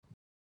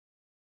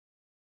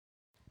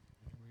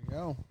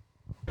go.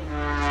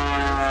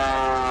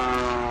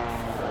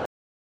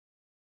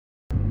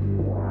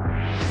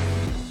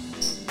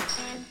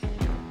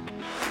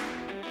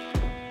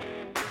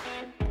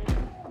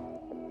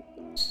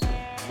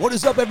 What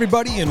is up,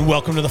 everybody, and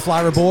welcome to the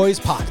Flower Boys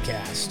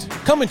podcast,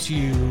 coming to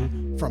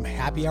you from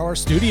Happy Hour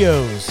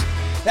Studios,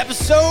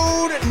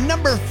 episode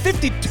number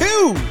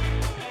 52.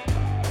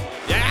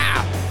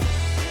 Yeah,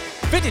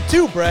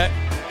 52, Brett.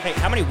 Hey,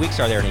 how many weeks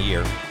are there in a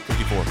year?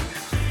 54.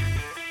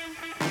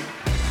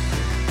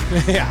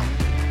 Yeah,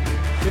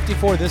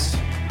 54 this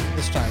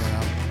time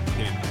around.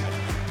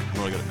 I'm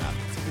really good at math.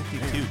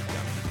 52.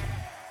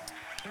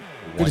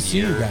 Good to see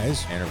you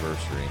guys.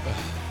 Anniversary.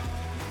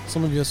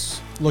 Some of us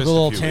look Missed a a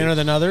little few tanner weeks.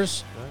 than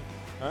others.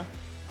 Huh?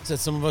 Said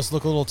some of us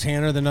look a little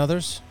tanner than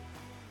others.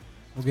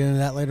 We'll get into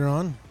that later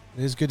on.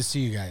 It is good to see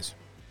you guys.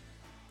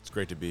 It's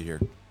great to be here.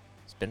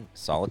 It's been a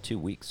solid 2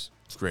 weeks.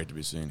 It's great to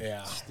be seen.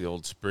 Yeah. It's the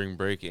old spring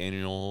break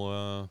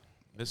annual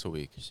miss a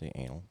week. Did you say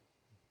anal?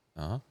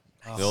 Uh-huh.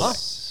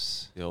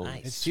 Nice. The old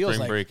It feels spring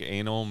like- break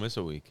annual miss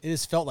a week. It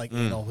has felt like,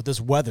 with this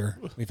weather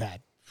we've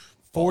had.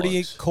 40,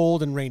 Bollocks.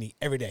 cold, and rainy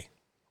every day.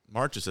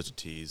 March is such a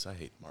tease. I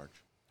hate March.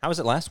 How was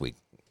it last week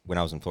when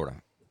I was in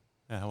Florida?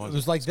 Yeah, how It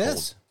was like It's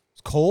this.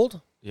 It's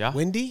cold, Yeah.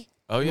 windy,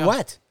 Oh, and yeah.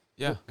 wet.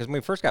 Yeah. Because when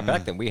we first got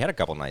back, then we had a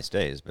couple nice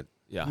days, but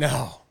Yeah.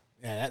 No.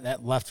 Yeah,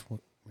 that left when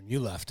you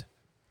left.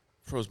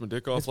 Froze my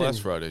dick off It's last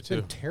been- Friday, it's too.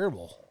 been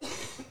terrible.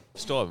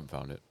 Still haven't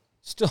found it.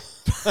 Still.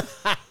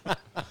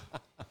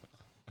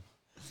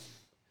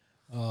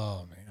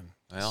 Oh, man.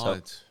 Well, So-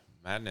 it's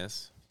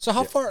madness. So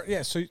how far,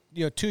 so,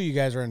 two of you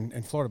guys are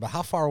in Florida, but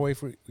how far away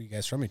were you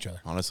guys from each other?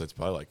 Honestly, it's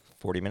probably like,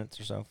 40 minutes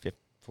or so,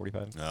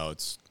 45? no,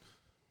 it's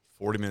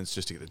 40 minutes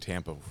just to get to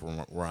Tampa from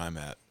where I'm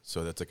at.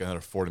 So that's like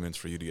another 40 minutes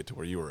for you to get to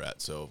where you were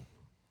at. So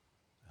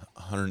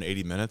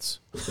 180 minutes.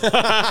 See,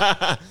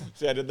 I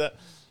did that?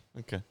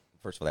 Okay.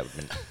 First of all, that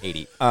would have been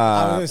 80.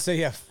 I was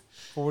going to say,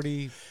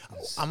 40.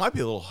 I might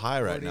be a little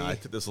high right now. 40. I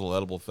took this little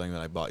edible thing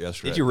that I bought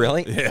yesterday. Did you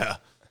really? Yeah.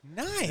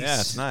 Nice. Yeah,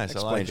 it's nice. I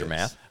Explains like your it.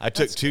 math. I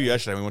took two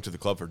yesterday. We went to the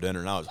club for dinner,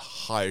 and I was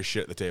high as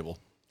shit at the table.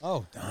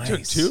 Oh, nice.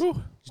 Took two?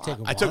 Did you take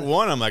I took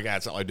one. I'm like,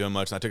 it's not like doing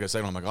much. And I took a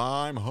second. I'm like,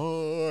 I'm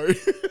high.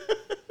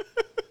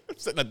 I'm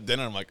sitting at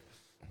dinner. I'm like,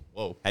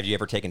 whoa. Have you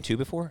ever taken two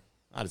before?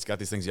 I just got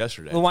these things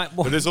yesterday. Well,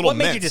 But there's little what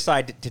made you mints.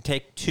 decide to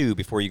take two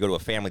before you go to a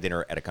family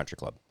dinner at a country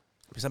club?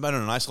 Because I've been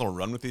on a nice little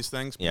run with these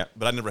things. Yeah.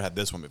 But I never had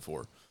this one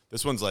before.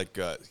 This one's like,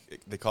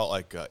 they call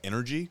it like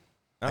energy.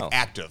 Oh. Like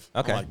active.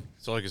 Okay. I'm like,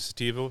 So like a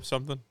sativa or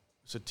something?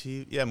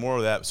 yeah, more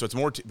of that. So it's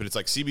more, but it's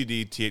like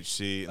CBD,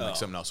 THC, and like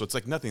something else. So it's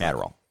like nothing.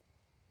 Adderall.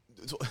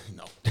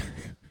 No.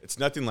 It's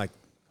nothing like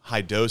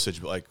high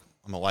dosage, but like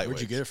I'm a lightweight.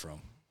 Where'd you get it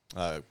from?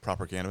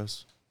 Proper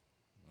cannabis.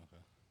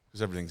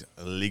 Because everything's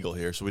illegal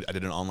here. So I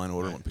did an online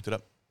order and picked it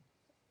up.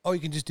 Oh, you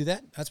can just do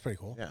that? That's pretty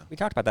cool. Yeah. We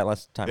talked about that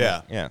last time.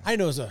 Yeah. Yeah. I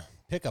know it was a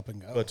pick up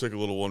and go. I took a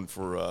little one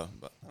for, I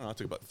don't know, I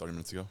took about 30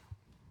 minutes ago.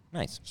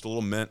 Nice. Just a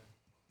little mint.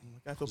 I'm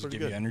like, I feel Does it pretty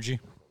give good. you energy?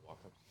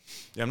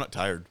 Yeah, I'm not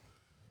tired.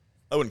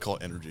 I wouldn't call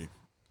it energy.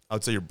 I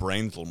would say your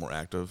brain's a little more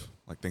active.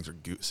 Like things are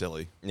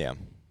silly. Yeah.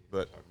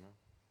 But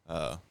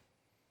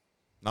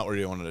not where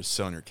you want to just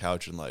sit on your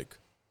couch and like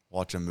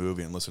watch a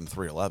movie and listen to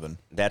 311.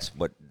 That's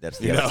the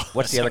You other. know,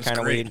 What's the other sounds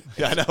kind great. of weed?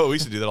 Yeah, I know. We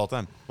used to do that all the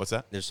time. What's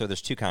that?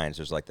 There's two kinds.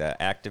 There's like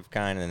the active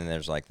kind, and then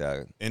there's like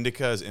the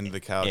Indica is into the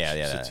couch. Yeah,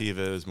 yeah, that.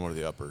 Sativa is more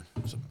the upper,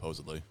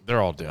 supposedly.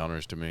 They're all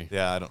downers to me.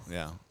 Yeah,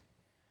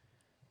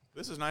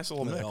 This is a nice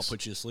little mix. I'll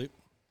put you to sleep.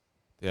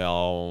 They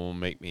all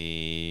make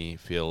me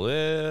feel a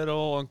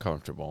little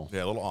uncomfortable.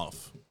 Yeah, a little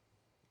off.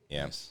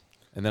 yeah.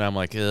 And then I'm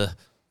like, let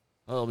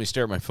me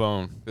stare at my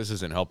phone. This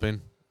isn't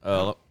helping.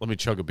 Let me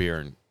chug a beer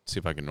and see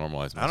if I can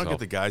normalize myself. I don't get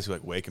the guys who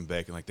like wake and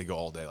bake and like they go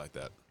all day like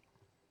that.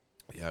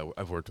 Yeah,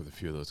 I've worked with a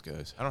few of those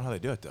guys. I don't know how they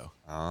do it though.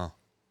 Yeah.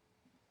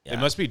 It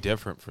must be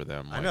different for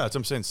them. I know. That's what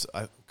I'm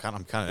saying.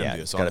 I'm kind of Yeah,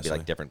 envious. it's got to be honestly.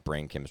 like different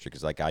brain chemistry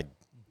because like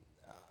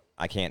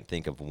I can't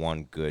think of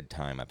one good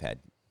time I've had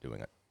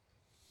doing it.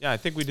 Yeah, I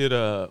think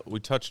we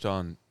touched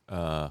on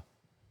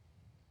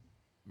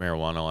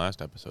marijuana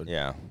last episode.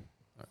 Yeah.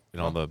 And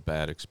all the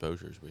bad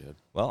exposures we had.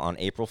 Well, on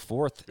April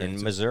 4th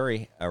in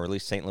Missouri, at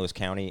least St. Louis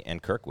County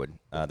and Kirkwood,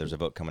 there's a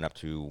vote coming up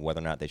to whether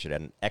or not they should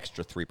add an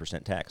extra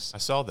 3% tax I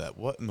saw that.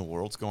 What in the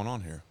world's going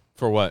on here?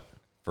 For what?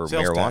 for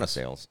Sales marijuana tax.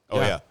 sales. Oh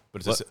Yeah. yeah,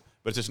 but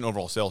it's just an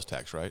overall sales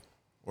tax, right?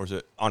 Or is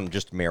it? On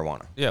just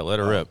marijuana. Yeah, let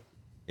her rip.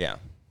 Yeah.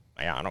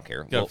 Yeah, I don't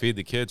care. Gotta feed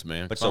the kids,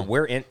 man. But Come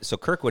so on. so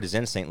Kirkwood is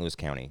in St. Louis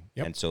County,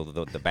 Yep. and so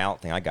the ballot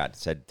thing I got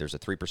said there's a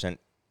 3%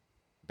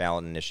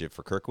 ballot initiative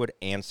for Kirkwood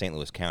and St.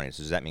 Louis County.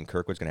 So does that mean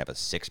Kirkwood's going to have a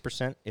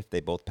 6% if they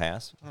both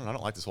pass? I don't know. I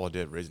don't like this whole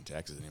idea of raising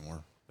taxes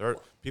anymore.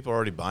 People are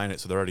already buying it,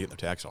 so they're already getting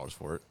their tax dollars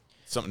for it.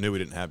 Something new we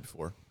didn't have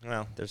before.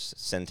 Well, there's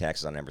sin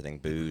taxes on everything: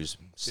 booze,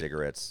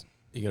 cigarettes.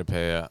 You gotta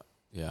pay,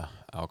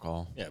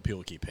 alcohol. Yeah,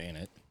 people keep paying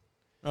it.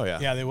 Oh yeah,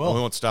 Yeah, they will. We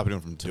won't stop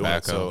anyone from doing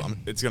it, Tobacco. so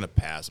it's going to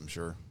pass, I'm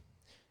sure.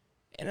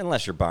 And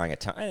unless you're buying a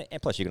ton,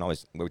 and plus you can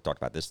always, we talked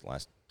about this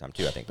last time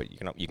too, I think, but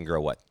you can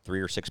grow what, 3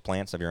 or 6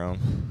 plants of your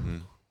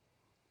own,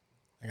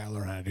 I got to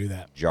learn how to do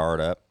that. jar it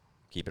up,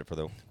 keep it for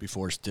the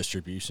before its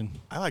distribution.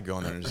 I like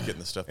going there and just getting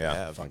the stuff they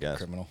have. I guess.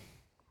 Criminal.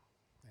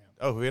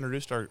 Oh, we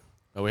introduced our.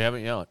 Oh, we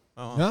haven't yet.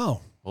 Oh,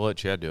 No. We'll let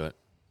Chad do it.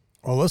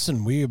 Well,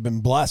 listen, we have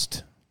been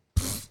blessed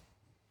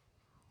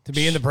to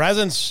be in the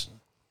presence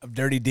of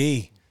Dirty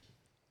D.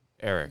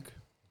 Eric.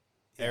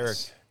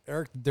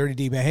 Eric, Dirty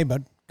D, man. Hey,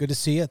 bud. Good to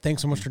see you.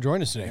 Thanks so much for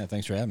joining us today. Yeah,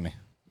 thanks for having me.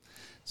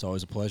 It's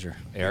always a pleasure.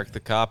 Eric the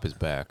cop is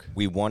back.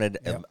 We wanted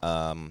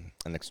an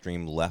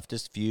extreme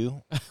leftist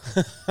view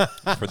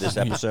for this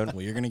episode.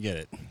 Well, you're going to get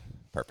it.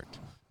 Perfect.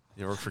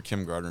 You work for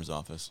Kim Gardner's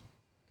office.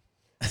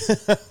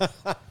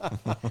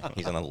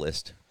 He's on the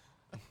list.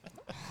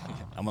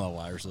 I'm on the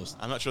liars list.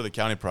 I'm not sure the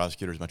county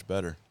prosecutor is much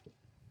better.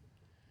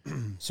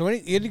 So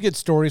any good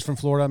stories from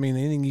Florida? I mean,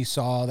 anything you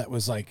saw that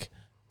was like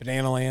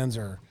banana lands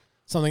or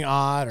something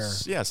odd or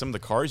Yeah, some of the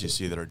cars you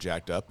see that are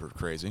jacked up are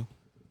crazy.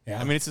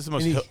 yeah. I mean, it's just the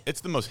most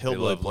it's the most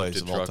hillbilly love place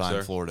lifted of all trucks time.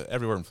 there. Florida,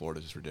 everywhere in Florida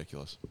is just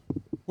ridiculous.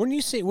 When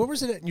you say what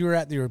was it you were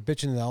at? You were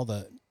bitching that all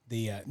the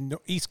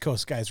East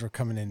Coast guys were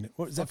coming in.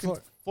 What was that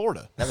for?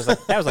 Florida. That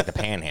was like the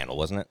Panhandle,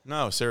 wasn't it?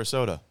 No,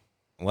 Sarasota,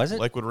 Was it?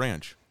 Lakewood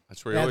Ranch.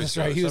 That's where he Yeah, always that's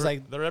right. goes. He was They're-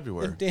 like, they're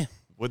everywhere. damn.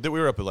 We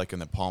were up at like in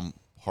the Palm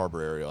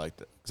Harbor area, like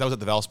that, because I was at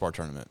the Valspar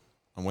tournament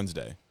on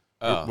Wednesday.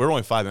 Oh. We're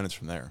only 5 minutes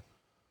from there.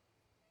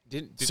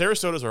 Did-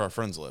 Sarasota's where our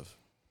friends live.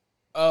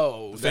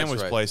 Oh, The family's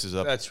that's right. place is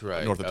up That's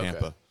right. north of Okay.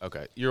 Tampa.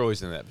 Okay. You're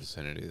always in that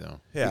vicinity, though.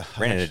 Yeah,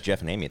 Ran into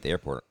Jeff and Amy at the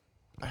airport.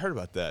 I heard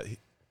about that.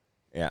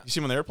 Yeah. You see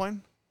him on the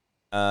airplane?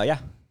 Yeah.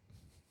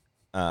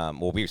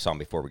 Well, we saw him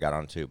before we got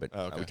on too, but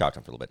Oh, okay. we talked to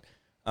him for a little bit.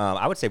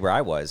 I would say where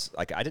I was,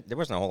 like, there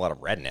wasn't a whole lot of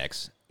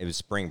rednecks. It was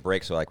spring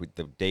break, so like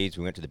the days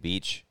we went to the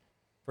beach.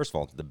 First of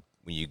all,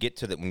 when you get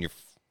to when your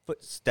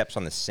foot steps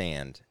on the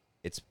sand,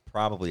 it's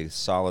probably a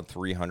solid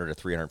 300 to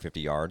 350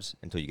 yards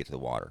until you get to the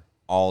water.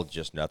 All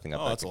just nothing up.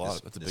 Oh, like that's a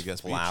lot. That's a this big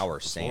ass flower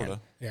beach. sand.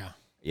 Florida. Yeah.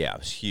 Yeah, it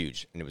was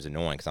huge, and it was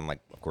annoying because I'm like,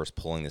 of course,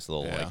 pulling this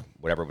little Yeah. like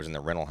whatever was in the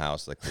rental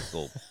house, like this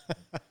little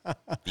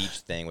beach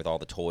thing with all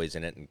the toys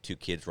in it, and two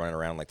kids running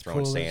around like throwing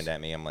Coolers. sand at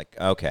me. I'm like,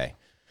 okay.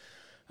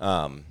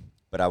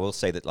 But I will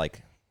say that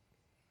like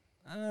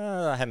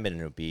I haven't been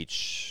to a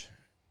beach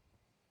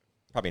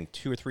probably in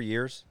 2 or 3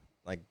 years,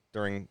 like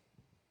during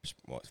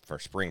for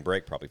spring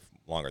break, probably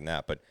longer than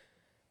that. But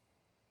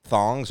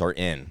thongs are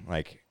in,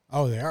 like,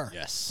 Oh, they are.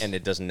 Yes. and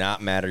it does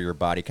not matter your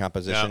body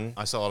composition.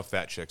 Yeah, I saw a lot of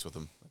fat chicks with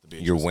them at the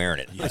beach. You're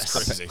wearing it. That's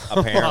crazy.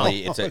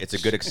 Apparently, it's a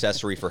good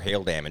accessory for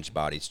hail damaged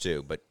bodies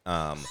too. But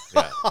I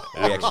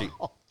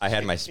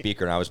had my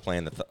speaker and I was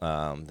playing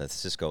the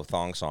Cisco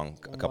thong song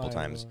a couple my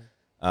times.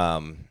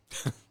 Of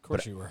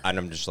course you were. And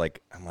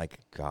I'm like,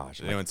 gosh.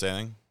 Did anyone say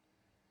anything?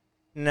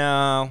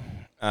 No.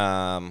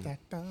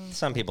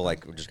 Some people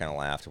like just kind of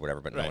laughed or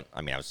whatever, but no Right. one,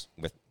 I mean, I was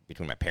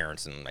between my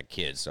parents and my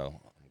kids, so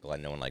I'm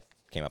glad no one like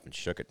came up and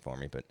shook it for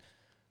me. But,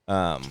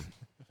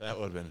 That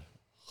would have been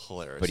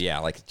hilarious. but yeah,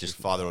 like Your just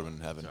father would have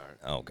been in heaven.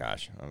 oh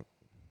gosh,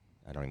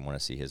 I don't even want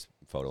to see his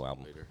photo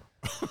album.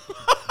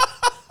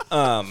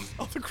 All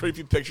the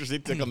creepy pictures he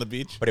took on the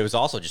beach. But it was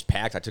also just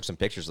packed. I took some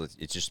pictures.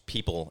 It's just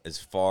people as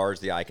far as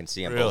the eye can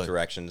see in Really? both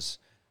directions.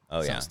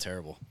 Oh Sounds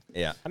terrible.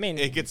 yeah. I mean,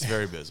 It gets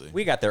very busy.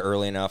 we got there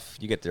early enough.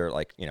 You get there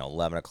like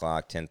 11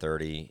 o'clock,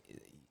 10:30.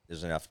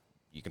 There's enough.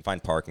 You can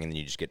find parking, and then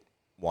you just get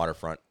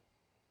waterfront.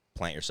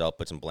 Plant yourself,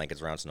 put some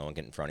blankets around so no one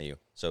get in front of you.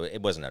 So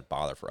it wasn't a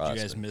bother for Did us.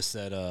 you guys but miss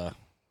that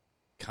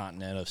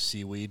continent of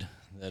seaweed?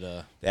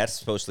 That that's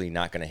supposedly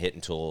not going to hit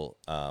until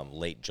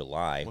late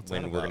July What's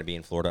when that we're going to about? be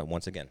in Florida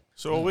once again.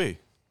 So are we.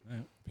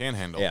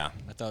 Panhandle. Yeah.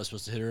 I thought it was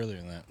supposed to hit earlier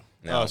than that.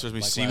 No, Oh, it's supposed to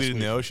be Like seaweed last in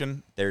the week.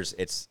 ocean? there's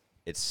it's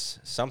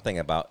something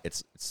about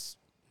it's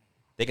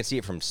they can see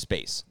it from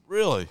space.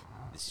 Really?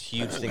 This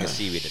huge thing of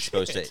seaweed that's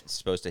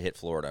supposed to hit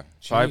Florida.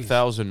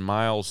 5,000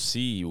 mile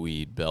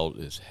seaweed belt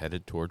is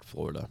headed toward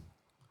Florida.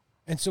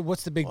 And so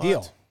what's the big What?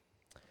 deal?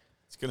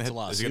 It's gonna It's hit. a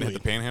lot of Is it gonna hit the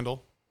seaweed.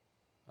 Panhandle?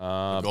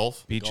 The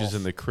Gulf? Beaches Gulf.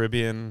 in the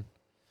Caribbean,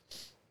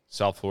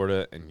 South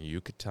Florida, and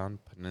Yucatan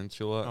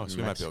Peninsula. Oh, in so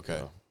we might be okay.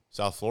 Mexico.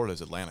 South Florida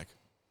is Atlantic.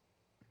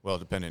 Well,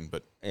 depending,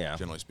 but Yeah.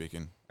 generally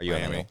speaking. Are you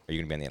Miami. are you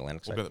going to be on the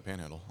Atlantic We'll side? be at the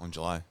Panhandle on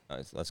July.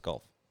 That's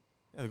Gulf.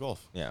 Yeah, the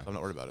Gulf. Yeah. I'm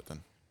not worried about it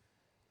then.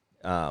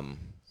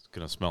 It's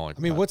gonna smell like.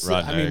 I mean, what's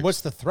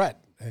the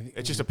threat?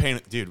 It's just a pain,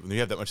 dude. When you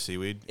have that much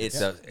seaweed,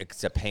 It's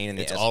a pain in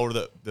the it's ass. all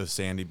over the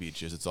sandy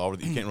beaches. It's all over.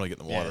 You can't really get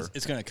in the Yeah, water.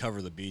 it's going to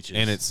cover the beaches.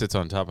 And it sits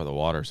on top of the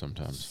water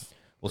sometimes.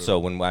 Well, so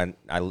when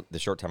the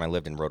short time I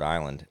lived in Rhode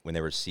Island, when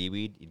there was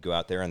seaweed, you'd go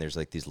out there and there's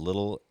like these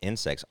little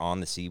insects on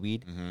the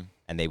seaweed,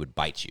 and they would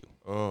bite you.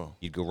 Oh,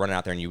 You'd go running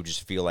out there and you would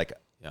just feel like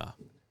Yeah.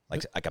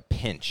 a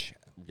pinch,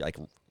 like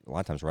a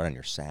lot of times right on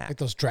your sack. Like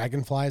those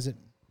dragonflies that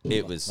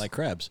It was like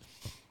crabs.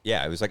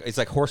 yeah, it's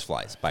like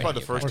horseflies biting probably the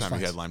you. first time he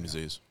Horse had Lyme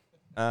disease.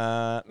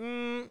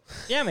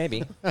 Yeah,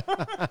 maybe.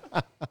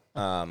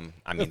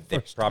 I mean, they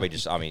probably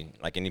just. I mean,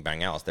 like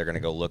anybody else, they're gonna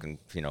go look and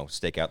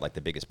stake out like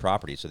the biggest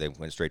property, so they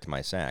went straight to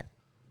my sack.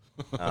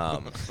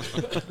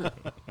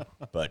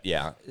 But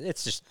yeah,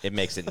 it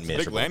makes it Big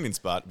miserable, landing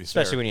spot, to be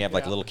especially fair. when you have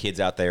like little kids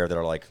out there that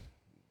are like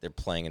they're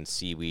playing in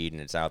seaweed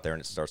and it's out there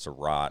and it starts to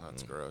rot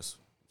That's and gross.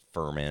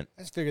 ferment.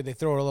 I just figured they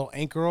throw a little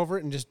anchor over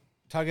it and just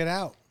tug it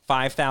out.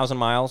 5,000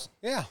 miles.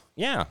 Yeah.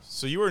 Yeah.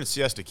 So you were in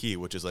Siesta Key,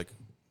 which is like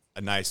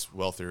a nice,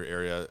 wealthier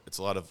area. It's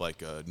a lot of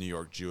like New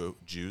York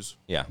Jews.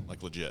 Yeah.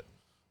 Like legit.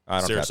 I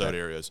don't doubt Sarasota that.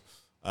 areas.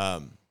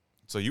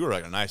 So you were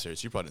like a nice area.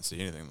 So you probably didn't see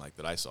anything like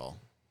that I saw.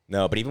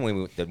 No, but even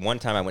when the one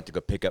time I went to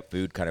go pick up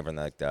food kind of in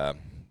like the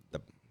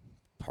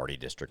party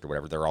district or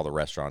whatever, there are all the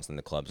restaurants and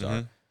the clubs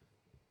are.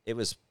 It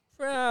was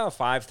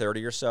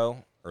 5:30 or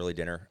so, early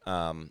dinner.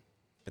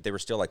 But they were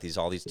still like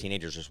all these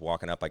teenagers just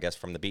walking up, I guess,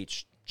 from the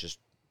beach, just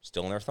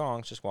still in their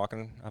thongs, just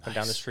walking up and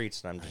down the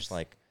streets. And I'm just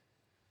like,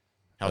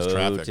 how's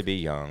traffic? To be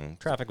young.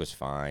 Traffic was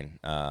fine.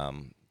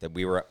 That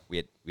we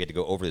had to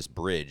go over this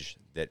bridge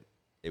that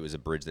it was a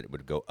bridge that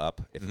would go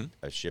up if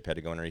a ship had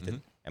to go underneath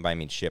it. And by I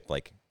mean ship,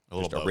 like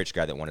just a rich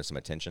guy that wanted some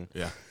attention.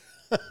 Yeah.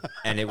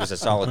 And it was a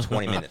solid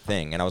 20-minute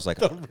thing. And I was like,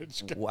 oh,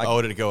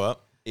 did it go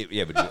up?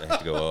 yeah, but you have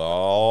to go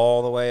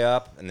all the way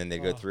up, and then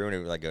they'd go through, and it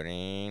would like go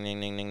ding,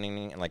 ding, ding, ding, ding,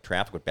 ding, and like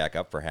traffic would back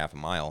up for half a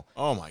mile.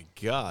 Oh my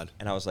God!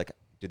 And I was like,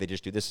 do they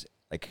just do this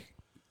like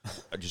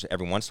just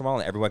every once in a while,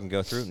 and everyone can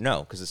go through?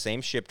 No, because the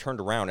same ship turned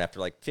around after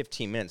like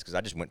 15 minutes, because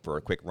I just went for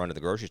a quick run to the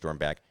grocery store and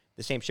back.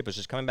 The same ship was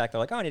just coming back. They're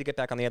like, oh, I need to get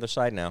back on the other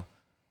side now.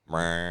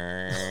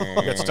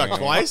 You got stuck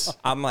twice?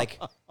 I'm like,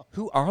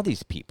 who are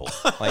these people?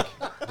 Like,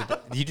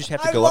 you just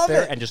have to go up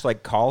there and just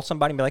like call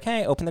somebody and be like,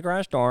 hey, open the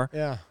garage door.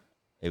 Yeah.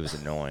 It was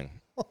annoying.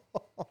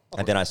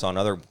 And then I saw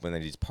another one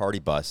of these party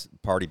bus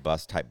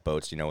type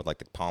boats, with like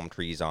the palm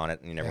trees on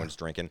it, and everyone's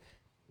drinking.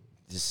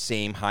 The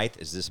same height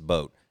as this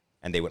boat,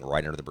 and they went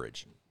right under the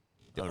bridge.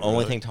 The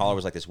only thing taller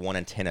was like this one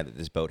antenna that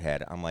this boat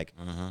had. I'm like,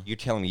 you're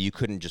telling me you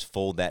couldn't just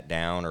fold that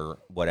down or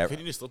whatever?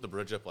 Couldn't you just lift the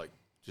bridge up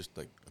just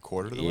like a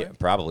quarter of the Yeah, way?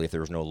 probably if there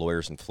was no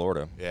lawyers in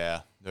Florida.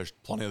 Yeah, there's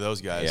plenty of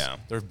those guys. Yeah.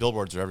 Their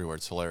billboards are everywhere.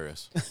 It's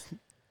hilarious.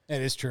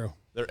 It is true.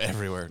 They're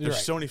everywhere. There's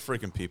right. so many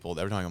freaking people.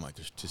 Every time I'm like,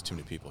 there's just too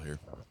many people here.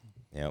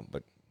 Yeah,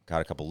 but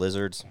got a couple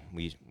lizards.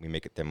 We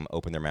make them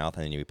open their mouth,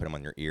 and then we put them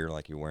on your ear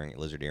like you're wearing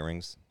lizard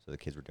earrings. So the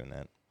kids were doing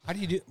that. How do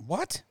you do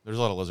what? There's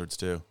a lot of lizards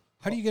too.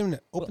 How do you get them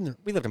to open their?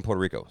 We lived in Puerto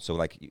Rico, so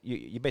like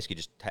you basically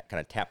just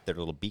kind of tap their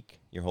little beak.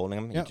 You're holding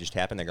them. Yep. You just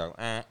tap, and they go,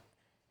 and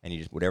you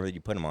just whatever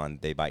you put them on,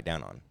 they bite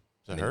down on.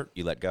 Does that hurt?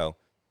 You let go.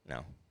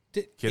 No.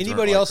 Did Kids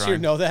anybody aren't else here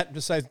crying? know that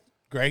besides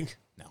Greg?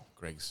 No,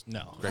 Greg's.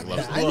 No. Greg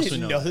loves I it.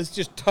 didn't know this.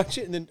 Just touch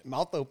it and then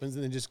mouth opens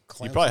and then just You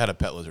clamps. probably had a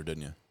pet lizard,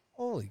 didn't you?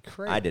 Holy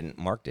crap! I didn't.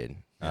 Mark did.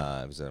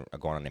 It was a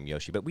iguana named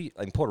Yoshi. But we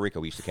in Puerto Rico,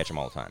 we used to catch them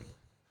all the time.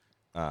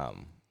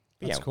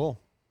 That's cool.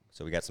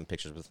 So we got some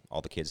pictures with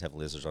all the kids have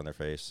lizards on their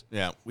face.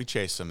 Yeah, we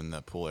chased them in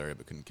the pool area,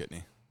 but couldn't get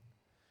any.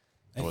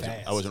 They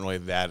fast. I wasn't really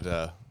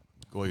that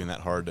going that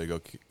hard to go.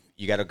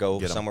 You got to go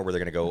Get 'em. somewhere where they're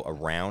going to go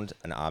around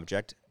an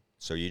object.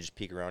 So you just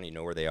peek around, you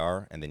know where they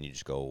are, and then you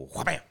just go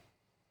wham.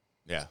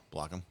 Yeah,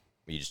 block them.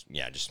 You just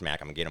smack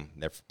them and get them.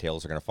 Their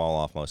tails are going to fall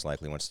off most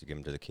likely once you give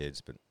them to the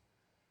kids, but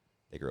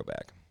they grow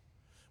back.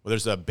 Well,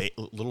 there's a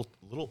little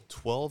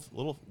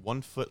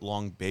 1 foot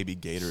long baby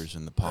gators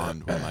in the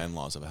pond where my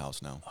in-laws have a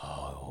house now.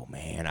 Oh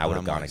man, I would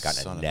have gone and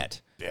gotten a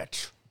net.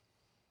 Bitch.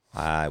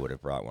 I would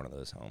have brought one of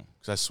those home.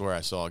 Because I swear I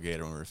saw a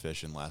gator when we were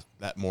fishing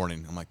that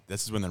morning. I'm like,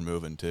 this is when they're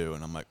moving too,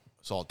 and I'm like,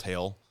 saw a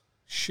tail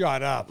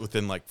Shut up.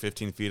 within like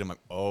 15 feet. I'm like,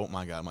 oh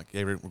my God. I'm like,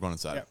 hey, we're going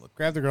inside. Yeah,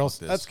 grab the girls.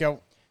 this. Let's go.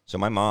 So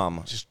my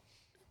mom,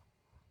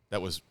 That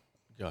was.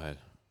 Go ahead.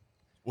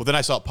 Well, then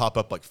I saw it pop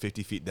up like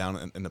 50 feet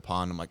down in the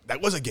pond. I'm like,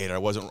 that was a gator. I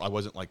wasn't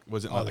like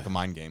a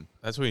mind game.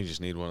 That's when you just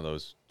need one of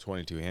those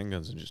 22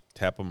 handguns and just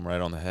tap them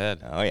right on the head.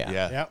 oh yeah.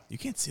 Yep. You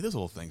can't see those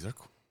little things.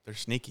 They're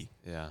sneaky.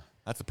 Yeah.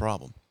 That's the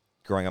problem.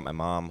 Growing up, my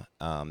mom,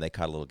 they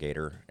caught a little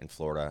gator in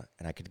Florida,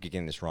 and I could be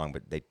getting this wrong,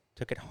 but they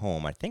took it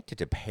home, I think, to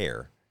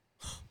Depair,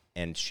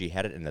 and she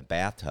had it in the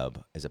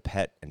bathtub as a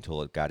pet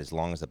until it got as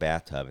long as the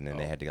bathtub, and then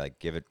they had to like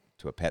give it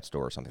to a pet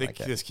store or something like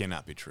that. This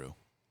cannot be true.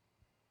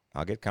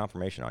 I'll get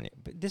confirmation on you.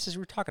 But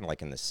we're talking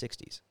like in the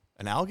 60s.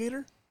 An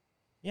alligator?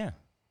 Yeah.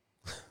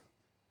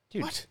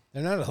 Dude, What?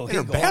 They're not In a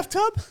illegal.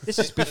 bathtub? this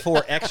is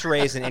before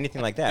x-rays and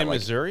anything like that. In Like,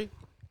 Missouri?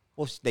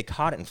 well, they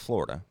caught it in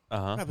Florida,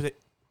 Uh-huh. Yeah, but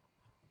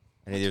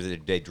and either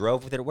they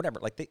drove with it or whatever.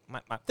 Like Think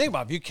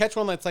about it. If you catch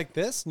one that's like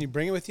this and you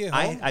bring it with you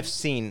home, I've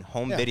seen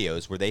home Yeah.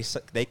 videos where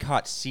they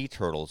caught sea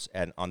turtles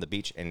on the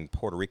beach in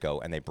Puerto Rico,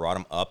 and they brought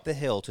them up the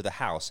hill to the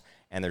house,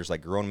 and there's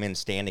like grown men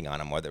standing on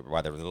them while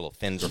their little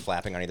fins are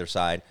flapping on either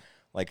side.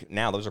 Like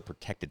now, those are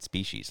protected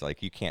species.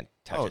 Like you can't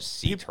touch a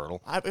sea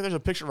turtle. There's a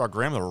picture of our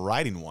grandmother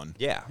riding one.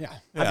 Yeah. Yeah.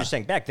 I'm just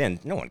saying back then,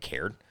 no one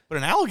cared. But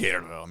an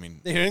alligator, though, I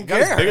mean, They didn't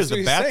got as care. big as That's what the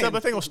he's bathtub. saying. I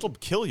think it will still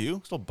kill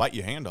you, still bite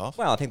your hand off.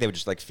 Well, I think they would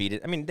just like feed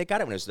it. I mean, they got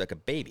it when it was like a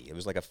baby. It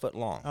was like a foot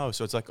long. Oh,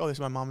 so it's like, this is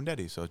my mom and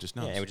daddy, so it just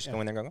knows. Yeah, it would just go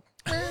in there and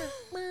go.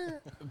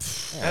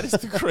 That is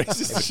the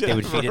craziest shit They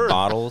would I've feed ever it heard.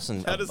 bottles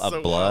and That is of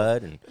so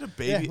blood and. A yeah,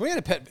 baby. we had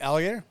a pet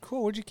alligator.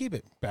 Cool. Where'd you keep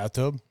it?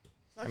 Bathtub.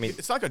 I mean,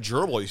 it's like a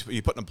gerbil.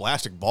 You put in a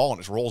plastic ball and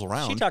it just rolls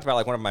around. She talked about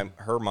like one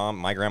of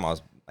my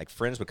grandma's like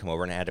friends would come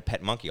over and had a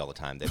pet monkey all the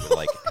time. They would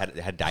like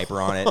had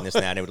diaper on it and this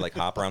and that. And it would like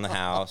hop around the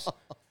house.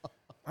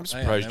 I'm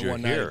surprised you're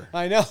one night- here.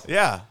 I know.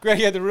 Yeah. Greg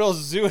had the real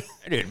zoo.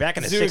 Dude, back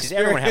in the Zoo 60s,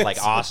 everyone had like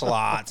experience.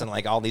 ocelots and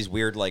like all these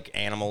weird like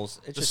animals.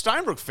 It's The just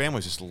Steinbrook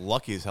family's just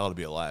lucky as hell to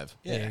be alive.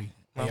 Yeah.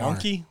 A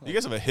monkey? You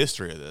guys have a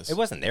history of this. It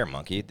wasn't their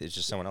monkey. It's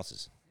just someone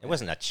else's. It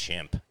wasn't a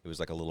chimp. It was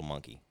like a little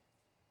monkey.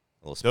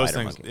 A little those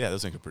spider things, monkey. yeah,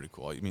 those things are pretty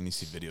cool. I mean, you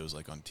see videos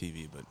like on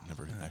TV, but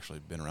never actually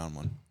been around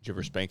one. Did you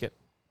ever spank it?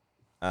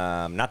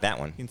 Not that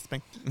one. You can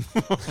spank.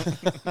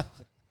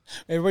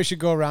 Everybody should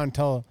go around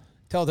and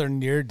tell their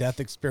near-death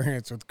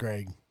experience with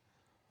Greg.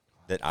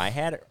 That I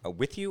had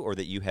with you, or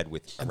that you had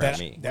with around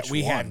me? That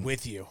we had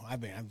with you. I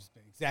mean,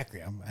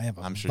 I have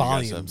I'm sure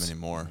volumes. you guys have many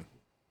more.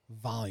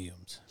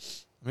 Volumes.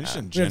 I mean, just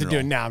in We have general. to do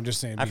it now. I'm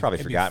just saying. I probably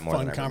it'd be forgot a more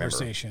than fun I remember.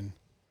 conversation.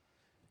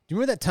 Do you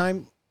remember that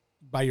time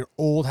by your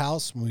old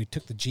house when we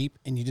took the Jeep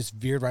and you just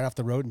veered right off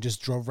the road and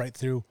just drove right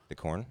through The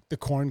corn? the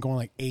corn going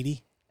like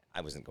 80?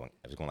 I was going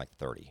like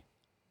 30.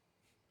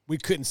 We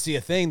couldn't see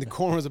a thing. The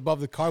corn was above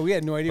the car. We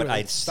had no idea. But where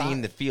I'd stopped.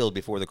 seen the field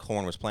before the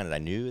corn was planted. I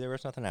knew there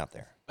was nothing out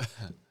there.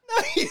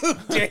 You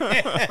did.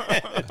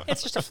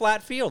 It's just a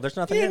flat field. There's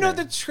nothing You in know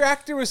there. the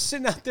tractor was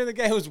sitting out there. The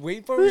guy who was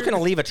waiting for Who's you. going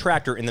to leave a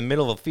tractor in the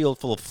middle of a field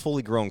full of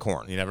fully grown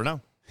corn? You never know.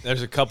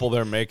 There's a couple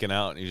there making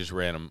out, and you just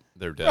ran them.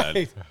 They're dead.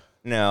 Right.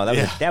 No,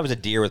 that was a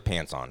deer with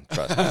pants on.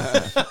 Trust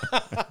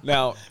me.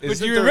 Now, But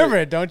you remember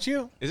it, don't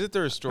you? Isn't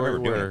there a story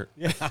remember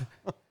doing where? Yeah.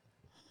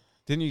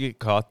 Didn't you get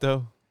caught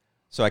though?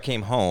 So I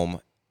came home,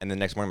 and the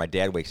next morning my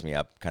dad wakes me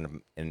up, kind of,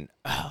 and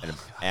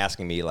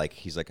asking me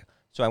he's like,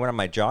 so I went on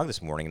my jog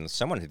this morning, and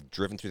someone had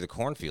driven through the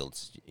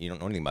cornfields. You don't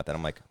know anything about that?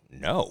 I'm like,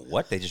 no,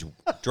 what? They just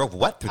drove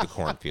what through the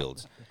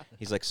cornfields?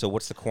 He's like, so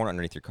what's the corn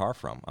underneath your car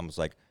from? I was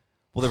like,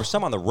 well, there was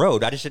some on the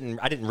road. I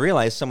didn't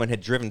realize someone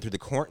had driven through the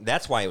corn.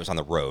 That's why it was on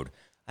the road.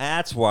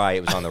 That's why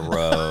it was on the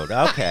road.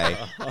 Okay.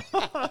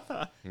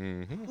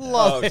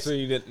 Love it. So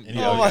you didn't.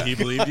 And he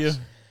believed you?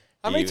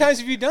 How many times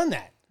have you done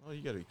that? Well,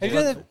 you got to. Have you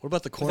done that? What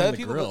about the corn that on the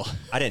people- grill?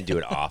 I didn't do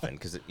it often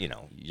because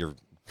you're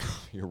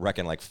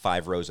wrecking like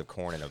 5 rows of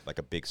corn in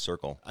a big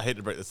circle I hate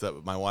to break this up,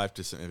 but my wife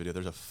just sent me a video.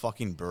 There's a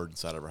fucking bird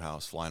inside of her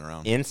house flying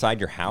around. inside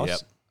your house. Yep.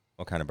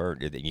 What kind of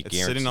bird? You It's guarantee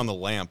sitting on the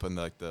lamp in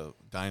the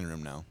dining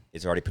room now.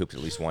 It's already pooped at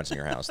least once in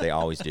your house. They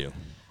always do.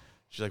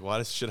 She's like, why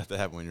does shit have to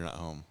happen when you're not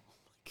home?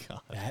 God.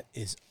 That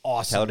is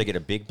awesome. Tell her to get a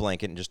big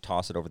blanket and just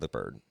toss it over the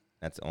bird.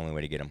 That's the only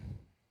way to get them.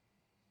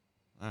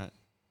 All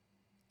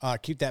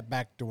right. Keep that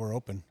back door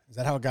open. Is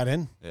that how it got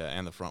in? Yeah,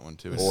 and the front one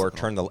too. Or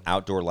turn the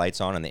outdoor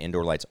lights on and the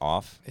indoor lights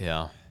off,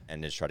 Yeah.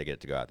 and just try to get it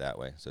to go out that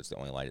way. So it's the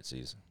only light it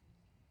sees.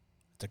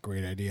 That's a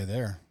great idea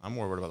there. I'm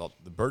more worried about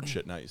the bird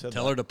shit now. You said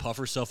Tell that. her to puff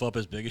herself up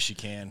as big as she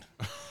can.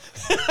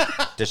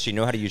 Does she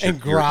know how to use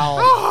And your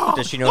growl.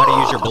 Does she know how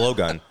to use your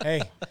blowgun?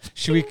 Hey,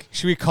 should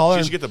we call her?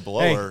 She should get the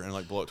blower and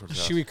like blow it towards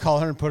her Should we call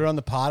her and put her on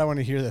the pod? I want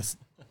to hear this.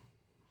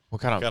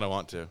 What kind of Kind of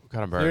want to. what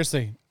kind of bird?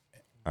 Seriously,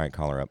 All right,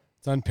 call her up.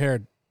 it's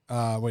unpaired.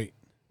 Wait.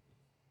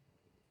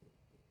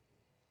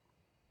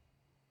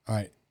 All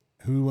right.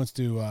 Who wants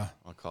to?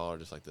 I'll call her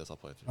just like this. I'll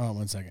play it through. Oh,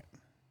 1 second.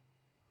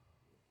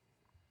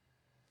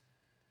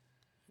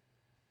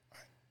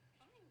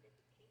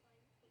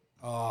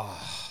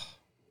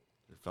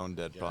 Your phone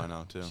dead probably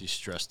now too. She's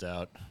stressed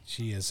out.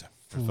 She is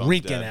phone's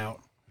freaking dead. out.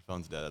 Your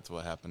phone's dead. That's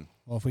what happened.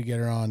 Well, if we get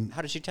her on,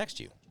 How did she text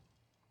you?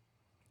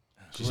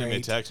 She sent me a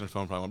Great. text and her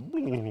phone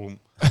probably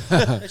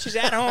went. She's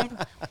at home.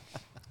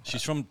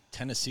 She's from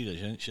Tennessee.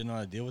 She didn't know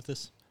how to deal with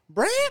this.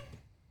 Brad,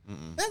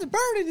 there's a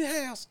bird in the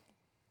house.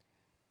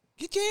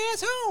 Get your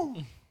ass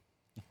home,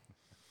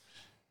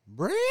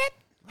 Brad.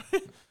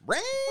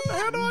 Brad,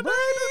 How do I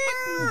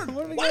do?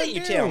 why didn't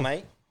you tell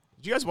me?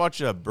 Did you guys watch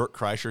Burt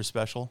Kreischer's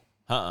special?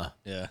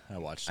 Yeah, I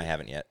watched it. I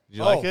haven't yet. Did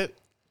you like it?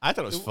 I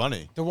thought it was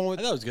funny. The one I with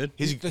thought it was good.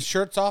 He's the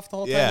shirts off the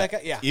whole time. yeah. That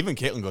guy? Yeah. Even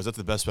Caitlin goes, "That's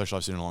the best special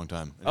I've seen in a long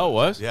time." Oh, it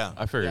was? Yeah.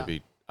 I figured Yeah. it'd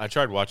be. I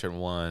tried watching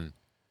one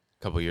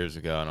a couple years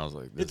ago, and I was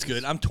like, It's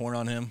good. I'm torn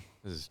on him.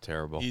 This is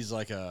terrible. He's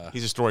like a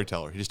He's a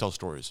storyteller. He just tells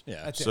stories.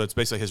 yeah. That's So it's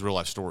basically his real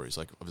life stories,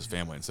 like of his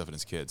family and stuff and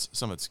his kids.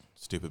 Some of it's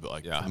stupid, but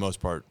like Yeah. for the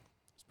most part,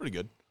 it's pretty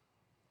good.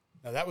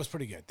 No, that was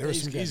pretty good. There was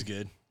He's, some good. he's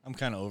good. I'm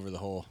kind of over the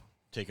whole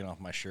taking off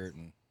my shirt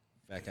and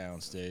fat guy on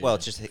stage. Well,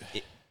 it's just he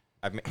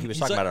was talking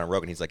like- about it on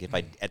Rogan. He's like,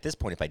 at this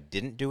point, if I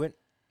didn't do it,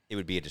 it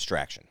would be a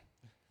distraction.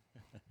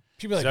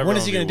 People are like, Everyone when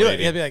is he will going be to do it?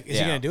 waiting. He'll be like, is he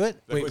Yeah. going to do it?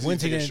 Like, Wait, was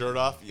when's he take going his to? shirt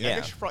off? Yeah, Yeah. I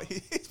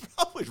guess he's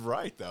probably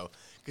right though,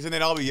 because then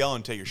they'd all be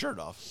yelling, "Take your shirt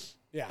off!"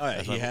 Yeah. all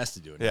right, he has to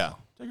do it. Yeah, now.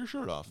 take your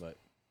shirt off. But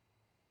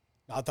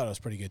I thought it was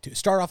pretty good too.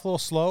 Start off a little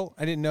slow.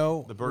 I didn't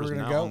know The we bird were is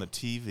going now to go. on the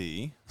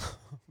TV.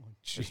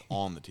 It's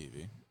on the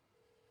TV.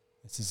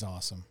 This is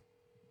awesome.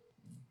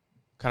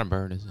 what kind of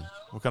bird is it?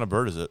 What kind of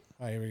bird is it?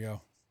 All right, here we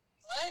go.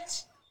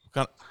 What?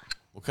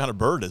 What kind of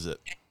bird is it?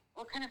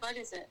 What kind of bird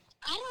is it?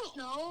 I don't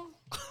know.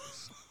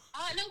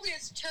 I know, but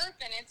it's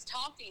chirping. It's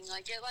talking.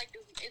 Like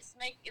it's a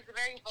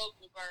very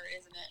vocal bird,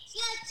 isn't it?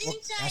 Yeah, Well,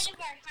 it's ask- inside of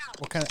our house.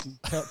 What kind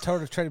of? Tell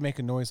her to try to make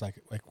a noise like.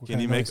 What Can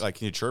kind you of make noise?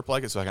 can you chirp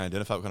like it so I can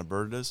identify what kind of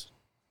bird it is?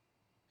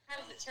 How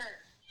does it chirp?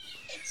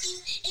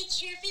 It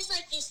chirps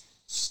like this,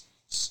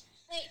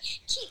 like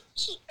cheep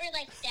cheep, or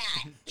like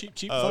that.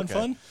 cheap, Oh,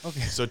 fun. okay.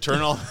 So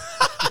turn all.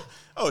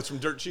 Oh, it's from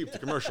Dirt Cheap, the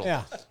commercial.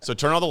 Yeah. So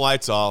turn all the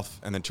lights off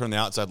and then turn the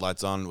outside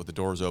lights on with the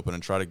doors open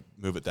and try to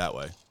move it that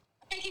way.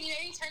 Okay, can you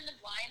maybe turn the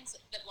blinds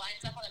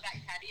up on the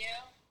back patio?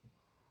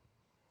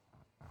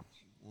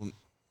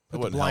 That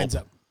Put the blinds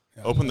help. up.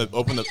 Yeah. Open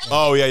the.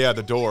 Oh yeah,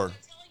 the door.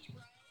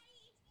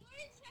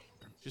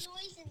 Just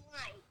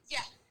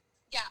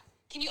yeah.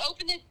 Can you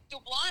open the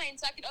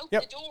blinds so I can open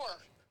Yep. the door?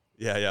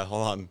 Yeah.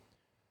 Hold on.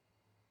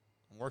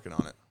 I'm working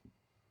on it.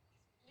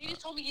 You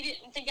just told me you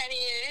didn't think I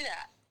needed to do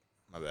that.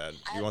 My bad.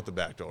 You want the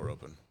back door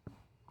open.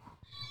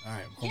 All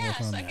right, we'll Yeah,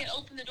 work on so I that. can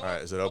open the door. All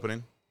right, is it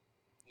opening?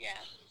 Yeah.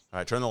 All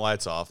right, turn the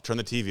lights off. Turn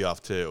the TV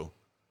off too.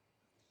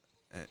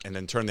 And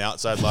then turn the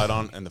outside light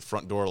on and the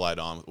front door light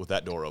on with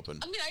that door open.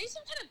 I mean, are you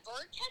some kind of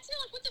bird catcher?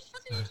 Like, what the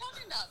fuck are you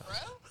talking about,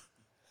 bro?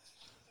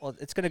 Well,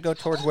 it's gonna go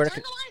towards where.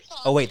 Turn the lights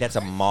off. Oh wait, that's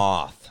a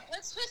moth.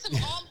 Let's put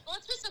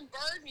some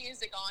bird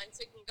music on so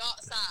we can go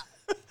outside.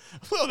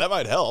 Well, that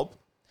might help.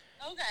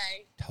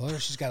 Okay. Tell her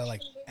she's got to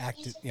like act,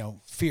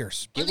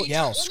 fierce. Let me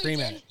Yell, let me scream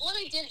at dim- it. Let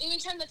me even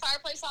turn the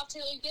fireplace off too.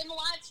 Let me dim the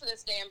lights for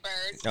this damn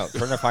bird. No,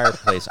 turn the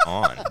fireplace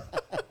on.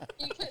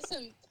 You put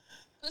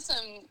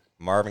some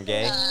Marvin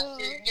Gaye.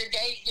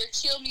 your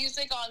chill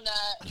music on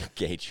the Your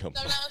gay chum.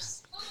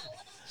 Sonos.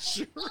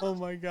 Oh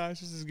my gosh,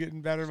 this is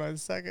getting better by the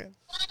second.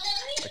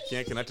 I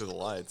can't connect to the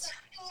lights.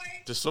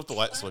 Just flip the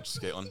light switches,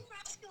 Caitlin.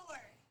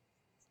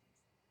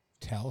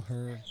 Tell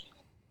her.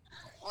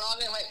 We're all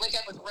gonna wake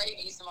up with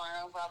rabies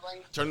tomorrow,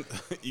 probably.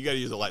 You got to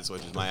use the light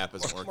switches. My app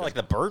isn't More working. like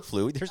the bird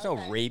flu. There's no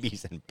Okay.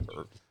 rabies in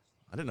bird.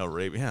 I didn't know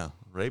rape. Yeah,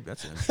 rape.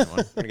 That's an interesting one.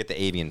 We're gonna get the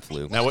avian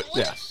flu. Now what?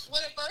 What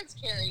do birds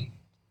carry?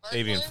 Bird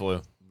Avian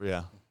flu.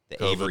 Yeah. The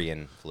COVID.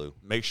 avian flu.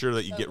 Make sure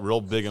that you get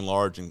real big and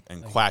large and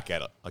quack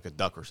at it like a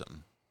duck or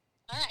something.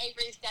 All right,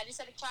 Avery, Daddy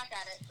said to crack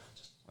at it.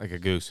 Like a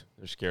goose.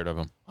 They're scared of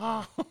him.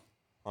 All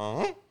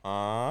right,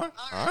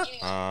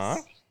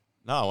 anyways.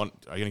 No,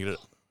 are you gonna get it?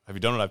 Have you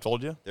done what I've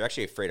told you? They're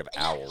actually afraid of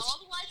Yeah, owls. all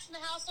the lights in the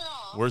house are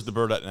off. Where's the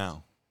bird at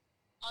now?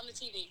 On the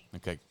TV.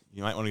 Okay,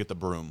 you might want to get the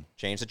broom.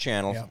 Change the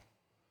channel. Yeah.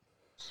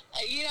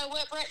 You know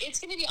what, Brett? It's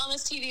going to be on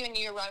this TV when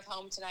you arrive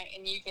home tonight,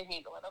 and you can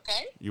handle it,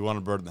 okay? You want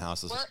a bird in the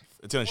house?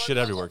 It's gonna shit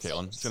everywhere,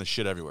 Caitlin. It's gonna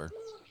shit everywhere.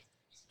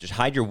 Just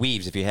hide your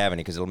weaves if you have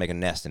any, because it'll make a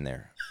nest in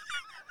there.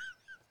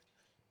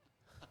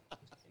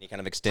 Any kind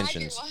of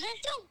extensions.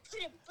 Don't put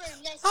a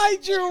bird nest.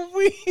 Hide your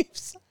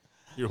weaves.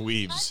 Your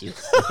weaves. Your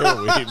hair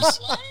weaves.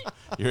 What?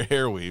 Your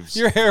hair weaves.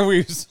 Your hair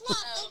weaves.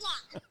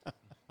 All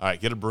right,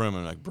 get a broom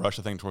and like brush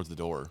the thing towards the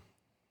door.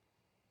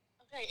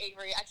 Okay,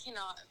 Avery, I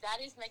cannot.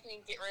 Daddy's making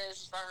me get rid of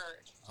this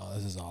bird. Oh,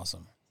 this is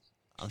awesome.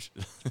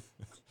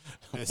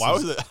 Why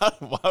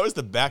was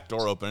the back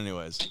door open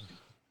anyways?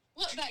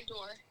 What back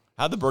door?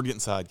 How'd the bird get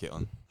inside,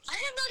 Caitlin? I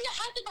have no idea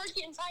how the bird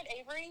get inside,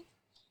 Avery.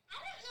 I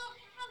don't know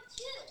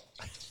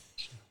how to.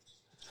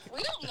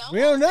 We don't know. We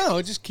don't know.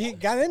 It just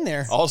got in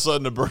there. All of a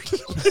sudden, a bird.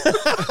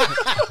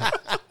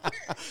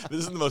 This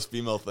is the most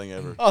female thing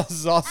ever. Oh, this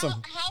is awesome.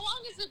 How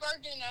long has the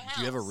bird been in the house?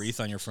 Do you have a wreath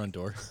on your front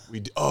door? We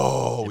do.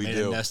 Made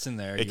do. a nest in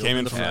there. It You came open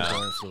in the from. front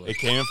door and flew It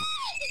came in.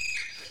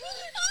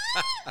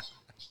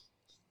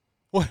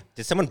 What?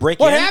 Did someone break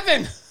What in?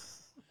 happened?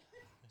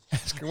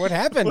 Ask her what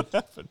happened. What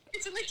happened?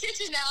 It's in the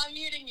kitchen now. I'm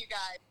muting you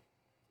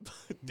guys.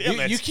 Damn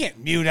it! You can't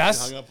mute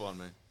us. hung up on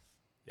me.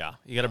 Yeah.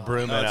 You got to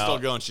broom No, it it's still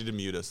out. going. She did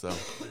mute us though.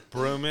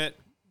 Broom it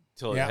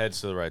till Yeah. it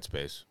heads to the right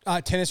space.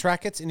 Tennis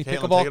rackets? Any Caitlin,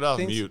 pickleball take it off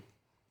things? mute.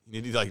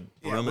 You need to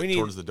like broom we it need-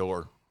 towards the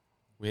door.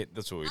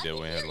 That's what we I did can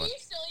when we hear had one. you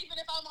still, even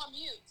if I'm on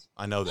mute.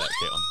 I know that,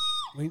 Caitlin.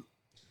 We-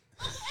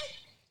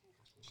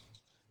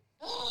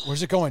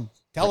 Where's it going?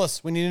 Tell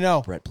us. We need to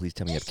know. Brett, please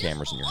tell me you have It's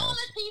cameras in your on house.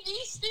 the TV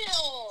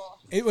still.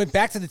 It went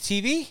back to the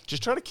TV?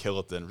 Just try to kill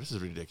it then. This is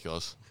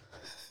ridiculous.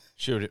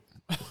 Shoot it.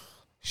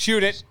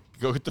 Shoot it.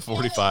 Go get the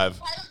 45.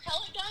 Fire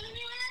pellet gun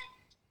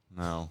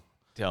anywhere? No.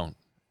 Don't.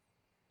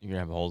 You're going to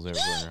have holes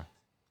everywhere.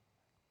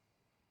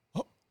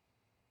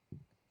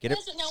 He Get a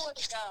doesn't know where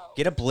to go.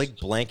 get a big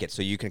blanket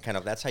so you can kind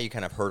of. That's how you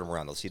kind of herd them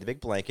around. They'll see the big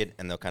blanket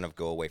and they'll kind of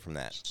go away from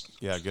that.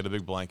 Yeah, get a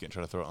big blanket and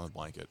try to throw it on the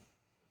blanket.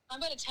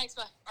 I'm going to text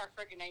our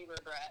freaking neighbor,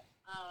 Brett.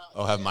 I don't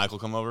know. Oh, have Michael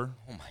come over?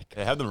 Oh my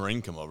Hey, have the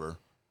Marine come over.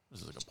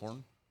 This is like a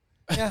porn.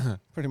 Yeah,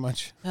 pretty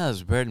much. Oh,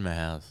 there's a bird in my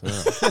house.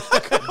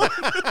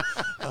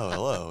 Oh,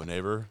 hello,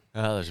 neighbor.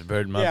 Oh, there's a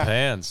bird in my Yeah.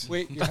 pants.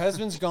 Wait, your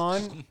husband's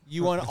gone?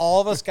 You want all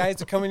of us guys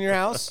to come in your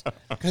house?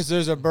 Because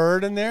there's a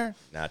bird in there?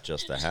 Not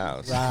just a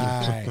house.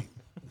 Right.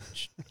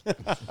 Brett,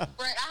 I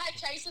had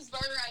Chase's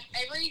burger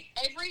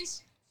at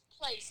Avery's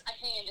place I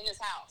can in this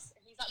house.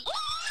 And he's like, oh,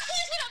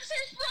 he went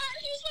upstairs,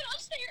 Brett. He went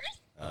upstairs.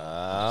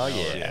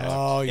 Oh yeah.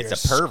 Oh,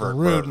 It's you're a pervert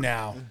screwed bird.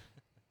 now.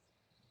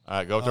 All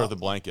right, go up there with the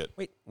blanket.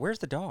 Wait, where's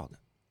the dog?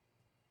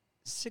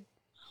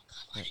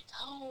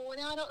 Oh,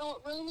 now I don't know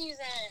what room he's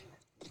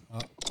in.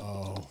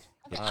 Oh.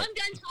 Okay, I'm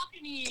done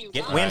talking to you.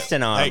 Get Bye.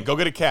 Winston on. Hey, go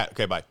get a cat.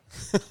 Okay, bye.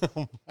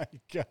 Oh, my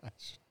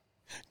gosh.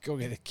 Go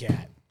get a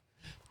cat.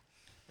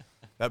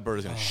 That bird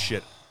is going to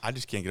shit. I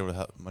just can't get over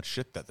how much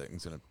shit that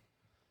thing's going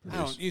to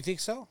produce. You think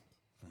so?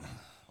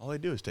 All they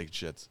do is take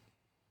shits.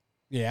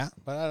 Yeah,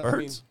 but I mean,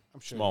 Birds? I'm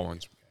sure. Small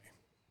ones.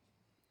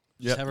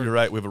 Yeah, have a- you're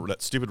right. We have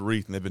that stupid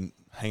wreath, and they've been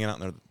hanging out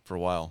in there for a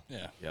while.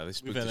 Yeah. Yeah, they We've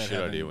spook had the that shit out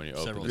of happen you when you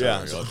open several the Yeah. door.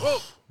 times. You're like, So,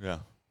 yeah.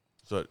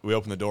 So we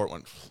opened the door. It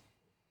went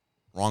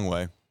wrong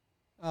way.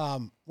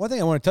 One thing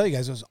I want to tell you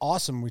guys was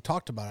awesome. We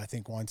talked about it, I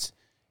think, once,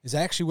 is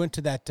I actually went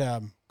to that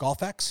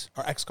Golf X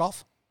or X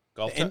Golf,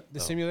 Golf the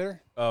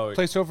simulator. Oh,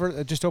 Place over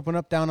that just opened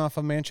up down off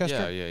of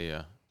Manchester.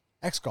 yeah.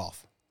 X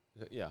Golf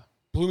Yeah.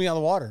 blew me out of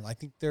the water. I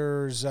think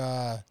there's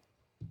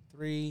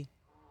 3,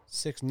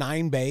 6,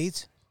 9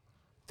 bays.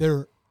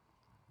 They're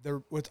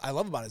what I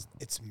love about it is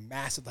it's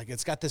massive. Like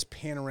it's got this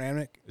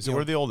panoramic. Is it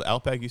where the old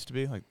Outback used to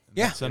be? Like in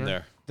Yeah. that center? In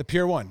there. The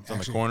Pier 1 It's on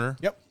the actually. corner.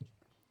 Yep.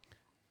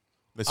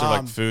 They serve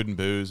like food and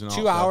booze and all.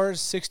 2 that stuff.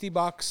 hours,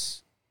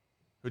 $60.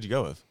 Who'd you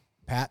go with?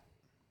 Pat.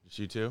 Just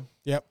you two?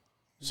 Yep.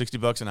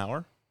 $60 an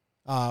hour?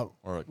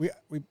 Or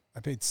like, I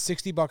paid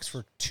 $60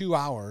 for 2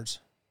 hours.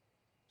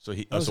 so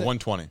he was so it?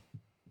 120.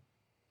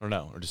 Or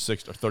no, or just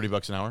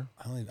 $30 an hour?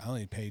 I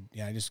only paid.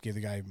 Yeah, I just gave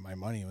the guy my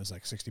money. It was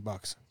like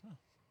 $60.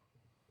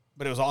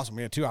 But it was awesome.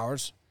 We had 2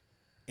 hours,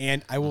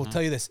 and I will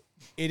tell you this: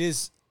 it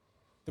is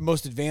the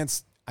most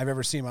advanced I've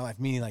ever seen in my life.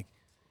 Meaning, like,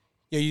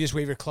 yeah, you just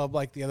wave your club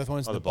like the other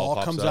ones. Oh, the the ball ball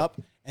pops comes up.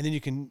 up, and then you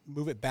can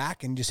move it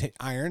back and just hit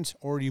irons,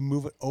 or you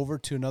move it over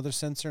to another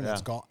sensor, and Yeah.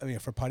 it's golf. I mean,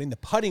 for putting, the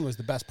putting was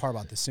the best part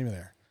about this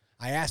simulator.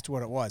 I asked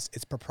what it was.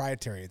 It's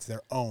proprietary. It's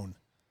their own.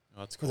 Oh,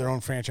 that's For their own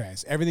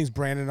franchise. Everything's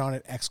branded on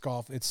it. X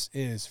Golf. It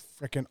is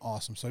freaking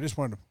awesome. So I just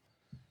wanted to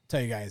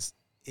tell you guys,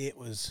 it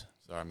was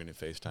Sorry, I'm getting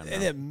FaceTime an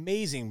now.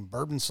 amazing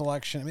bourbon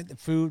selection. I mean, the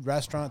food,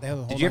 restaurant, they have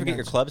the whole. Did you ever nine get your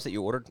yards. clubs that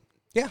you ordered?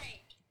 Yeah.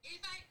 Okay, he's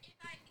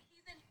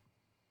in,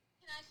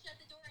 can I shut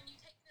the door and you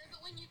take care of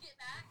it when you get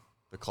back?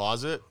 The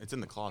closet? It's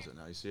in the closet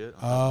now. You see it?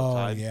 Oh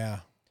Tied? yeah.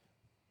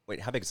 Wait,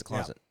 how big is the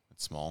closet?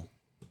 It's small.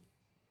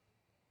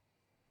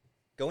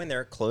 Go in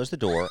there, close the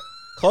door.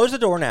 Close the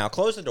door now.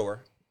 Close the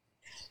door.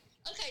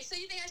 Okay, so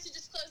you think I should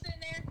just close it in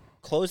there?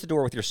 Close the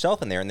door with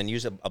yourself in there, and then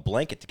use a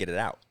blanket to get it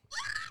out. No,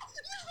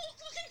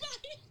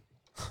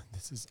 okay,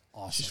 This is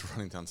awesome. She's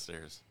running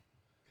downstairs.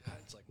 God,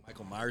 it's like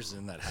Michael Myers is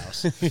in that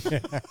house.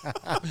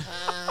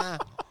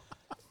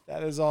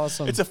 That is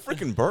awesome. It's a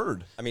freaking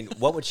bird. I mean,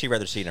 what would she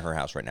rather see in her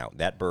house right now?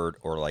 That bird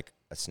or like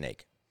a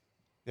snake?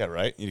 Yeah,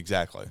 right?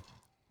 Exactly.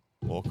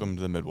 Welcome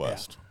to the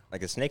Midwest.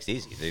 Like a snake's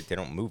easy. They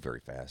don't move very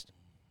fast.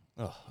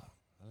 Oh,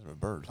 that's a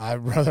bird.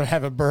 I'd rather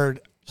have a bird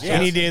Yeah.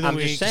 any day of the I'm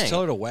just week. saying. Just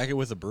tell her to whack it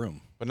with a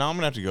broom. But now I'm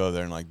going to have to go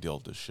there and like deal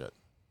with this shit.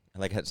 I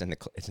like how it's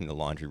in the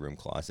laundry room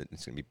closet.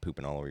 It's gonna be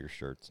pooping all over your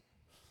shirts.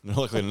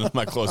 Luckily, none of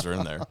my clothes are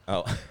in there.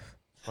 Oh,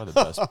 Probably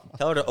the best.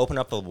 tell her to open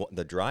up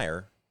the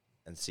dryer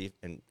and see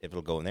if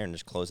it'll go in there, and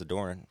just close the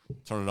door. And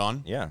Turn it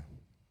on. yeah,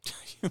 Can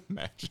you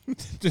imagine?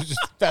 There's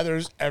just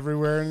feathers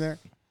everywhere in there.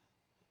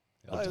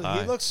 It'll He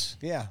tie. looks,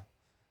 yeah.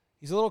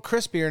 He's a little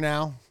crispier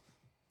now.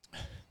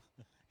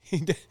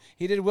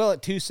 He did well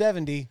at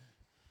 270.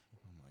 Oh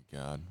my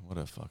God, what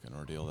a fucking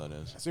ordeal that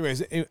is. So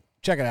anyways,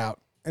 check it out.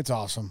 It's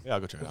awesome. Yeah, I'll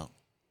go check it out.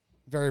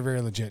 Very,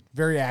 very legit.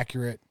 Very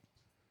accurate.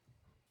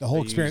 The whole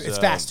They experience. use,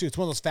 It's fast too. It's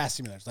one of those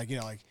fast simulators. Like,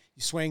 like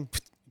you swing,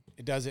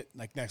 it does it.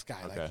 Like next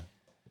guy. Okay.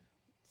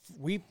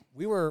 Like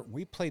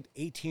we played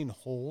 18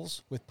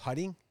 holes with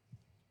putting.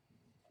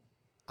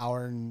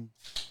 Hour and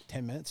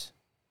 10 minutes.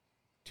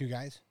 2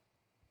 guys.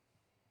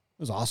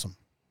 It was awesome.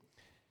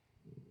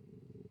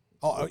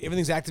 Oh,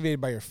 everything's activated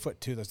by your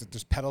foot too.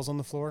 There's pedals on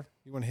the floor.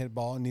 You want to hit a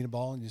ball and need a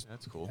ball and just.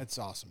 That's cool. That's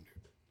awesome,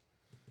 dude.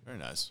 Very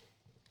nice.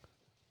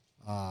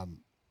 I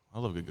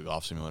love a good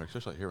golf simulator,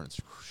 especially here when it's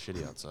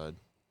shitty outside.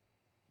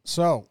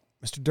 So,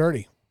 Mr.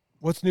 Dirty,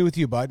 what's new with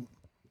you, bud?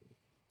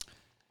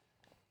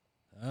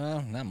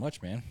 Not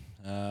much, man.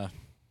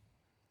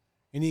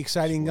 Any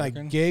exciting Just like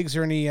working. gigs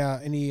or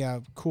any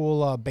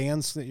cool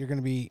bands that you're going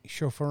to be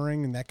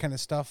chauffeuring and that kind of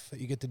stuff that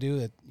you get to do?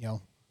 That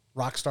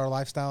rock star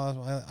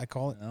lifestyle, I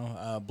call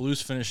it.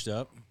 Blues finished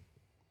up.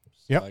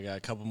 So Yep. I got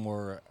a couple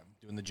more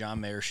doing the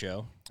John Mayer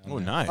show. Oh,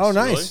 nice. Oh,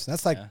 nice. Really?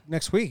 That's like Yeah.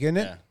 next week, isn't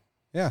it? Yeah.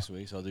 Yeah. Next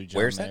week, so I'll do John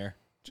Where's that? Mayer.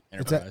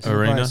 It's at Enterprise.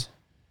 Arena? Enterprise.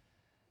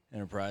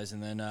 Enterprise,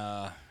 and then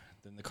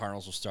the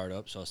Cardinals will start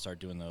up, so I'll start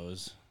doing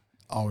those.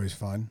 Always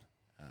fun.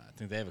 I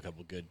think they have a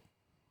couple good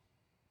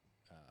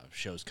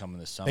shows coming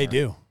this summer. They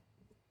do.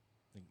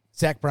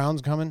 Zach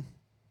Brown's coming.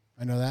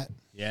 I know that.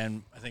 Yeah,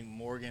 and I think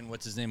Morgan,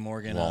 what's his name?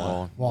 Morgan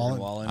Wallen. Wallen.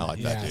 Wallen. I like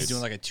he's, that he's dude.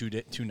 doing like a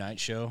two-night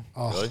show.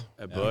 Oh, Really?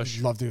 At Yeah. Bush.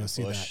 I'd love to go at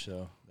see Bush, that.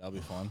 so that'll be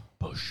fun.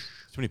 Bush.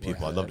 Too many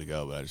people. I'd love to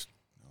go, but I just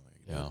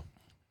Yeah.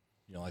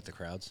 You don't like the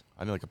crowds?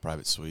 I need like a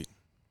private suite.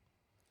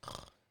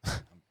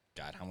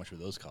 God, how much would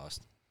those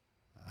cost?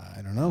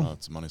 I don't know. Oh,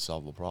 it's a money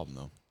solvable problem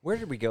though. where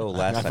did we go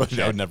last I time? would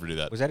Chad? never do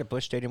that. Was that at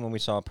Busch Stadium when we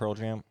saw Pearl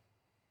Jam?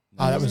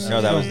 That was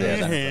No, that was that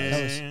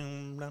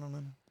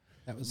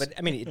was. But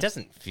I mean, it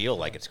doesn't feel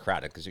like it's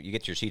crowded because you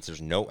get your seats.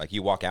 There's no like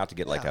you walk out to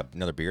get like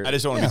another beer. I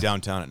just don't want to Yeah. be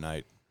downtown at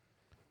night.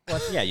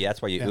 yeah,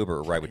 that's why you Yeah. Uber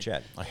or ride with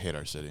Chad. I hate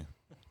our city.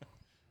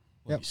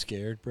 What, you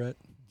scared, Brett?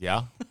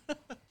 Yeah. Did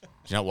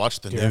you not watch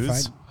the Terrified?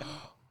 news?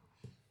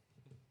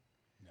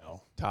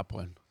 No. Top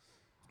one.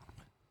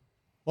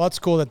 Well, it's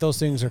cool that those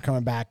things are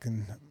coming back,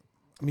 and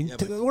I mean, Yeah,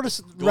 but what is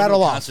to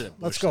rattle a off? concert at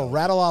Let's Busch, go. though.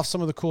 Rattle off some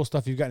of the cool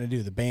stuff you've gotten to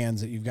do. The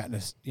bands that you've gotten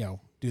to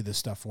do this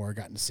stuff for,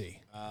 gotten to see.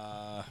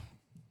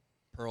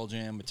 Pearl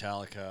Jam,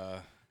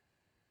 Metallica,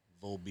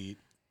 Volbeat.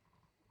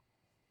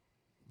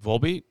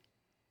 Volbeat?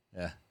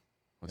 Yeah.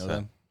 What's Know that?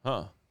 them?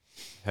 Huh.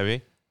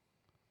 Heavy?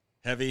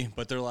 heavy,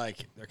 but they're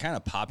kind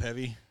of pop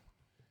heavy.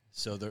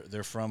 So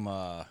they're from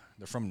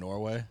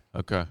Norway,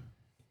 Okay.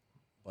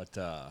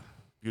 but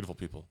Beautiful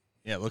people.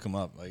 yeah, look them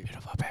up. Like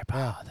Beautiful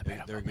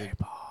people. they're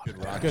good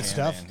rock Good band,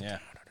 stuff. man. Yeah,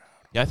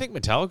 Yeah, I think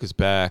Metallica's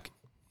back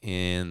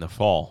in the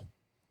fall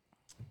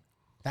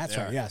That's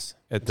They right. are. Yes.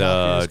 at Metallica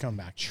does the come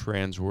back.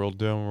 Trans World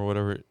Dome or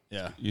whatever.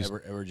 yeah. You-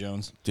 Edward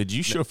Jones. Did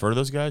you chauffeur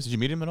those guys? Did you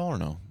meet him at all or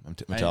no?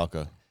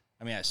 Metallica.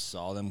 I mean, I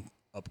saw them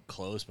up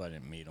close, but I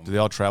didn't meet them. Do they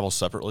all travel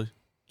separately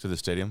to the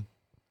stadium?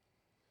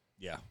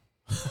 Yeah,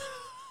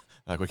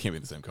 Like, we can't be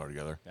in the same car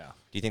together. yeah.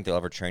 Do you think they'll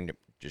ever train to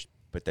just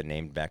put the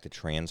name back to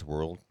Trans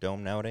World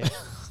Dome nowadays?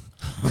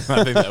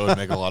 I think that would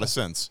make a lot of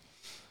sense.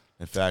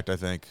 In fact, I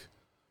think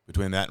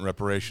between that and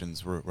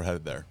reparations, we're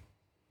headed there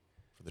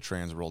for the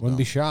Trans World Wouldn't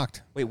Dome. be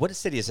shocked. Wait, what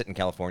city is it in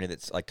California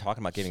that's like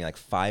talking about giving like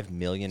 $5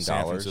 million?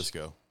 San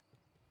Francisco.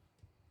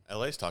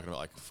 LA's talking about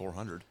like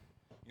 400.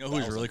 You know who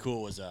was really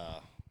cool was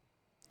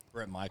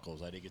Brett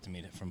Michaels. I did get to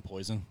meet him from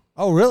Poison.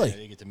 Oh, I really?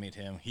 did get to meet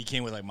him. He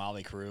came with like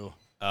Motley Crue.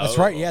 That's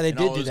right. Yeah, they And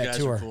all did do those that guys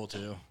tour. Are cool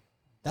too.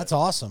 That's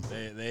awesome.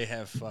 They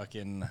have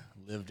fucking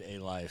lived a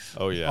life,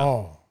 Oh, yeah.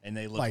 Oh, and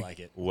they look like- like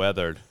it.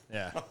 Weathered.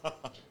 Yeah,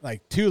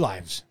 like 2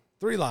 lives,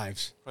 3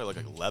 lives. Probably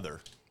look like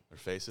leather. Their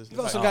faces. You've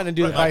also gotten to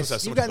do Brett Michaels the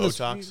has so you've much gotten,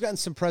 Botox. you've gotten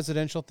some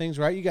presidential things,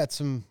 right? You got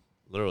some,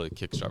 Literally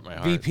kickstart my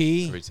heart.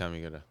 VP. Every time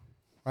you get a.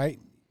 right?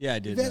 yeah. I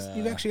did.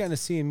 You've actually gotten to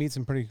see and meet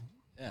some pretty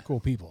Yeah. cool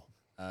people.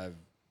 Uh,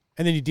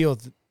 And then you deal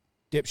with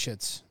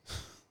dipshits.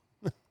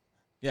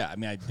 yeah, I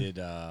mean, I did.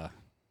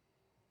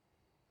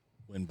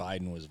 When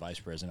Biden was vice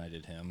president, I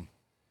did him,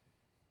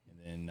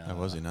 and then Oh,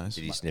 was he nice?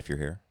 Did he sniff your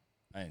hair?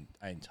 I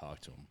didn't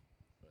talk to him,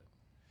 but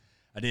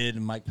I did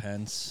Mike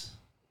Pence.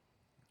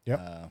 Yep.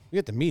 You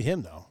get to meet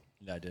him, though.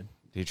 Yeah, I did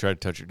Did you try to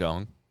touch your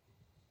dong?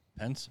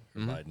 Pence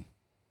or Biden.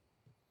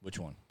 Which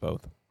one?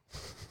 Both.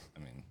 I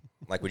mean,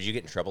 Like, would you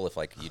get in trouble if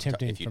like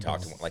Tempting if you for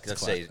talked to both. him? Like,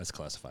 let's say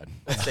classified.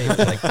 let's say it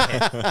was like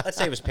let's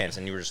say it was Pence,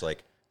 and you were just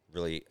like,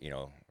 really,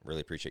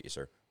 really appreciate you,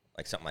 sir.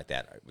 Like something like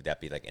that. Would that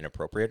be like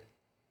inappropriate?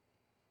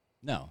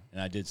 No, and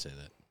I did say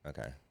that.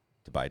 Okay,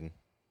 to Biden.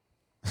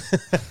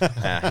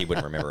 He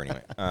wouldn't remember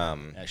anyway.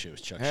 Actually, it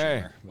was Chuck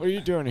Hey, Schumer. what are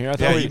you doing here? I Yeah,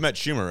 thought you we, met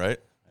Schumer, right?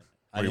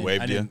 Or he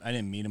waved you? I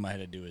didn't meet him. I had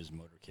to do his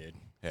motorcade.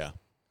 Yeah.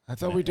 I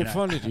thought we And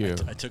defunded you.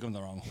 I took him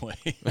the wrong way.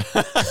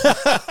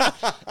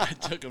 I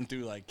took him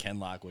through like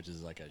Kenlock, which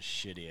is like a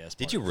shitty ass.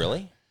 Did you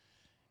really?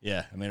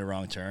 Yeah, I made a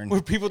wrong turn.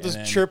 Were people And just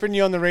then- chirping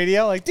you on the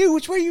radio? Like, dude,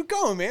 which way you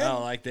going, man? No,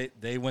 like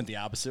they went the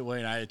opposite way,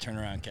 and I had to turn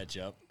around and catch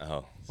up.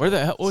 Oh, Where the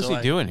hell? What was So, he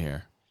like- doing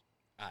here?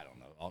 I don't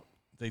know.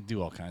 They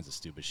do all kinds of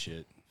stupid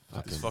shit.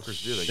 These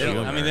fuckers do. They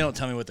don't, I mean, they don't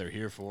tell me what they're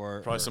here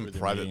for. Probably or some who they're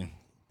privately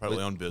meeting.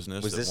 owned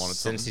business was that this wanted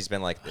since something. he's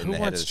been like in Who the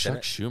head of wants the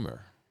Chuck Senate? Schumer?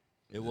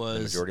 It The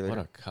was. majority What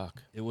leader? a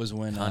cuck. It was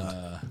when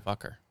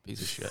Fucker.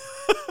 Piece of shit.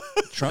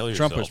 Trump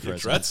Kill was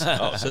yourself. president.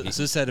 Oh, So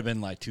this had to have been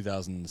like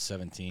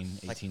 2017,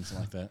 18,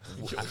 something like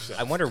that.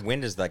 I wonder when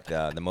does like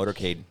the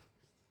motorcade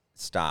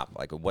stop?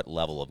 Like, at what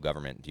level of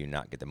government do you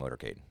not get the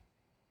motorcade?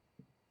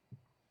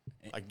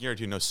 I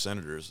guarantee no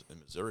senators in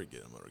Missouri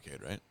get a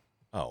motorcade, right?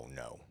 Oh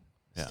no,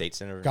 Yeah. state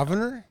senator?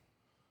 Governor?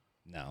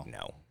 No.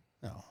 No,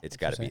 No. it's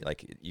got to be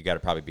like you got to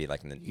probably be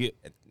like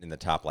in the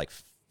top like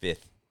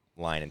 5th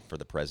line for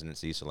the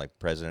presidency. So like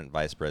president,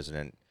 vice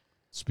president,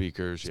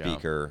 Speakers. Yeah.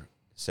 speaker,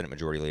 Senate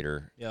majority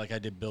leader. Yeah, like I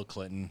did Bill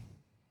Clinton.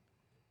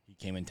 He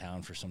came in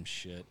town for some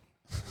shit.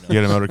 You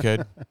get a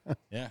motorcade?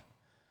 Yeah.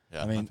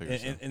 Yeah, I mean, figured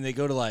so. and they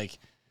go to like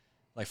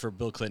for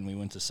Bill Clinton, we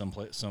went to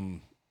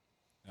some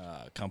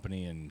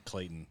company in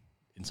Clayton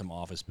in some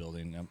office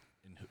building.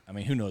 I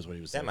mean, who knows what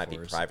he was That there might be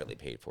for, so- privately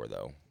paid for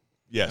though.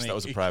 Yes, I mean, that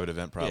was a it- private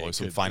event, probably. it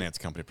Some could be. finance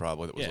company,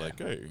 probably, that was Yeah. like,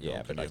 hey,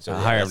 Yeah, but like so so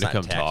Hire him that's to not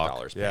come tax talk.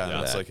 dollars paid yeah, for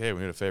and it's that. like, hey,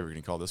 we need a favor. Can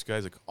you call this guy?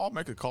 He's like, I'll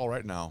make a call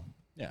right now.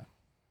 Yeah.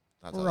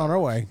 That's how We're that on our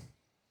works. way.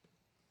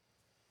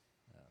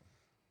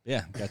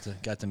 Yeah,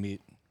 got to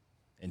meet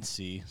and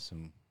see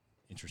some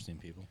interesting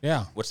people.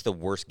 Yeah. What's the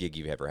worst gig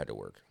you've ever had to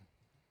work?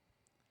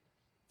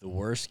 The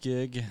worst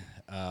gig,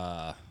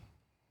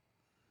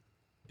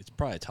 it's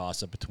probably a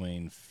toss up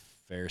between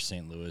Fair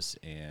St. Louis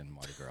and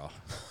Mardi Gras.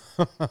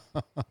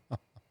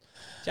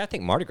 See, I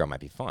think Mardi Gras might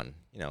be fun.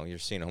 You know, you're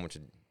seeing a whole bunch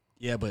of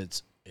Yeah,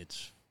 but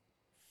it's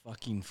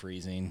fucking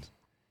freezing.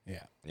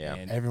 Yeah. yeah.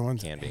 And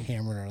Everyone's Can be.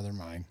 hammered out of their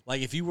mind.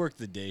 like if you work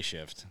the day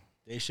shift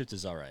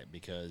is all right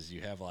because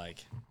you have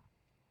like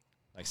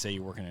say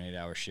you're working an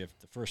 8-hour shift.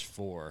 The first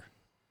 4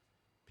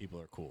 people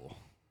are cool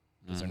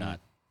because they're not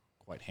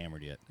quite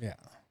hammered yet. Yeah.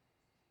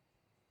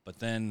 But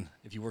then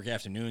if you work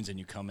afternoons and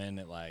you come in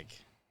at like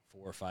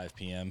 4 or 5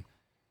 p.m.,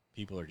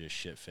 people are just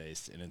shit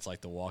faced, and it's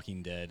like The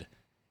Walking Dead.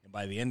 And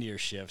by the end of your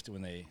shift,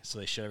 they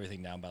shut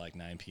everything down by like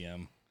 9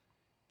 p.m.,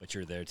 but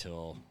you're there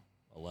till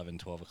 11,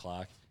 12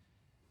 o'clock.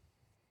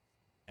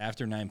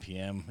 After 9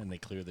 p.m. and they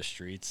clear the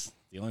streets,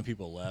 the only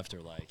people left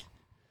are like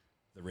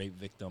the rape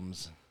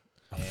victims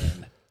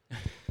and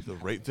The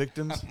rape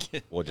victims?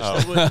 Well,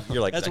 just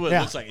you're like that's like, what it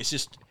Yeah. looks like. It's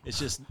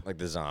just like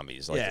the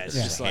zombies. Like Yeah, it's it's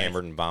just just like-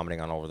 hammered and vomiting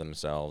on over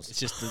themselves. It's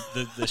just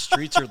the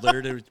streets are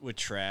littered with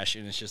trash,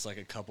 and it's just like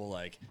a couple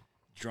like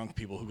drunk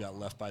people who got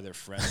left by their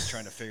friends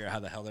trying to figure out how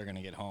the hell they're going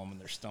to get home, and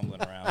they're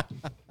stumbling around.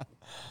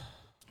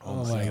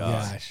 Oh my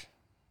gosh.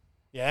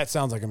 Yeah, that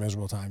sounds like a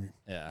miserable time.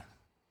 Yeah.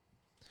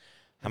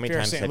 How many Fair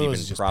times St. have you Louis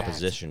been is just packed.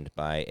 propositioned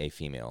by a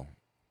female?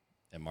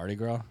 At Mardi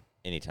Gras?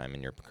 Anytime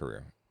in your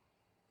career?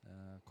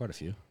 Quite a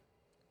few.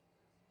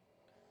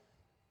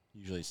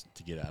 Usually it's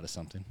to get out of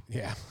something.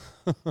 Yeah.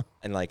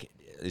 And like,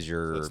 is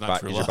your it's not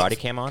true is your love. body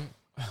cam on?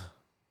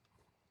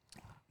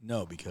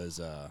 No,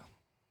 because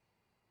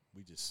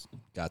we just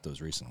got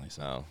those recently,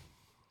 so Oh,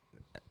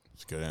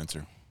 That's a good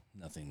answer.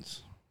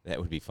 nothing's... that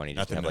would be funny.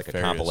 Just to Nothing have like a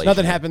nefarious. compilation.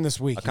 Nothing happened this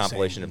week. A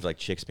compilation of like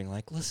chicks being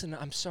like, "Listen,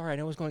 I'm sorry, I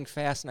know I was going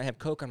fast and I have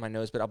coke on my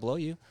nose, but I'll blow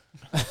you."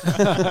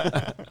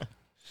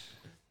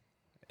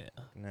 Yeah.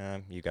 Nah,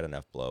 you got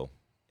enough blow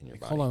in your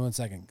body. Hold on 1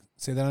 second.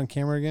 Say that on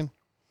camera again.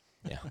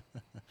 Yeah.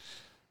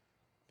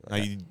 Now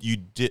you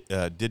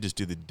did just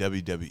do the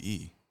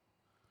WWE.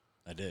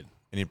 I did.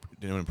 Did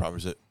anyone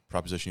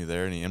proposition you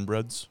there? Any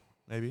inbreds,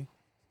 maybe?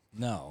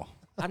 No.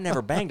 I've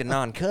never banged a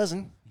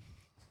non-cousin.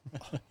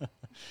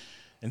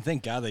 And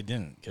thank God they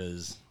didn't,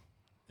 because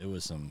it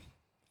was some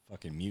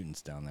fucking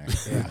mutants down there.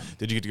 Yeah.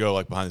 Did you get to go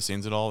like behind the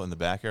scenes at all in the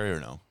back area or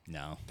no?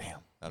 No. Damn,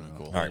 that'd be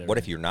cool. All right, what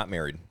if you're not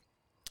married,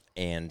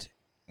 and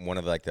one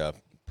of like the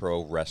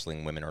pro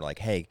wrestling women are like,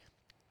 "Hey,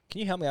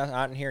 can you help me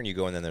out in here?" And you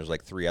go, and then there's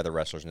like 3 other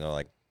wrestlers, and they're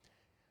like,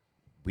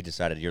 "We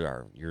decided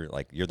you're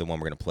the one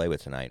we're gonna play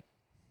with tonight."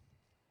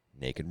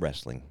 Naked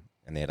wrestling,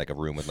 and they had like a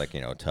room with like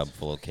a tub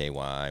full of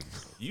KY.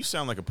 You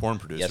sound like a porn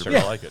producer, Yes, but sir.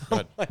 I like it. Go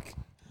ahead.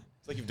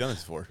 It's like you've done this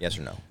before. Yes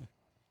or no?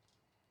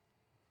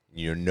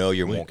 You know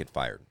you won't get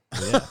fired.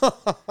 Yeah.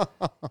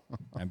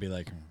 I'd be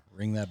like,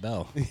 ring that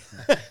bell. Ring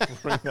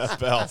that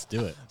bell. Let's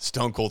do it.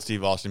 Stone Cold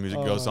Steve Austin music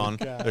goes on.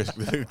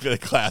 The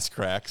glass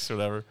cracks, or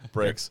whatever,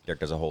 breaks. Derek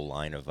does a whole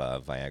line of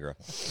Viagra.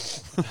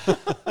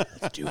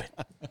 Let's do it.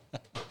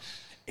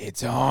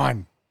 It's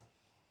on.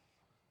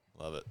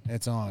 Love it.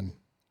 It's on.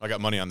 I got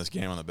money on this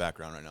game on the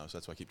background right now, so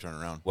that's why I keep turning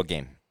around. What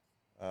game?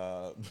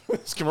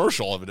 It's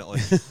commercial,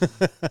 evidently.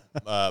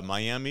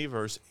 Miami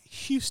versus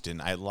Houston.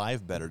 I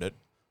live bettered it.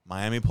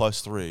 Miami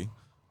 +3.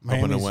 Hoping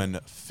to Miami's- win.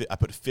 I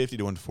put 50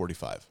 to win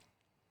 45.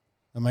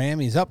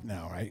 Miami's up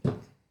now, right?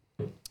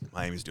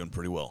 Miami's doing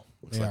pretty well.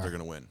 Looks They like are. they're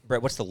going to win.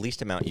 Brett, what's the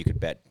least amount you could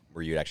bet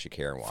where you'd actually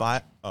care and watch?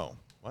 5. Oh,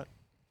 what?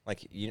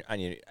 Like you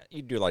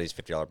do a lot of these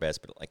 $50 bets,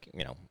 but like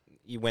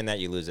you win that,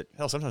 you lose it.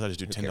 Hell, sometimes I just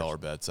do Who $10 cares?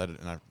 bets, and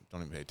I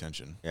don't even pay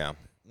attention. Yeah.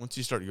 Once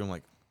you start going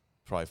like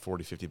probably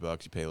 $40,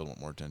 $50, you pay a little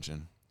bit more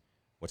attention.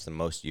 What's the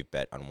most you've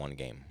bet on one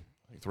game?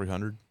 Like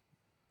 300.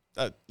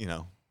 I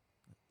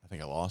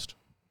think I lost.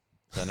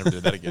 I never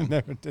did that again.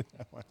 Never did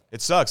that one.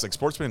 It sucks. Like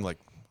sports betting, like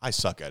I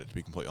suck at it, to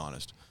be completely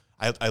honest.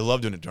 I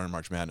love doing it during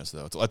March Madness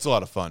though. It's a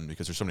lot of fun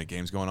because there's so many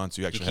games going on,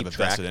 so you actually have keep a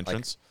track, vested like,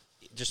 entrance.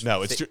 Just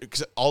No, it's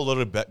because all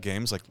little bet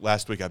games. Like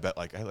last week, I bet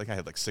I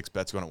had like 6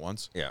 bets going at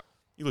once. yeah.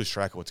 You lose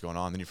track of what's going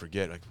on, then you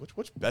forget like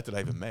which bet did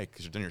I even make?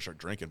 Because then you start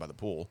drinking by the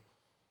pool.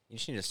 You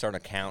just need to start an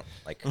account.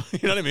 Like You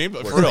know what I mean?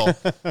 But for real,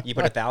 you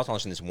put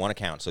 $1,000 in this one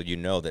account, so you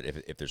know that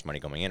if there's money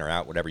going in or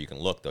out, whatever, you can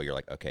look though. You're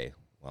like, okay,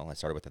 well, I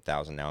started with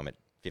 1,000, now I'm at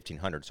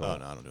 1,500. So oh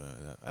no, I don't do any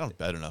of that. I don't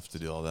bet enough to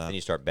do all that. then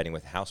you start betting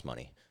with house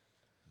money.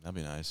 That'd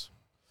be nice.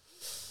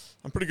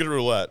 I'm pretty good at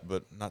roulette,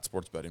 but not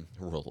sports betting.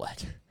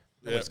 Roulette.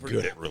 Yeah,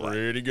 good at roulette.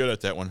 Pretty good at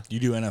that one. You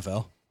do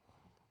NFL?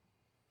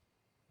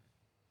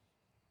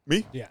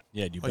 Me? Yeah.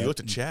 Yeah, do you Oh, bet? you looked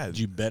at Chad. Did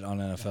you bet on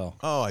NFL?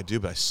 Oh, I do,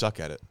 but I suck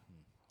at it.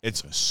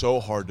 It's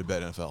so hard to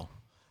bet NFL.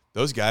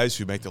 Those guys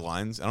who make the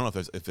lines, I don't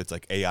know if it's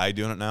like AI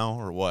doing it now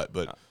or what,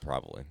 but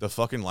Probably. the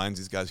fucking lines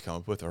these guys come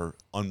up with are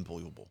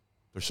unbelievable.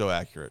 They're so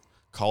accurate.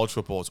 College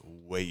football is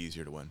way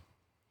easier to win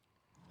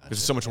because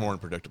it's so much more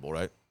unpredictable,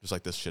 right? Just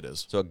like this shit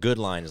is. So a good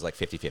line is like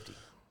 50-50.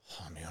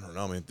 Oh, I mean, I don't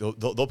know. I mean,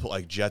 they'll put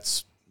like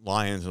Jets,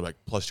 Lions, or like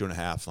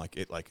 +2.5. Like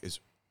it like is.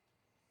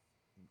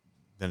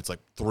 Then it's like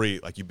 3.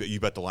 Like you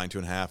bet the line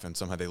 2.5, and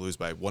somehow they lose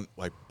by half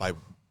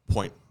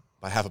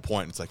a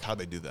point. It's like how'd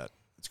they do that?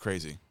 It's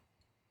crazy.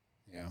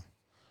 Yeah.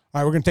 All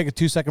right, we're going to take a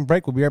 2-second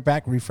break. We'll be right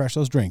back and refresh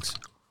those drinks.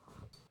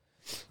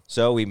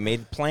 So we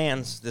made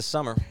plans this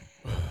summer.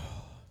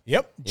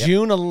 Yep.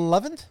 June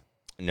 11th?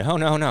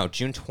 No.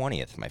 June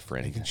 20th, my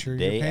friend. Making sure you're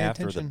Day paying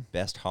after the attention.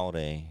 best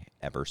holiday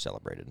ever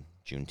celebrated,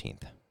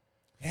 Juneteenth.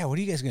 Yeah, what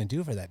are you guys going to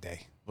do for that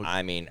day?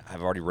 I mean,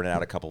 I've already rented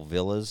out a couple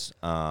villas.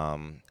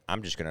 I'm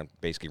just going to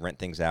basically rent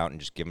things out and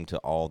just give them to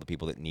all the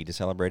people that need to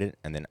celebrate it.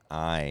 And then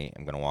I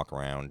am going to walk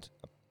around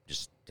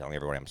just telling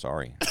everybody I'm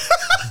sorry.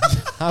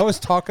 I was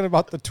talking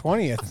about the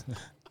 20th,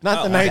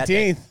 not the that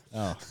day. 19th.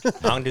 Oh, I'm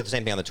going to do the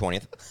same thing on the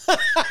 20th.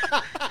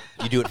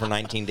 You do it for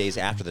 19 days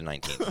after the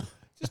 19th.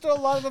 Just a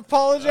lot of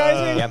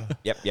apologizing.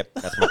 Yep.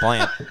 That's my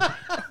plan.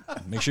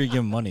 make sure you give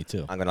them money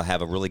too. I'm going to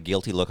have a really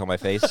guilty look on my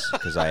face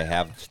because I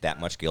have that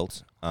much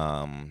guilt.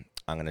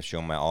 I'm going to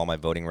show all my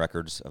voting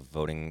records of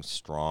voting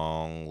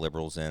strong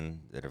liberals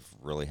in that have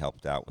really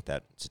helped out with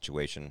that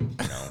situation.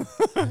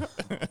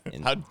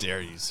 And How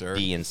dare you, sir?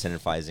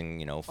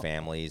 de-incentivizing,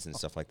 families and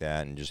stuff like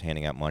that, and just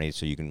handing out money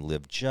so you can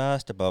live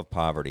just above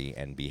poverty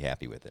and be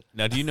happy with it.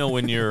 Now, do you know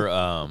when your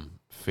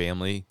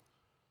family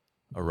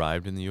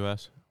arrived in the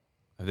U.S.?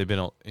 Have they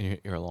been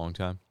here a long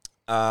time?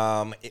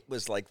 It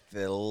was like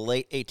the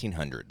late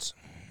 1800s.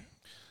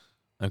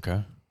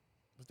 Okay.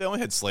 But they only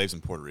had slaves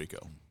in Puerto Rico.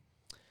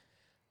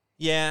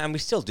 Yeah, and we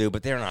still do,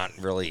 but they're not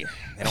really.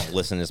 They don't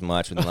listen as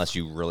much unless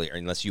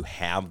you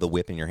have the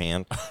whip in your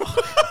hand.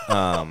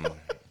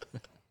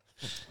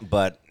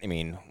 But I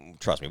mean,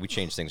 trust me, we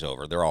changed things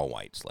over. They're all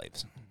white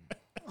slaves.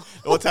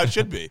 Well, that's how it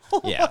should be.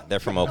 Yeah, they're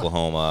from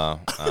Oklahoma.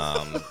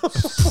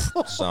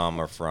 Some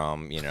are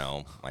from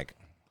like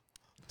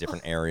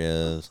different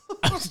areas.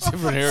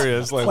 Different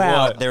areas, like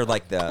Well, what?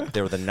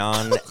 they're the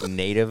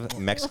non-native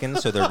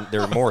Mexicans, so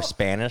they're more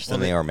Spanish than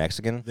they are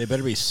Mexican. They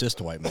better be cis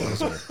white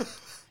males. Or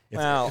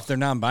if they're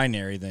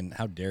non-binary, then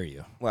how dare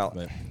you? Well,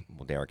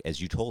 Derek, as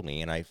you told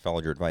me, and I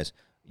followed your advice,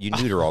 you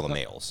neuter all the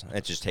males.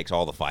 It just takes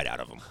all the fight out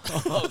of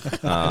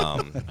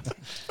them.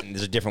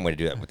 There's a different way to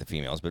do that with the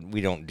females, but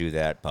we don't do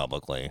that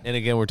publicly. And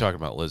again, we're talking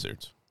about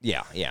lizards.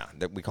 Yeah.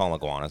 We call them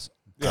iguanas.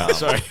 Yeah,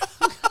 sorry.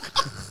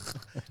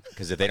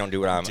 Because if they don't do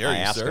what I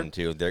ask sir. them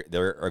to, they're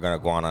going to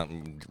iguana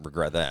and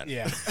regret that.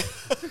 Yeah.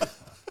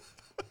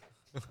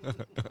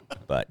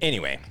 But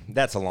anyway,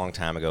 that's a long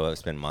time ago.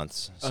 It's been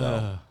months,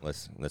 so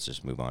let's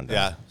just move on.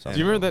 To Do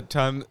you remember that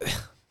time?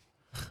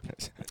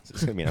 Is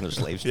this gonna be another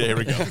slave story? Yeah, here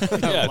we go.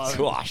 Yeah,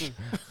 Gosh.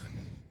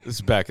 this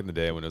is back in the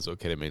day when it was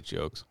okay to make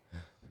jokes.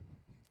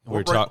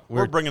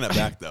 We're bringing it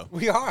back, though.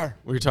 We are.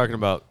 We were talking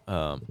about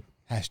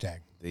Hashtag.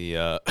 the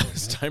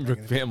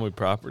Steinbrook family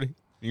property.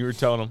 You were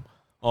telling them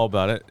all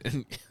about it.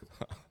 And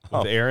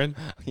with Aaron.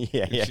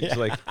 Yeah. She's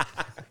like,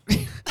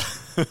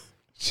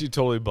 she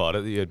totally bought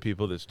it. You had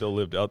people that still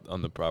lived out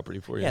on the property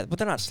for you. Yeah, but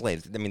they're not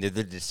slaves. I mean,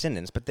 they're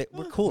descendants, but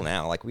we're cool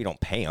now. Like, we don't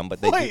pay them,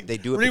 but they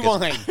do it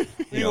Rewind.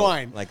 because,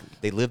 Rewind. like,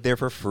 they live there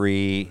for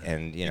free,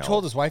 and, You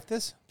told his wife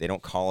this? they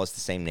don't call us the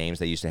same names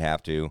they used to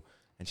have to.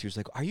 And she was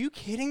like, "Are you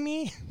kidding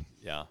me?"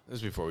 Yeah, this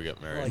is before we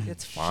got married. Like,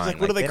 it's fine. She's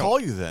like, what do they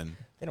call you then?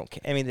 They don't.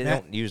 I mean, they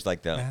don't use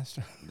like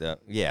Master. they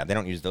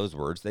don't use those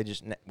words. They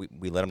just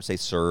we let them say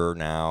 "sir"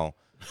 now,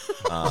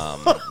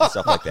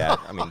 stuff like that.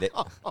 I mean,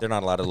 they're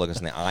not allowed to look us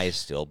in the eyes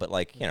still, but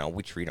like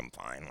we treat them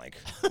fine. Like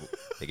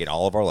they get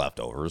all of our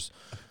leftovers.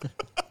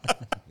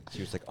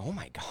 She was like, "Oh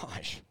my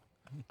gosh!"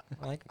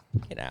 I'm like,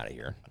 get out of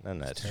here.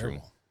 None of that's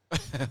true.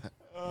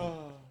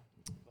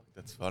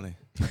 That's funny.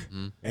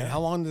 And how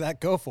long did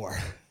that go for?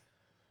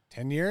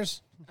 10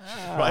 years?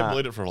 Probably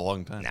believed it for a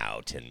long time. Now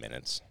 10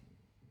 minutes.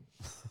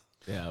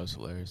 Yeah, it was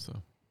hilarious,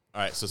 though.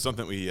 All right, so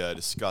something we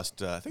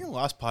discussed, I think in the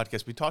last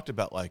podcast, we talked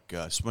about like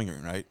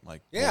swinging, right?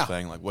 Like the Yeah. whole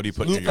thing, like what do you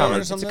put in Loop your cover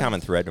yard? or something? It's a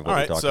common thread of what All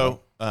we right, talk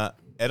so about.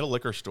 at a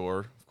liquor store,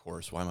 of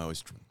course, why am I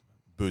always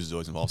booze is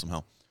always involved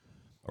somehow?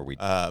 Or we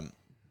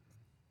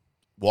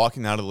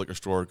Walking out of the liquor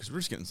store because we're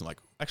just getting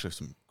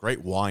some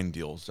great wine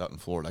deals out in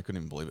Florida. I couldn't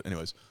even believe it.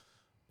 Anyways,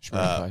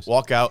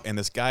 walk out and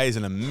this guy is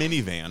in a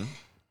minivan,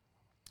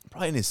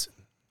 probably in his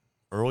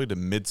early to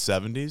mid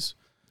 70s,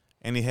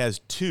 and he has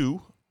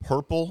two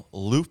purple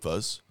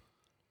loofahs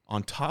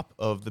on top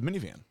of the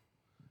minivan.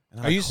 And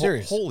I'm Are you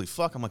serious? Holy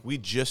fuck! I'm like, we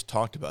just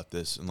talked about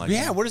this, and like,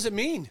 Yeah, what does it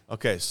mean?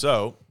 okay,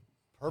 so.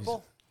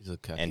 Purple? He's a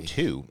cocky. and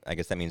two, I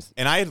guess that means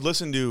And I had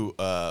listened to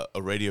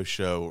a radio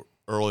show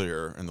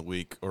earlier in the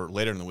week or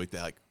later in the week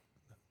that like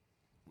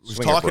was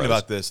Swinger talking Bros.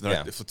 about this. And they're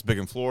like, Yeah. if it's big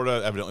in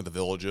Florida, evidently the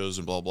villages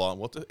and blah blah.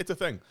 Well, it's a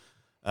thing.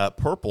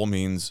 Purple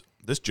means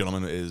this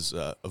gentleman is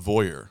a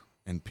voyeur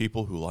and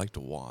people who like to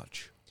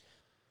watch.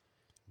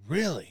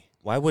 Really?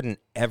 why wouldn't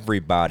every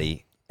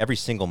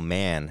single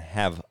man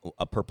have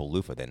a purple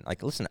loofah then?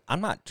 Like, listen, I'm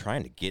not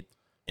trying to get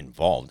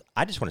involved.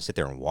 I just want to sit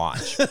there and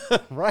watch.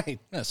 Right.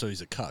 Yeah, so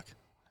he's a cuck.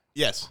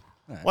 Yes.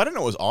 Well, I didn't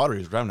know it was Otter. He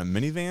was driving a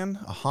minivan,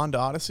 a Honda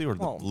Odyssey, or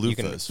the loofahs. You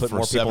can put for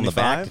more people in the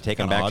back 75? to take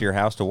them Kinda back to your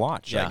house to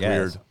watch, I odd.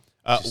 guess.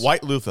 Weird.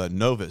 White loofah,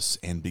 novice,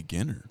 and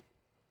beginner.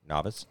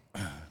 Novice?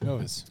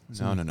 Novice.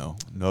 No.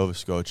 Novice,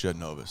 Scotia,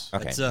 novice.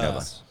 Okay, That's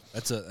novice.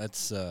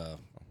 that's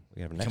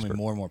We have an becoming expert.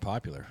 more and more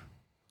popular.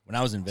 When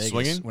I was in Vegas,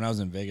 Swinging?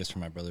 For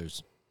my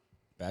brother's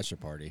bachelor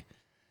party,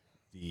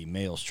 the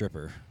male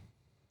stripper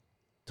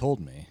told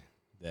me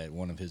that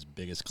one of his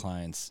biggest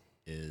clients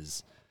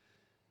is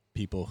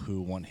people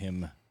who want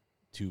him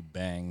to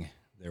bang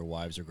their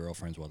wives or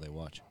girlfriends while they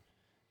watch.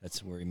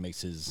 That's where he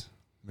makes his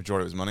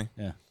Majority of his money.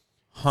 yeah.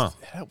 Huh.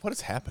 What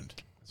has happened?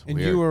 And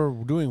Weird. you were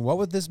doing what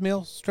with this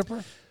male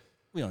stripper?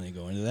 We don't need to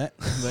go into that.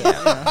 But,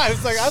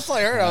 That's what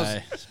I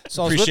heard.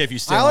 appreciate if you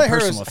stay all on I heard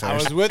personal was I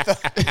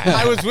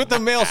affairs. was with the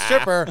male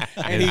stripper,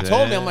 and he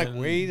told me, I'm like,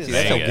 wait a See,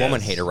 that's second. a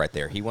woman hater right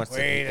there. He wants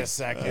Wait to. a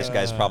second. This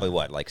guy's probably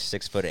what, like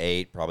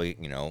 6'8", probably,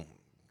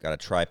 got a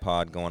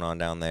tripod going on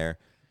down there.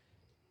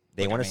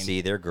 They want to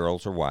see their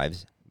girls or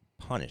wives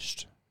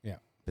punished, Yeah.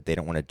 but they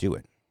don't want to do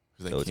it.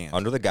 'Cause they So it's can't.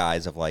 under the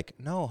guise of like,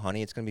 no,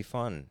 honey, it's gonna be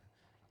fun,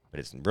 but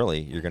it's really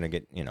you're gonna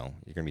get, you're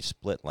gonna be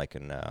split like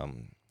an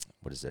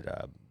what is it,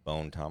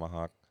 bone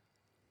tomahawk?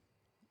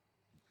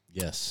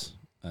 yes.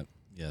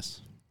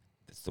 Yes.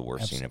 It's the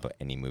worst scene of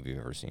any movie you've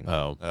ever seen.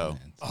 Oh. Oh.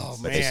 Oh,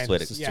 But man. they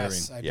split it.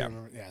 Yes, I do Yeah.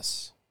 remember.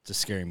 Yes. It's a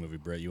scary movie,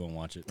 Brett. You won't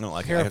watch it. No,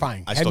 like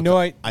Terrifying. I Had still no co-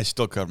 idea. I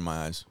still cover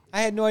my eyes.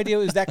 I had no idea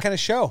it was that kind of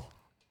show.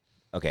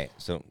 Okay,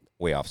 so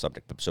way off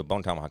subject. But so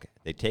Bone Tomahawk,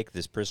 they take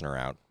this prisoner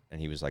out, and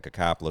he was like a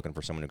cop looking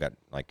for someone who got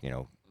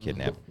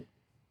kidnapped,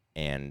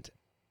 and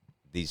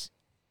these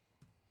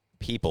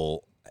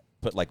people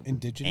put like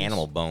Indigenous?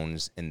 animal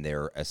bones in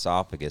their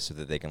esophagus so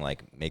that they can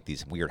like make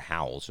these weird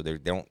howls. So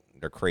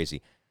they're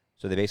crazy.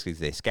 So they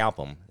scalp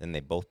him, and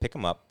they both pick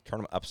him up, turn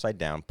him upside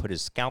down, put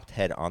his scalped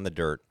head on the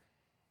dirt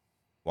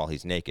while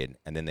he's naked,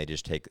 and then they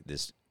just take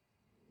this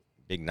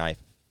big knife,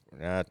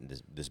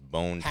 this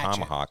bone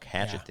tomahawk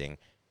hatchet thing,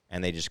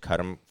 and they just cut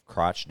him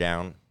crotch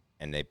down,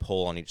 and they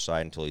pull on each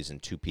side until he's in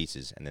 2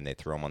 pieces, and then they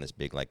throw him on this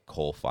big like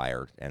coal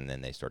fire, and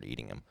then they start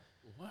eating him.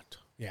 What?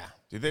 Yeah.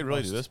 Did they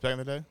really do this back in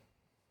the day?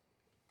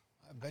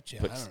 I bet you.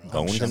 Put I don't know.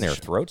 bones in their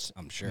throats?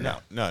 I'm sure. No.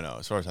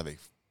 As far as how they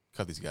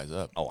cut these guys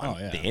up.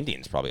 The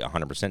Indians probably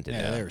 100% did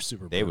that. they were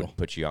super They brutal. would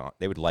put you on.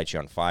 They would light you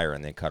on fire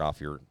and then cut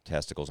off your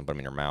testicles and put them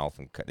in your mouth,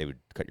 and they would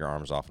cut your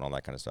arms off and all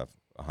that kind of stuff.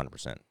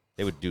 100%.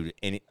 They would do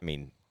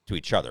to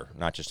each other,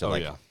 not just to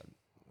like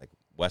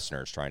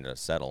Westerners trying to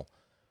settle.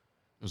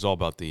 It was all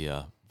about the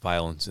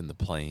violence in the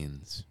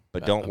plains.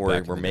 But don't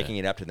worry, we're making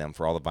it up to them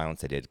for all the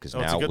violence they did, because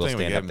now we'll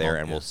stand up there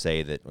and we'll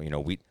say that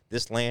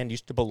this land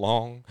used to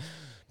belong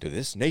to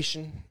this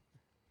nation.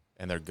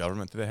 And their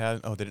government that they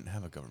had? Oh, they didn't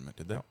have a government,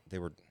 did they? No, they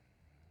were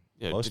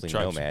Yeah, mostly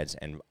tribes. nomads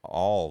and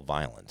all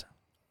violent.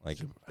 Like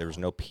there was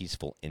no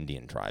peaceful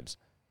Indian tribes.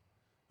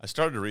 I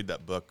started to read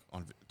that book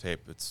on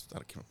tape. It's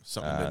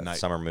something midnight.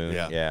 Summer Moon.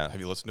 Yeah. Have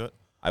you listened to it?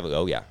 I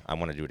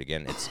want to do it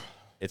again.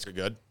 It's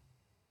good.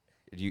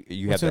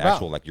 You What's have it the about?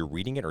 actual like you're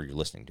reading it or you're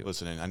listening to it.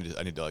 Listening. I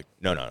need to like.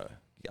 No.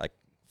 Like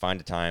find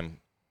a time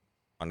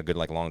on a good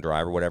like long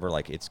drive or whatever.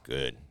 Like it's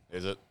good.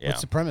 Is it? Yeah.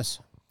 What's the premise?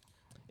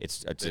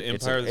 It's The it's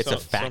Empire a, of the it's a Sun-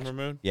 fact. Summer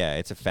Moon? Yeah,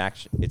 it's a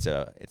fact. It's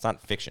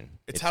not fiction.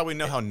 It's how we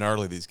know how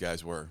gnarly these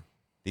guys were.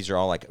 These are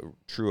all like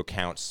true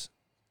accounts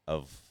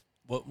of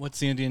What's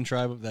the Indian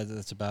tribe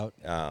that's about?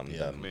 the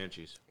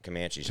Comanches.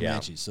 Comanches.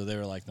 Comanches. So they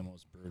were like the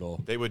most brutal.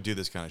 They would do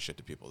this kind of shit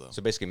to people, though.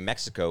 So basically,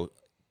 Mexico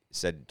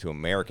said to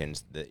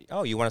Americans that,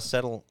 oh, you want to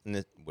settle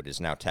in what is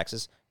now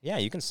Texas? Yeah,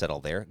 you can settle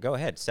there. Go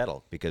ahead,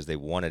 settle, because they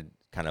wanted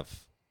kind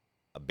of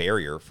a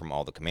barrier from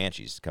all the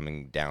Comanches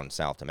coming down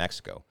south to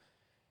Mexico.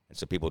 And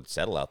so people would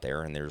settle out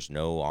there, and there's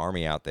no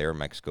army out there.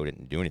 Mexico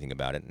didn't do anything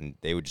about it, and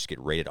they would just get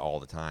raided all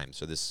the time.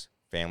 So this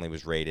family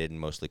was raided and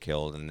mostly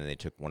killed, and then they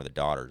took one of the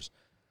daughters.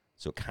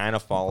 So it kind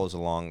of follows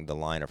along the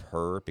line of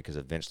her, because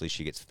eventually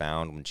she gets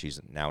found when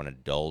she's now an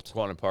adult.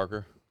 Quantum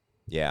Parker.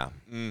 Yeah.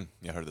 Yeah,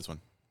 I heard this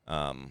one.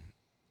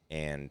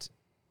 And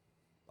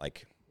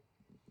like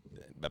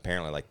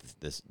apparently like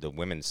the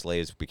women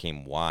slaves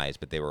became wise,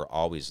 but they were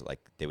always like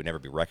they would never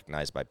be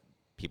recognized by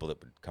people that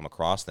would come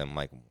across them,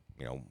 like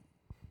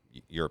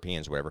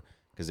Europeans or whatever,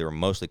 because they were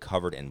mostly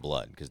covered in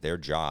blood, because their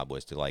job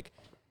was to like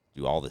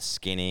do all the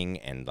skinning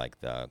and like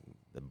the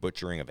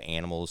butchering of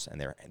animals, and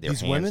their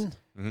These hands,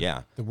 women?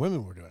 yeah, The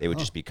women were doing it. they would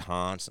just be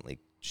constantly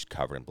just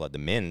covered in blood. The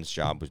men's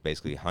job was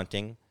basically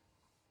hunting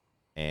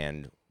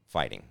and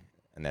fighting,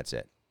 and that's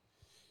it.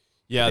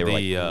 Yeah, They were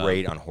like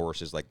great on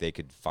horses. Like they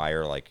could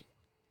fire like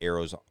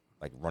arrows,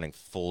 like running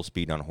full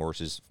speed on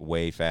horses,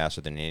 way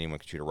faster than anyone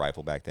could shoot a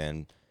rifle back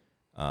then.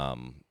 I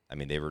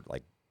mean, they were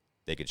like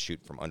they could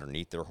shoot from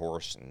underneath their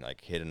horse and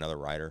like hit another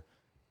rider,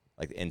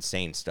 like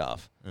insane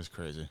stuff. It was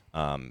crazy.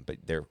 But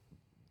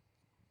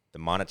the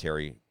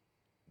monetary,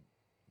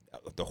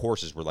 the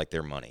horses were like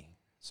their money.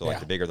 So like Yeah.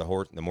 the bigger the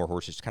horse, the more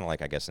horses. Kind of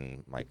like I guess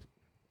in like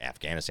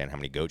Afghanistan, how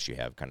many goats you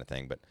have, kind of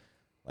thing. But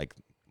like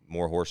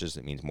more horses,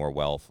 it means more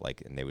wealth.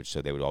 Like, and they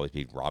would always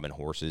be robbing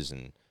horses,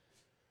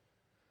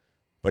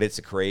 but it's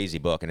a crazy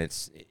book, and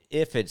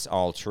if it's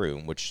all true,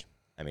 which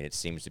I mean, it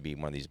seems to be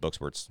one of these books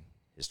where it's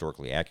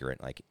historically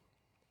accurate. Like,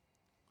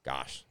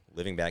 gosh,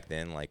 living back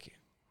then, like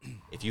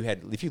if you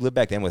lived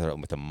back then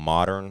with a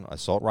modern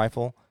assault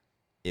rifle,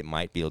 it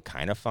might be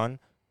kind of fun,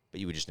 but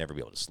you would just never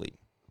be able to sleep.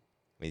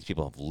 I mean, these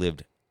people have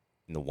lived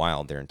in the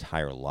wild their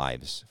entire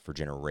lives for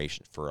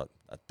generations, for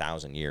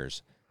 1,000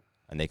 years.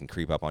 And they can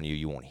creep up on you.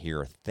 You won't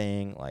hear a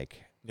thing.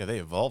 Like, Yeah, they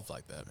evolved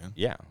like that, man.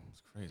 yeah,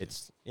 It's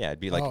crazy. it'd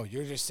be like, oh,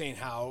 you're just saying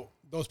how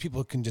those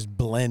people can just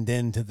blend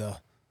into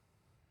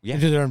yeah,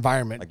 into their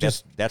environment. like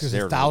just that's 'cause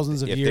their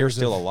thousands of if years. they're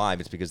still of, alive,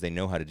 it's because they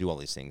know how to do all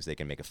these things. They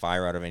can make a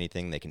fire out of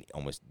anything.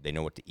 They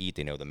know what to eat.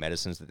 They know the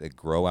medicines that they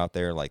grow out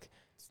there. Like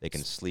they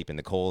can sleep in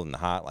the cold and the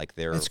hot. Like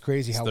they're it's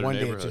crazy how their one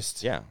day it neighborhood.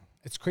 just. yeah.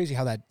 It's crazy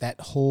how that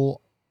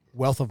whole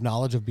wealth of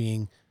knowledge of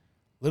being,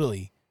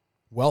 literally,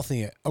 wealth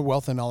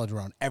of knowledge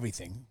around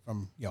everything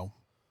from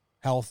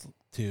health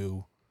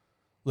to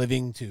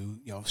living to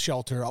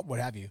shelter, what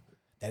have you.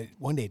 That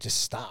one day it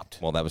just stopped.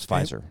 Well, that was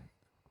Pfizer.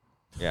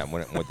 Yeah,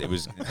 when it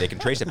was, they can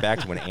trace it back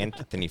to when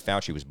Anthony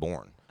Fauci was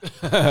born.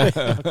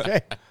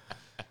 Okay,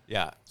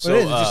 Yeah. but So it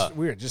is it's just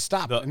weird. Just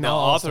stop. the And now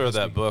all author of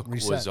stuff that is book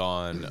reset. was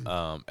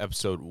on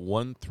episode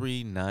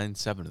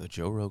 1397 of the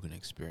Joe Rogan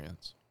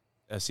Experience.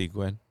 S.E.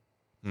 Gwynn.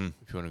 If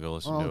you want to go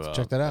listen Oh, to let's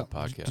check that out.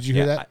 podcast. Did you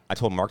hear Yeah, that? I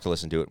told Mark to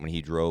listen to it when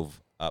he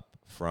drove up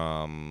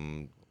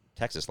from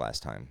Texas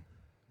last time.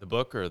 The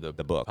book or the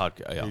book.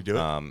 podcast? Yeah. Did you do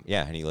it?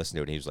 Yeah, and he listened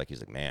to it, and he was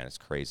like, man, it's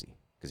crazy,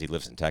 because he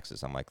lives in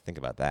Texas. I'm like, think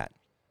about that.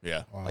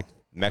 Yeah. Wow. Like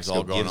Mexico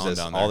all going gives on us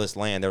down all there. this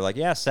land. They're like,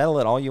 yeah, settle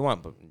it all you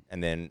want.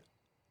 And then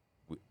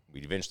we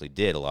eventually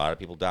did. A lot of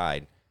people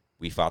died.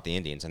 We fought the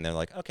Indians, and they're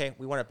like, okay,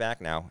 we want it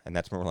back now. And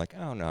that's when we're like,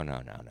 oh, no.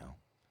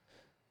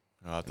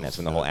 And that's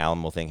when the whole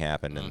Alamo thing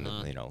happened,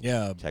 and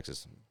Yeah.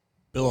 Texas.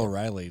 Bill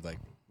O'Reilly, like,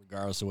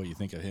 regardless of what you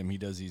think of him, he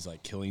does these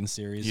like killing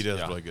series. He does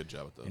a really good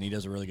job with those. and he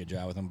does a really good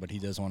job with them. But he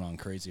does one on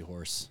Crazy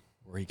Horse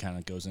where he kind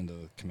of goes into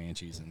the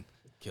Comanches and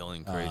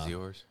Killing Crazy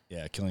Horse.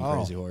 killing Oh.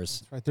 Crazy Horse.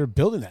 That's right. They're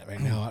building that right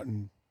now out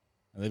in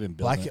And they've been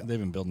Black building Hill. it. They've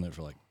been building it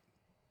for like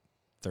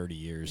 30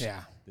 years.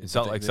 yeah. Is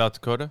that like South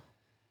Dakota?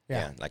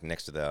 Yeah. Like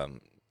next to the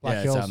Black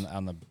yeah, Hills. it's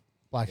on the.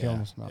 Black yeah.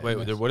 Hills. No. Wait,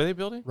 what are they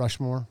building?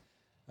 Rushmore.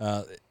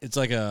 It's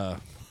like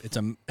a. It's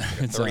a.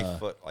 It's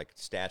 30-foot like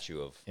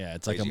statue of Yeah,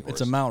 it's like Crazy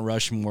it's a Horse. Mount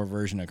Rushmore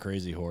version of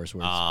Crazy Horse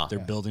where they're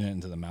Yeah. building it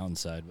into the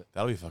mountainside. But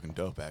That'll be fucking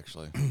dope,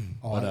 actually.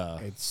 Oh,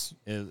 But, it's.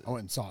 it, I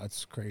went and saw it.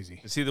 It's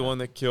crazy. Is he the one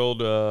that killed?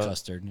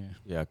 custard. Yeah.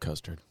 Yeah,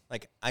 custard.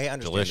 Like, I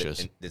understand Delicious,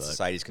 that but-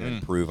 society's going to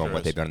improve on sure what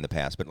is. they've done in the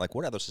past, but like,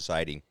 what other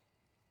society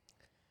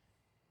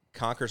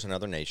conquers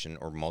another nation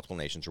or multiple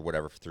nations or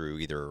whatever through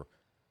either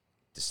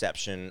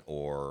deception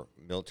or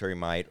military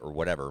might or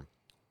whatever,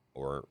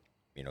 or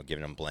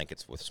giving them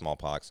blankets with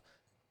smallpox,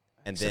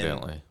 and then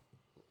Accidentally.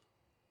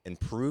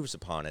 improves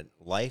upon it?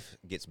 Life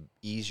gets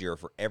easier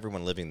for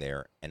everyone living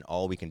there, and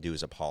all we can do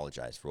is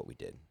apologize for what we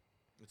did.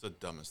 It's the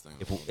dumbest thing.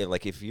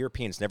 If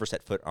Europeans never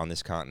set foot on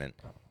this continent,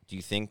 do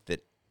you think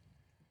that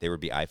there would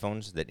be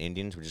iPhones? That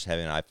Indians were just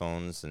having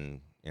iPhones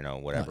and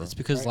whatever? No, it's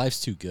because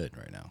life's too good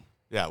right now.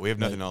 Yeah, we have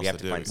nothing else we have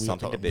to to do. find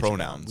something to bitch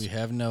pronouns. We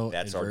have no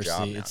That's our adversity.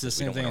 job now, It's the 'cause we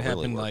same don't thing that wanna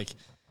really happened work. like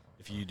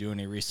if you do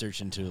any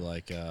research into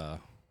like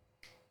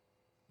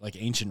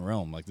ancient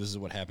Rome. Like this is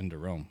what happened to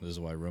Rome. This is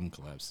why Rome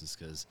collapsed. Is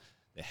because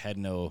they had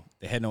no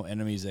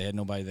enemies. They had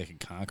nobody that could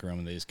conquer them.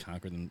 And they just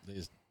conquered them. They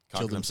just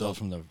killed themselves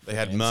from the. They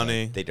had inside.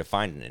 money. They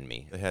defined an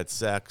enemy. They had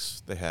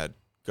sex. They had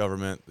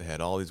government. They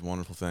had all these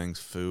wonderful things: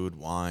 food,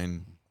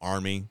 wine,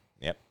 army.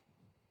 Yep.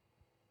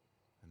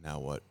 And now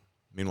what?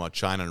 Meanwhile,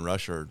 China and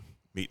Russia are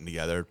meeting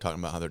together, talking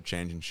about how they're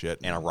changing shit.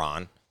 And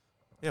Iran.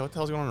 Yeah, what the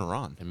hell's going on in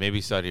Iran? And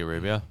maybe Saudi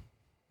Arabia.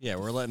 Yeah,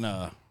 we're letting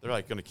They're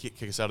like going to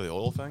kick us out of the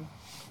oil thing.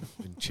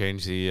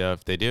 Change the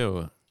if they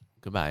do.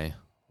 Goodbye.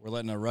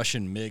 a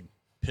Russian MiG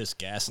piss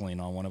gasoline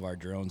on one of our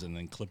drones and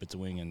then clip its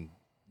wing and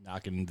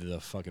knock it into the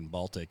fucking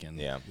Baltic. And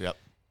Yeah. Yep.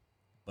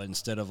 But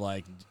instead of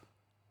like,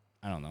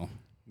 I don't know,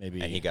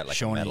 maybe And he got, like, a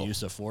showing a medal.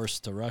 use of force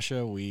to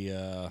Russia, we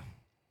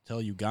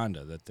tell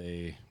Uganda that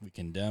we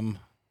condemn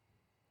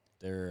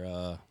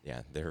their.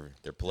 Yeah.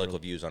 Their political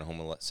views on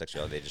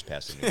homosexuality. They just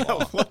passed a new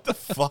law. What the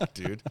fuck,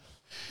 dude?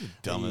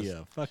 Dumbest. Are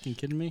you fucking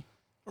kidding me?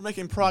 We're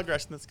making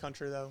progress in this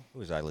country, though. Who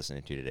was I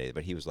listening to today?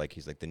 But he's like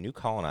the new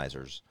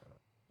colonizers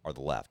are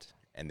the left,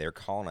 and they're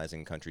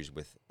colonizing countries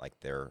with like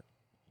the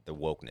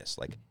wokeness.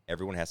 Like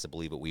everyone has to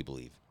believe what we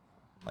believe.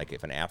 Like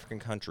if an African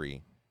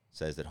country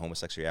says that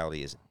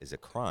homosexuality is a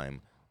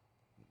crime,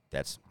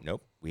 that's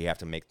nope. We have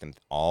to make them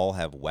all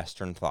have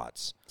Western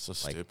thoughts. So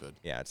Like, stupid.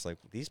 Yeah, it's like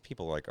these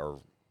people like are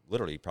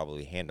literally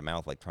probably hand to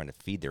mouth, like trying to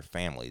feed their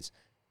families,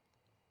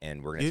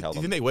 and we're gonna You tell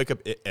them. think they wake up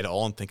at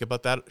all and think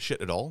about that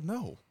shit at all?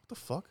 No. What the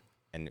fuck?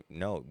 And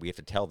no, we have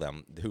to tell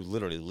them who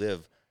literally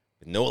live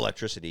with no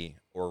electricity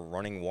or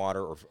running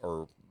water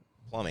or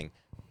plumbing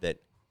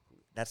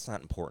that's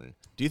not important.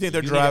 Do you think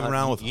they're need driving to-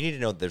 around with? You need to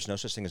know that there's no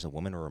such thing as a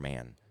woman or a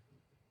man.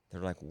 They're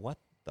like, what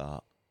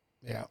the?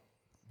 Yeah.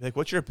 Like,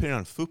 what's your opinion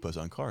on fupas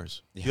on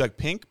cars? You like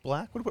pink,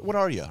 black? What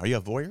are you? Are you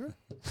a voyeur?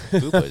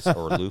 Fupas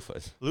or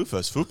loofahs?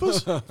 Loofahs,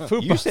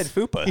 fupas? You said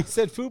fupa. He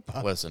said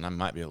fupa. Listen, I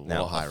might be a little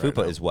Now, high a right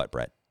fupa now. is what,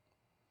 Brett?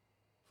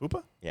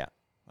 Fupa? Yeah.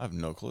 I have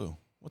no clue.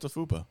 What's a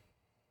fupa?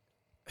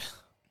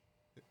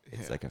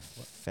 It's like a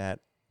fat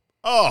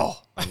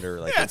Oh, under,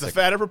 like, yeah, it's a like,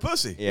 fat upper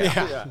pussy.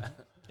 Yeah.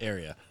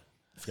 Area.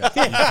 Forgot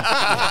the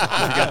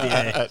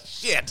A.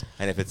 Shit.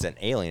 And if it's an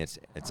alien,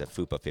 it's a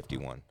fupa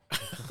 51.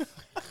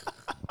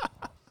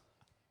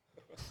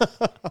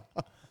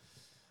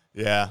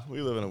 Yeah,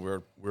 we live in a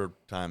weird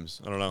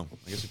times. I don't know.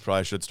 I guess we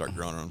probably should start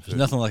growing our own There's food.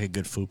 nothing like a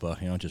good fupa.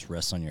 You know, it just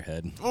rests on your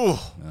head.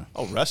 Oh,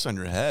 rest on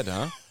your head,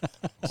 huh?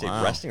 Is it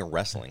resting or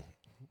wrestling?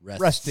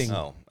 Resting.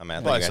 Oh, I mean, I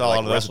Well, thought I you saw a had lot to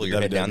of like those wrestle at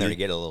your head down there WWE. to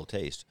get a little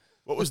taste.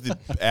 What was the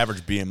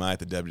average BMI at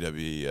the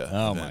WWE?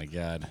 Oh event? my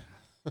god,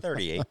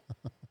 38.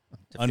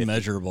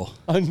 unmeasurable.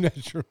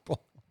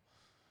 Unmeasurable.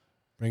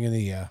 Bringing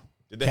the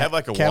Did they have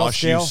like a cattle wash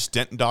scale? you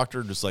stent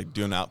doctor just like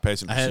doing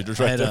outpatient procedures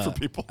right there for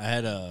people? I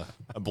had a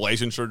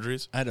Ablation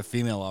surgeries? I had a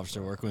female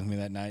officer working with me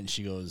that night, and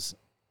she goes,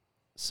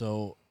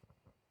 "So,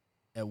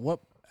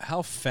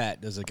 how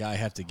fat does a guy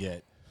have to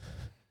get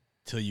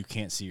till you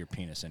can't see your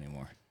penis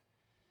anymore?"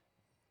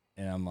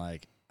 And I'm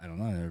like, "I don't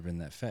know. I've never been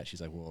that fat."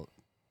 She's like, "Well,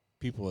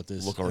 people at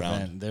this Look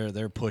event,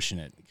 they're pushing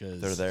it because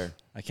They're there.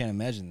 I can't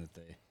imagine that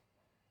they."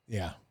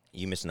 Yeah.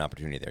 You missed an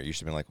opportunity there. You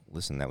should have been like,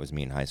 listen, that was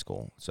me in high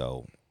school.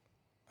 So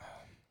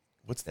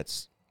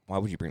why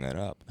would you bring that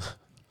up?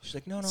 She's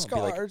like, no. Be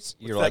like, Scars.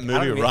 you're What's like, that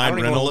I movie don't, with even, I Ryan don't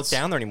even want to look Reynolds?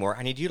 down there anymore.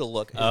 I need you to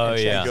look. Oh,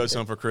 and yeah. He goes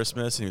home for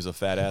Christmas and he was a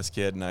fat ass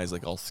kid and now he's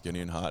like all skinny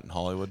and hot in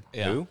Hollywood.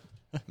 Yeah. Who?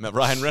 Met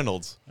Ryan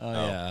Reynolds. Oh,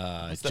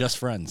 yeah. Just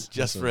Friends.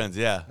 Just Friends,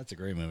 yeah. That's a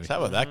great movie. How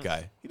about that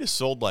guy? He just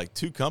sold like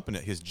 2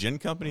 companies. His gin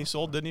company he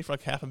sold, didn't he, for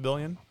like $500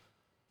 million?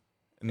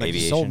 And then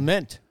Aviation. Sold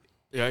Mint.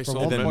 Yeah, he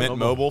and then Mint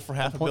Mobile for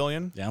 $500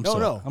 million. Yeah,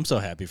 No. I'm so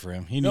happy for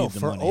him. He No, needed the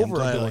for money. over I'm $1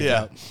 glad it billion. worked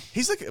Yeah, out.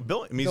 he's like $1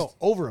 billion. I mean, No,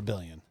 over $1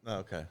 billion. oh,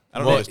 okay. I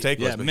don't know what his take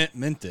was, but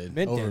Mint did.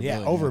 Mint over did, $1 yeah,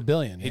 billion, over $1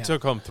 billion. He yeah.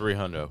 took home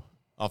 $300.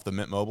 off the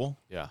Mint Mobile.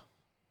 Yeah.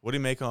 What do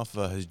you make off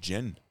his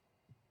gin?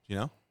 Do you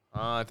know?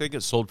 I think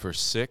it sold for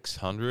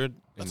 $600.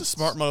 That's a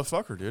smart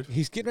motherfucker, dude.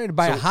 He's getting ready to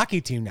buy a hockey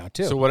team now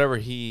too. So whatever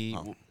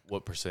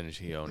what percentage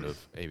he owned of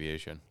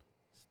aviation?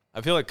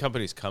 I feel like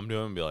companies come to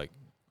him and be like,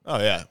 Oh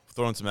yeah,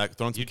 throwing some You cash.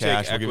 take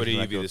we'll give equity,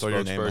 some you be the throw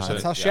your name behind spokesperson.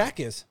 it. That's how Shaq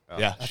is.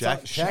 Yeah, That's how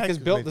Shaq has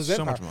built his so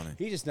empire. much money.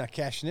 He's just not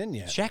cashing in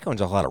yet. Shaq owns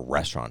a lot of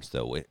restaurants,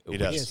 though. He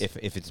does. If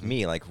it's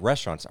me, like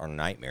restaurants are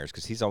nightmares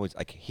because he's always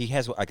like he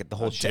has like the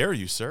whole. How dare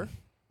you, sir?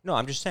 No,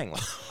 I'm just saying.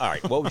 Like, all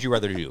right, what would you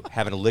rather do?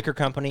 Having a liquor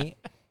company?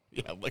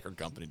 Yeah, liquor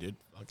company, dude.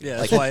 Fucking- Yeah,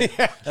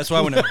 that's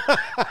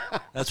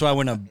why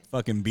when a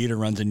fucking beater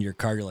runs into your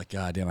car, you're like,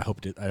 God damn, I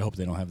hope they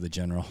don't have the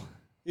General.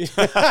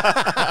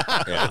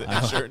 The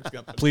insurance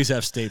company. Please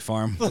have State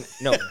Farm.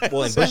 No,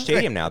 well, in Busch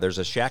Stadium now, there's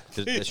a Shaq,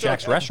 the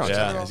Shaq's restaurant,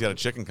 Yeah, center. he's got a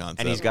chicken concept.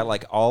 And he's got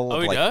like all. oh,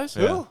 of, he like, does?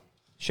 Yeah.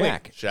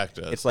 Shaq. Shaq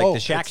does. It's like Oh, the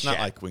Shaq It's not Shack,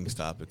 like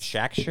Wingstop. It's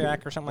Shaq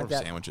Shack or something more like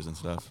that. sandwiches and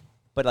stuff.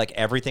 But like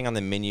everything on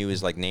the menu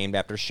is like named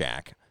after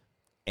Shaq,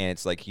 and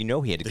it's like he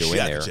had to The go in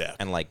Shack there Shack.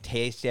 and like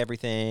taste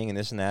everything and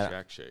this and that.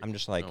 Shack Shake. I'm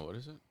just like, No, what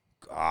is it?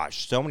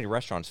 gosh, so many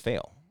restaurants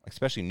fail,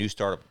 especially new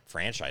startup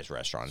franchise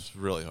restaurants. It's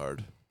really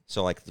hard.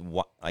 So like,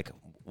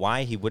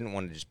 why he wouldn't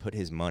want to just put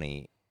his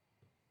money?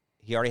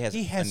 He already has.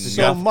 He has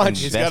enough so much.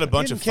 He's got a investment.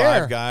 bunch Didn't of care.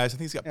 Five Guys. I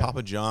think he's got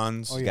Papa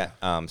John's. Oh, He's yeah.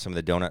 got some of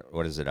the donut.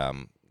 What is it?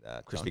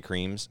 Krispy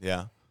Kremes.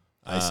 Yeah.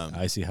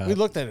 Icy hot. We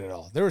looked at it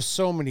all. There were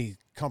so many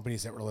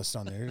companies that were listed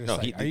on there. You're just No,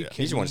 like, are you these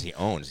kidding are ones me? he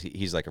owns.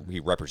 He's like he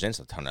represents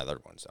a ton of other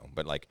ones though.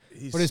 But like,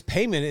 But his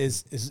payment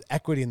is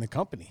equity in the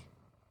company.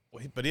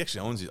 But he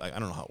actually owns it. I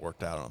don't know how it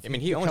worked out. I don't know if I mean,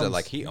 he owns it becomes-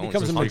 like he he owns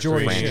becomes a like,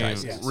 majority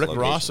franchise share, yes. Rick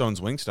location. Ross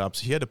owns Wingstops.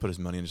 He had to put his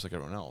money in just like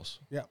everyone else.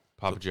 Yeah.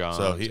 Papa John's,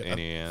 So he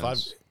Annie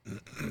Ann's,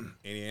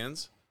 Annie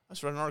Ann's. I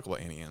just read an article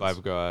about Annie Ann's.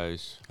 Five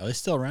Guys. Are they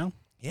still around?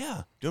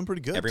 Yeah, doing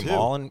pretty good. Every too.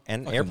 mall and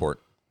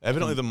airport.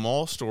 Evidently, the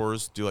mall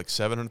stores do like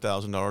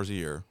 $700,000 a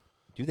year.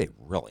 Do they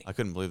really? I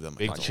couldn't believe that.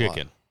 Big That's a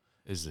Chicken.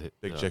 lot. Is it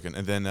Big Chicken.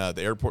 And then the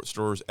airport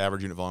stores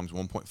average unit volume is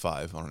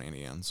 1.5 on an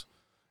Annie Ann's.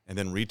 And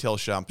then retail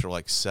shops are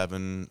like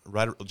 7,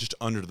 right, just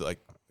under the, like,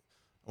 I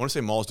want to say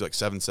malls do like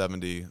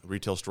 770,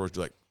 retail stores do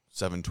like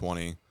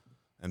 720,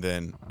 and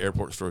then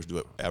airport stores do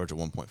an average of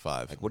 1.5.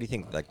 Like, what do you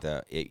think? Like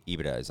the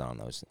EBITDA is on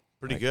those?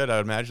 Pretty like, good. I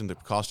would imagine the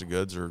cost of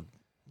goods or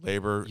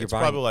labor, You're it's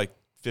buying- probably like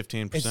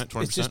 15%,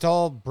 20%. It's just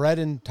all bread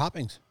and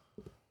toppings.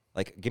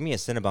 Like, give me a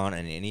Cinnabon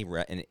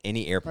in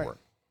any airport. Right.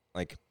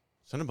 Like,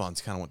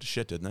 Cinnabons kind of went to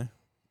shit, didn't they?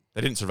 They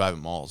didn't survive in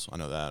malls. I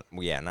know that.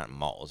 well, yeah, not in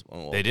malls.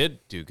 Well, They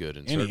did do good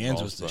in certain Annie Ann's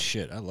malls, was the but-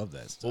 shit. I love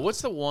that stuff. Well,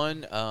 what's the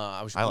one?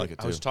 I like it,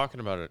 I was too. talking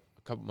about it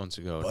a couple months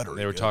ago. Buttery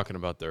They were good. talking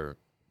about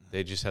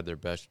they just had their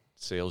best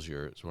sales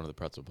year. It's one of the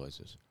pretzel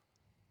places.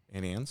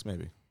 Annie Ann's,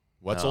 maybe.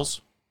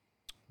 Wetzel's?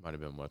 Might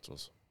have been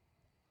Wetzel's.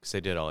 Because they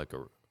did like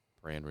a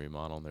brand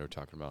remodel, and they were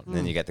talking about. And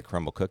then you got the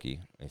crumble cookie,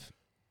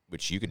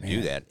 which you can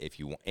do that if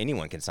you want.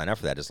 Anyone can sign up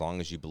for that as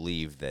long as you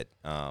believe that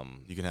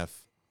You can have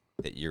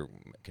that you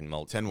can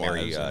 10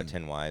 marry wives and-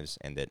 10 wives,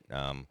 and that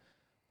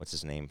what's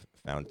his name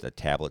found the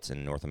tablets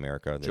in North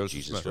America that Joseph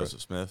Jesus Smith. wrote.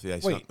 Joseph Smith. Yeah,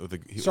 he's Wait,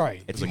 not-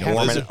 sorry. It's like a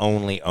Mormon lizard.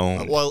 only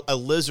owned. Well, a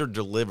lizard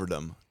delivered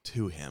them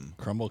to him.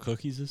 Crumble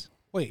cookies is?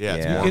 Wait, Yeah,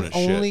 it's you Mormon can as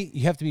shit. only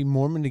you have to be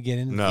Mormon to get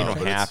in. No, you don't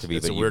but have it's- to be,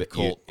 it's but a weird you,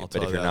 cult, I'll but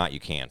tell if you you're that. not, you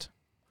can't.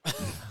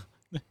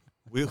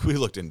 We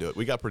looked into it.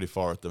 We got pretty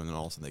far with them, and then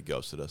all of a sudden they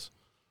ghosted us.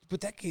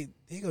 But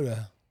they go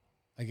to.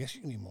 I guess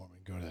you can be Mormon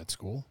and go to that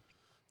school.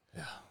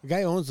 Yeah, the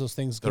guy who owns those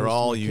things. They're goes to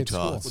all my kid's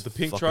Utah. school. It's With the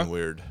pink fucking truck?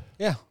 weird.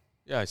 Yeah,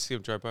 Yeah, I see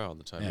him drive by all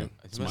the time. Yeah.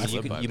 He must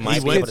live by you me. might He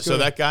be went, able to. so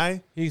that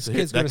guy, His so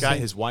kids go that to guy,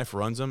 St. his wife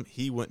runs him.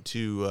 He went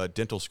to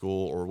dental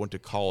school or went to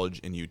college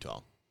in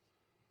Utah.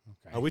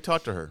 Okay. We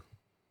talked to her.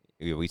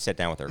 We sat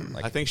down with her.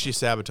 Like, I think she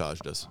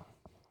sabotaged us.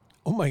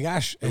 Oh my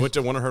gosh! We went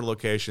to one of her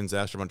locations,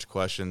 asked her a bunch of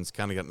questions,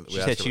 kind of got. she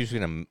said she was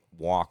going to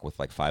walk with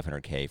like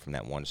 $500K from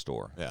that one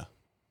store Yeah.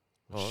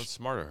 Well, that's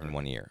smart of her. in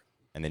 1 year,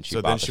 and then she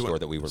So bought then the she store went,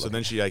 that we were. So looking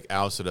then she like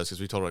ousted us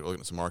because we told her like looking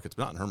at some markets,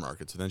 but not in her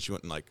market. So then she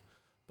went and like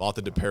bought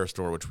the DePere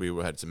store, which we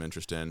had some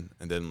interest in,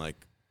 and then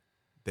like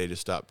they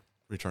just stopped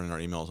returning our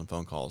emails and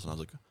phone calls, and I was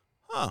like,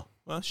 huh,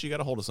 well, she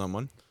got a hold of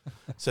someone.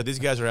 Said these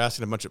guys are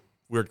asking a bunch of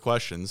weird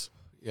questions.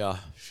 Yeah,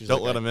 she's Don't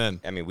like, let them in.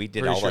 I mean, we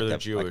did Pretty all sure like they're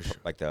the Jewish.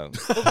 like the.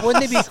 But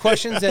wouldn't they be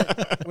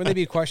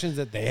questions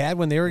that they had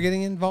when they were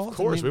getting involved? Of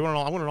course, I mean,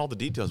 I wanted all the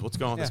details. What's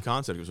going on with this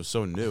concept? It was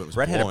so new. It was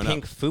Brett had a blowing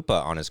pink up.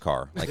 fupa on his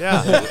car. Like,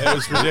 Yeah, it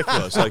was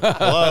ridiculous. Like,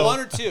 hello.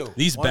 one or two.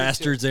 These One or two.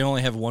 bastards, they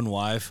only have one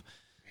wife.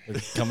 They're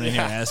coming in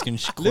here asking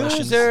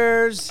questions.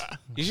 Losers.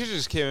 You should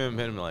just came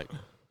in and like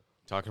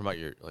talking about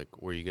your like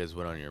where you guys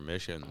went on your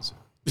missions.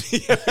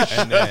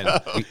 and then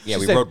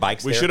we said- rode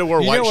bikes. we there. should have wore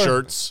You know white we're-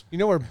 shirts. You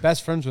know we're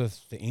best friends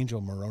with the angel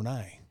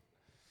Moroni.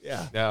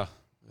 Yeah. Yeah,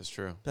 That's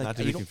true. Like, Not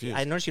to be confused.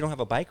 I noticed you don't have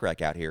a bike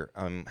rack out here.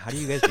 How do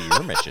you guys do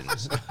your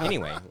missions?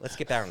 Anyway, let's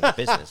get back into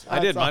business. I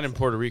did mine in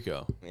Puerto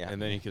Rico. Yeah.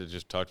 And then you could have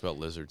just talked about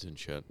lizards and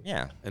shit.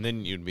 Yeah. And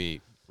then you'd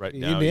be, right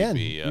You'd now, be you'd in.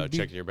 be You'd be-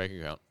 checking your bank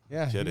account.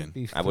 Yeah, Kidding. you'd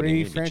be I wouldn't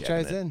free even be checking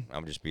franchise it. in. I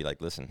would just be like,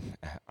 listen,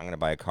 I'm going to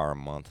buy a car a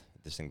month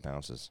if this thing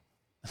bounces.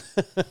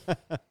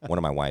 One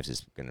of my wives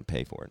is going to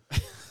pay for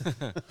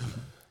it.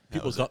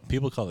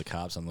 People call the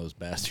cops on those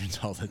bastards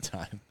all the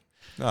time.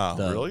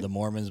 Oh, really? The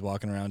Mormons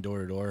walking around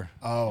door to door.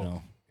 Oh. You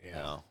know,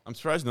 Yeah. I'm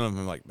surprised none of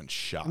them like been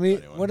shot. I mean,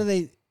 by anyone. what are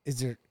they? Is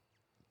there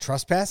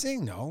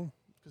trespassing? No,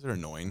 Because they're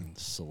annoying.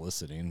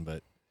 soliciting,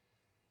 but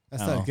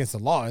that's I not don't know. against the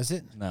law, is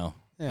it? no.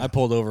 Yeah. I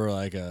pulled over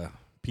like a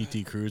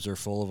PT Cruiser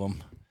full of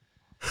them.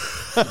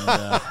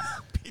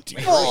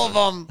 Full of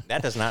them.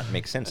 That does not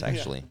make sense,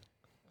 actually.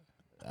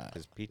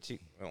 Because PT...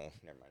 Oh,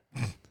 never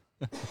mind.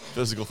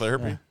 Physical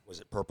therapy. Was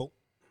it purple?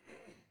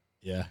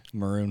 Yeah,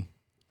 maroon.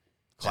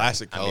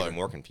 Classic I'm color. even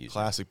more confused.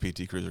 Classic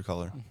PT Cruiser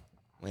color.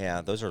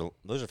 Yeah, those are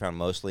found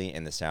mostly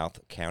in the South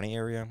County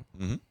area.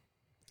 Mm-hmm.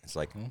 It's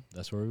like, Well,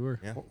 that's where we were.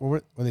 Yeah. Were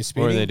they What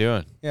speeding? are they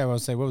doing? Yeah, I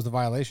was say, what was the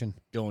violation?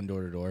 Going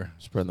door to door.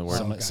 Spreading the word.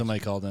 Gotcha. Somebody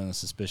called in a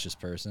suspicious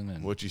person,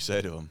 and What'd you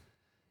say to him?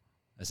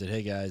 I said,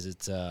 "Hey guys,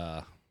 it's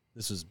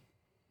this was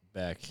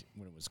back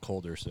when it was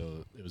colder,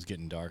 so it was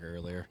getting dark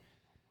earlier."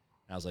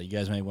 And I was like, "You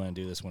guys may want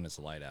to do this when it's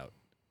light out."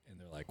 And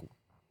they're like,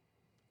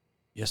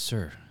 "Yes,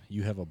 sir.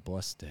 You have a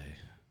blessed day."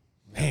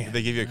 Did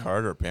they give you a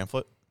card or a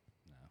pamphlet?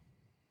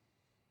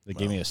 They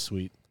gave me a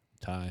sweet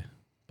tie,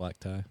 black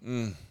tie.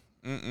 Mm.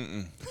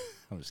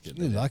 I'm just kidding.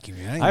 You're They did. lucky,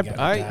 man. ain't got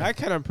no I time.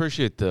 kind of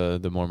appreciate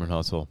the Mormon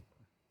hustle.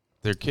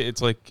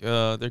 It's like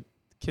their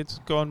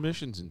kids go on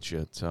missions and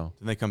shit. So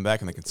Then they come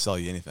back and they can sell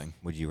you anything.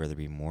 would you rather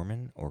be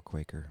Mormon or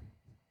Quaker?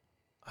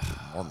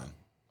 Mormon.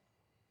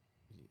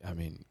 I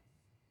mean,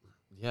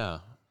 yeah.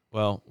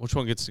 Well, which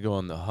one gets to go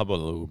on the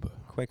hubbaloob?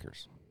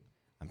 Quakers.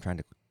 I'm trying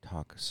to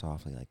talk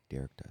softly like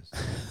Derek does.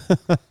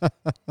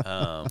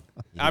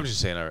 I'm just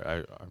saying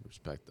I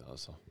respect the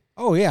hustle.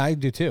 Oh yeah, I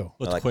do too.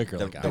 What's Like quicker?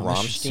 the, Like the Irish?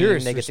 Rammstein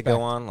Serious they get to respect.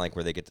 go on, like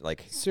where they get to,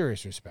 like,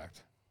 Serious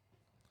respect.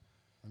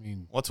 I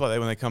mean, Well, that's why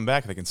when they come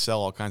back, they can sell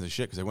all kinds of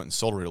shit because they went and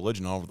sold a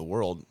religion all over the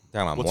world.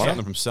 talking about What's Mormon? stopping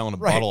them from selling a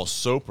Right. bottle of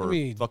soap or I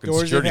mean, fucking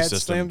doors security that had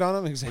system? slammed on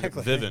them, Like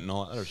exactly. Vivint and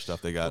all that other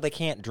stuff they Well, got. they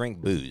can't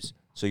drink booze,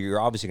 so you're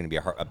obviously going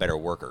to be a better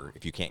worker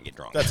if you can't get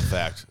drunk. That's a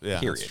fact. Yeah,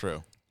 Period. that's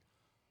true.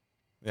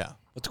 Yeah.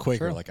 What's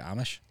Quaker? True. Like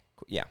Amish?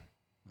 Yeah.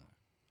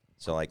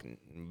 So, like,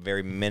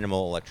 very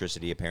minimal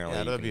electricity, apparently.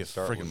 Yeah, you that'd can be a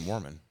start with. freaking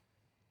Mormon.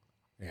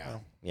 Yeah.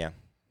 Yeah.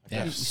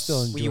 Yeah. You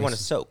still enjoy Well, you want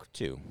to soak,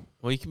 too.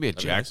 Well, you can be a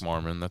That'd be Jack nice.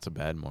 Mormon. That's a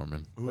bad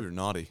Mormon. Ooh, you're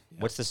naughty.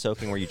 What's the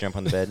soaking where you jump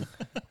on the bed?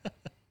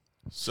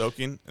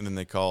 Soaking, and then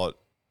they call it.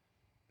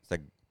 It's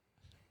like,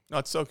 No,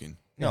 it's soaking.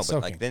 no, Yeah, but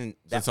soaking. like then So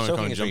that someone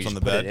soaking comes is where and you jumps just on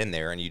the put bed? it in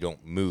there and you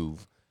don't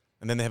move.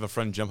 And then they have a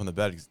friend jump on the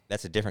bed.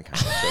 That's a different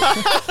kind of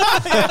soaking.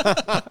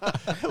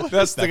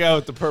 That's the guy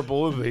with the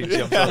purple hoodie.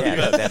 Yeah,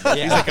 yeah.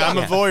 He's like, I'm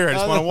a voyeur. I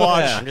just want to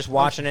watch. I'm just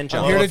watching and I'm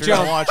jumping. here to if you're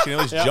gonna jump. watch. Can you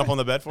at least jump on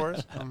the bed for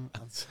us?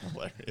 That's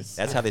hilarious.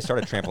 That's how they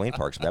started trampoline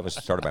parks. That was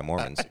started by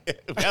Mormons.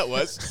 that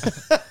was.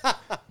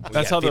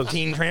 That's how those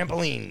 15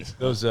 trampolines.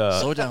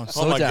 Slow down.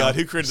 Slow Oh my down. God,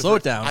 who created Slow the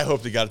it down. I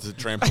hope they got it to the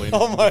trampoline.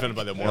 Defended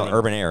by the No, Mormon.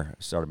 Urban Air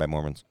started by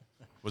Mormons.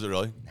 Was it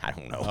really? I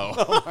don't know.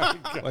 Oh,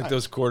 like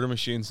those quarter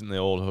machines in the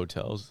old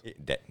hotels.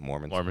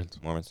 Mormons.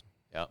 Mormons.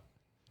 Yeah.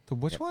 The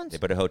which ones? They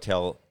put a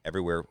hotel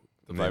everywhere.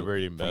 The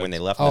vibrating from when beds. they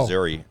left Oh.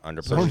 Missouri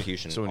under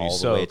persecution So when you all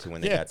the way soak. to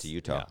when they got to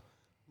Utah.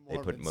 They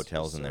put Mormons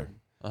motels in there.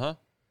 Uh huh.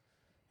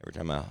 Every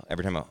time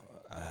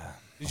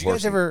Did you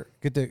guys ever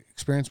get to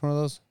experience one of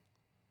those?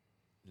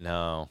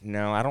 No.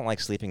 No, I don't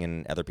like sleeping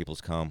in other people's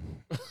cum.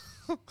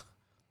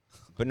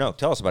 But no,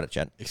 tell us about it,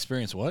 Chad.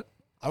 Experience what?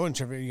 I wasn't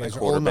sure if you guys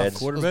Like are old enough.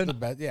 quarter bed? The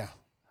bed, yeah.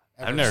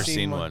 I've Ever never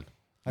seen one.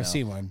 I've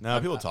seen one. no,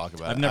 people talk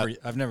about it.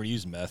 I've never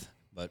used meth,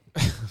 but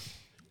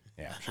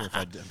Yeah.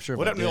 I'm sure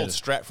What if I happened to the old did,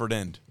 Stratford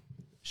End?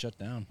 shut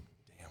down.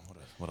 Damn, what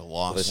a Well, the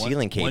loss.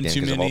 ceiling caved one in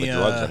too because of all the many,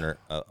 drugs under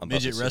above the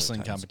Midget ceiling wrestling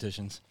tiles.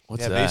 competitions.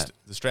 What's yeah, that? based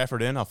the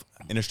Stratford Inn off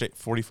Interstate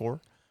 44,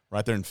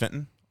 right there in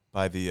Fenton,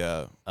 by the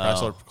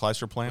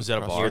Chrysler plant. Was that a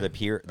across bar? Near the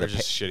pier. Or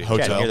just shitty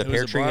Hotel. Chad, near the It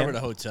pear was a tree. bar Inn? at a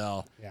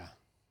hotel. Yeah.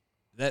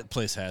 That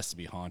place has to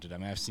be haunted. I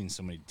mean, I've seen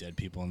so many dead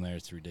people in there.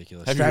 It's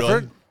ridiculous. Have you really?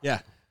 Stratford?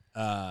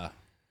 Yeah.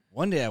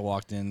 One day I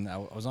walked in. I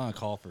was on a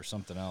call for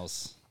something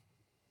else,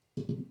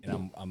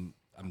 and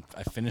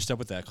I finished up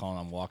with that call and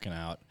I'm walking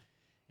out,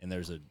 and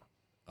there's a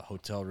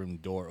hotel room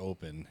door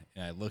open,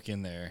 and I look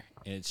in there,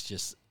 and it's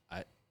just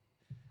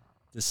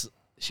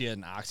she had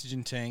an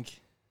oxygen tank,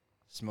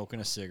 smoking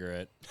a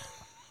cigarette.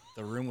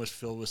 The room was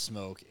filled with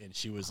smoke, and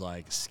she was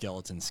like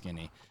skeleton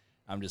skinny.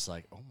 I'm just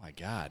like, oh my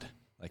God,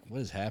 like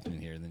what is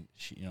happening here? And then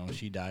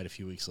she died a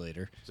few weeks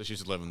later, So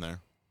she's living there.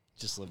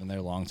 just living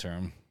there long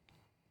term.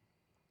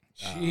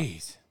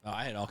 Jeez.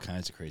 I had all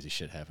kinds of crazy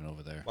shit happen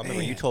over there. Well, I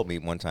remember you told me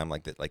one time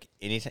like that, like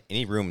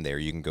any room there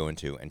you can go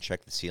into and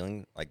check the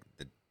ceiling, like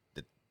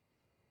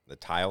the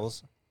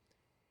tiles,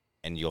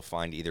 and you'll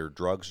find either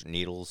drugs,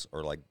 needles,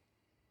 or like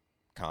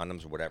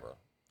condoms or whatever.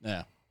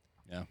 Yeah,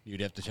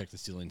 you'd have to check the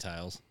ceiling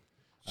tiles.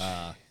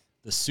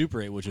 the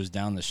Super 8, which was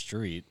down the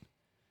street,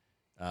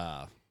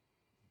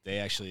 they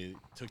actually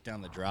took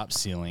down the drop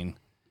ceiling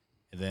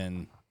and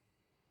then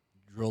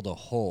drilled a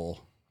hole.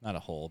 Not a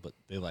hole, but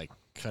they, like,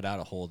 cut out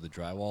a hole of the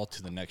drywall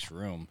to the next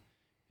room,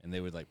 and they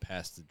would, like,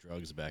 pass the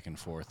drugs back and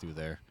forth through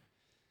there.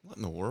 What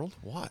in the world?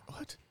 What?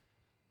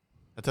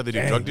 That's how they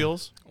do drug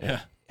deals?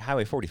 Yeah.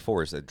 Highway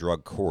 44 is a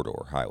drug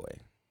corridor highway.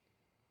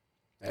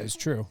 That is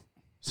true.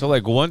 So,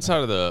 like, one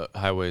side of the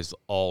highway is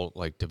all,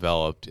 like,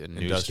 developed and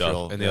new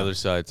Industrial, stuff, and the other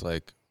side's,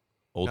 like,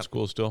 old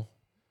school still?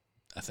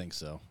 I think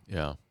so.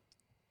 Yeah.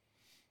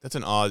 That's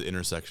an odd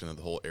intersection of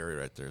the whole area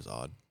right there is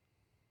odd.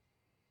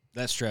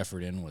 That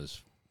Stratford Inn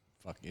was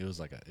fucking. It was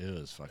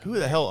fucking. Who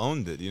the hell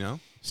owned it, you know?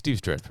 Steve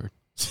Stratford.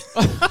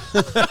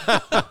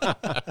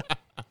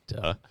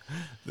 Duh.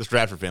 The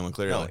Stratford family,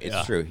 clearly. No,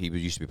 it's true. He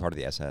used to be part of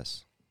the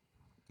SS,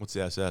 What's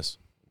the SS?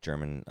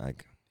 German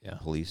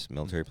police,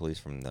 military police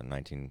from the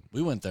 19.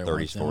 We went there 30s,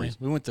 once, didn't we? 40s.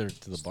 We went there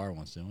to the bar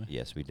once, didn't we?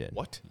 Yes, we did.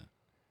 What?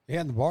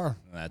 Yeah, in the bar.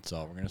 That's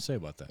all we're gonna say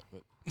about that.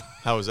 But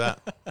How was that?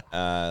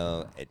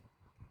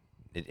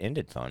 It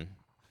ended fun.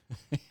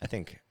 I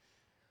think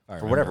I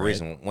for whatever remember, right?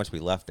 reason, once we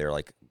left there,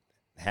 like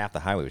half the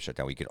highway was shut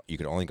down. You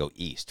could only go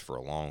east for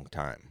a long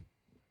time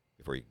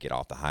before you get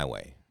off the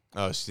highway.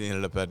 Oh, so you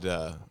ended up at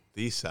the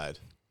east side.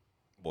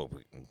 Well,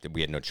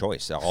 we had no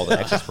choice. All the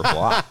exits were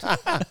blocked.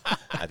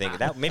 I think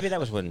maybe that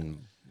was when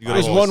You go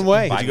There's to one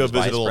way. Did you go Biden was visit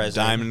a vice little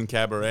president. Diamond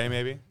Cabaret,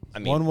 maybe? I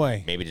mean, One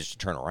way. Maybe just to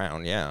turn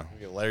around. Yeah. You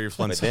get Larry But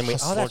Flint's then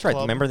Hustler that's right.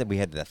 Club? Remember that we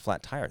had that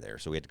flat tire there,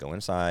 so we had to go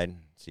inside,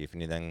 see if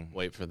anything.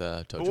 Wait for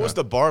the tow What truck. was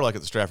the bar like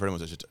at the Stratford Inn?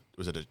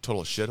 Was it a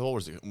total shithole?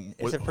 Was it?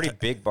 It's a pretty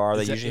big bar.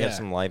 They Is it- usually have yeah.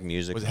 some live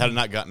music. Had it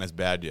not gotten as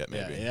bad yet?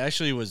 Yeah, Maybe. it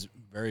actually was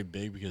very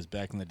big because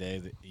back in the day,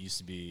 it used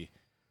to be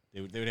they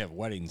would have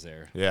weddings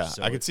there. Yeah,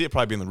 So I could see it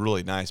probably being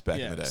really nice back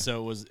yeah, in the day.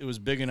 so it was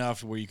big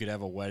enough where you could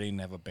have a wedding,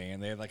 and have a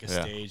band. They had like a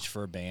Yeah. stage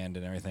for a band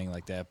and everything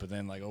like that. But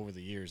then, like over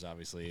the years,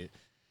 obviously,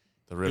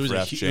 The it was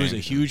riff-raff it was a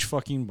changed. huge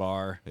fucking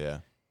bar Yeah.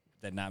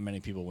 that not many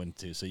people went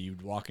to. So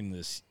you'd walk into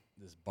this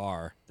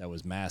bar that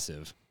was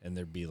massive, and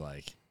there'd be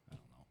like, I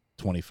don't know,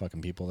 20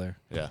 fucking people there.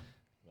 Yeah.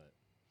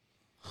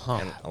 Huh.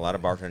 and a lot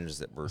of bartenders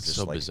that were That's just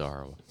so like,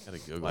 bizarre. Gotta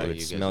go. Why they do would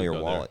you guys smell would your go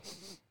there? wallet.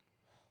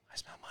 I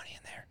smell money in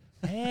there.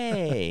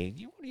 Hey,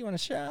 what do you want a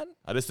shot?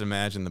 I just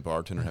imagine the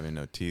bartender having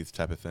no teeth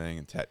type of thing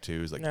and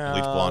tattoos, like No,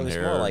 bleach blonde it was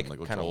hair. more and, like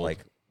looked kind of old. like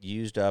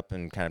used up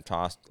and kind of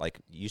tossed. Like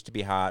used to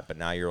be hot, but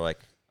now you're like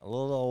a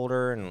little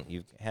older and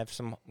you have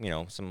some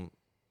some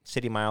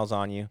city miles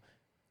on you.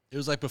 It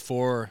was like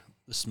before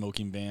the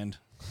smoking ban.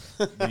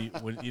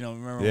 Remember when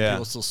Yeah.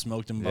 people still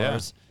smoked in Yeah.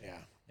 bars? Yeah.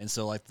 And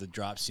so, like, the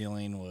drop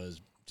ceiling was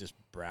just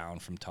brown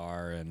from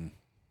tar and,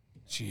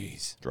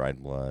 Jeez.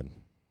 Dried blood.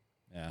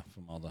 yeah,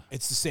 from all the,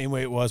 It's the same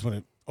way it was when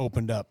it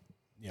opened up,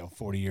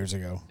 40 years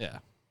ago. yeah.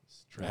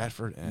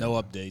 Stratford Inn. No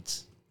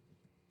updates.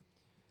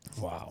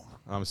 Wow.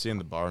 I'm seeing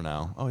the bar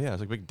now. Oh yeah,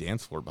 there's like a big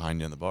dance floor behind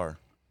you in the bar.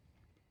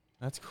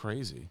 That's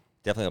crazy.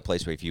 Definitely a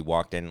place where if you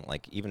walked in,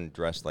 like even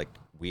dressed like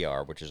we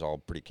are, which is all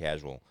pretty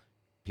casual,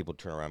 people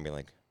turn around and be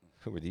like,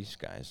 "Who are these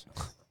guys?"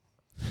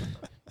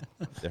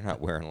 They're not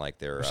wearing like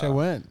their Wish I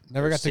went.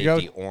 Never their got to go.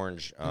 safety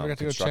orange never got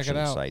to go check it construction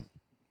out. site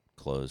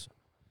clothes.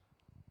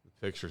 The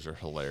pictures are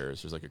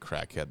hilarious. There's like a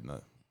crackhead in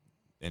the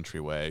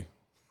entryway.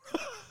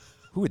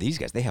 Who are these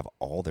guys? They have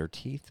all their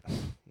teeth?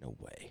 No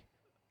way.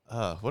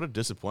 What a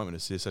disappointment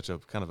to see such a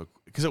kind of a,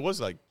 because it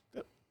was like,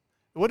 it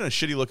wasn't a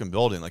shitty looking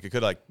building. Like it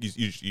could like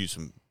use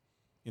some,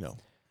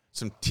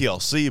 some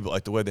TLC, but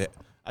like the way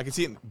I could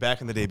see it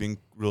back in the day being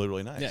really,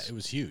 really nice. Yeah, it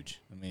was huge.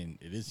 I mean,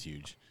 it is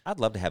huge. I'd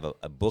love to have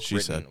a book She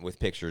written said. with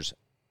pictures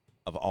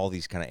of all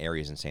these kind of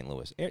areas in St.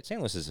 Louis. St.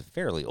 Louis is a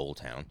fairly old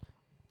town.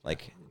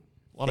 Like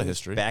A lot of things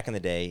history. back in the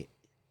day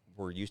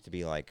were used to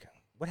be like,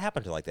 what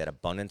happened to like that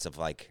abundance of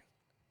like,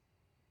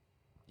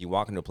 you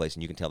walk into a place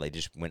and you can tell they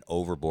just went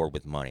overboard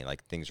with money.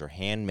 Like things are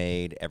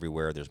handmade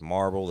everywhere. There's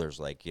marble. There's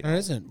like, There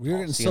isn't. We were tall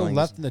getting so ceilings.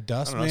 left in the I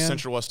dust, don't know, man.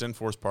 Central West End,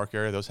 Forest Park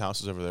area, those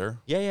houses over there.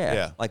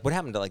 Yeah. Like what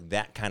happened to like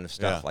that kind of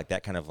stuff? Yeah. Like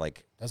that kind of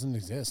like, Doesn't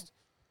exist.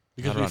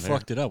 Because Not we around here.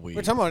 fucked it up. We're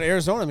talking about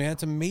Arizona, man.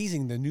 It's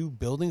amazing the new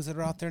buildings that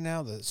are out there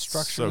now. The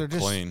structure, So they're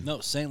just clean. No,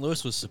 St.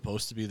 Louis was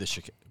supposed to be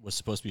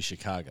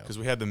Chicago. Because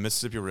we had the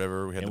Mississippi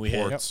River, we had And the we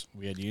had ports.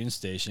 Union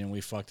Station, and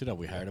we fucked it up.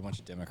 We hired a bunch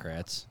of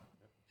Democrats,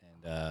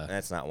 and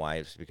that's not why.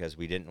 It's because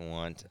we didn't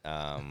want,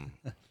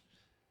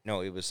 no,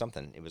 it was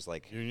something. It was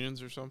like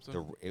Unions or something?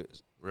 it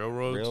was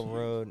Railroads?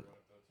 railroad.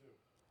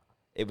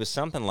 It was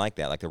something like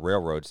that, like the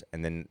railroads,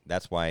 and then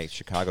that's why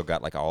Chicago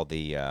got like all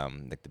the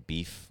like the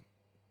beef.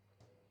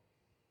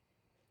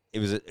 It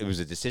was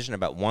a decision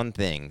about one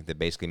thing that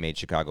basically made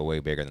Chicago way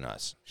bigger than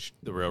us.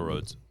 The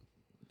railroads.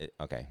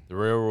 Okay, The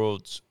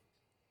railroads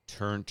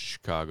turned to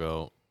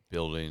Chicago,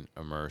 building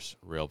immerse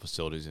rail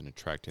facilities and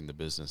attracting the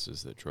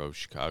businesses that drove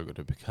Chicago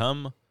to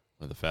become one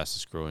of the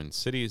fastest growing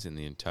cities in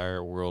the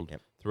entire world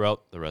Yep.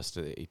 throughout the rest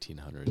of the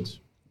 1800s.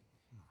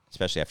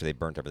 especially after they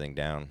burnt everything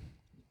down.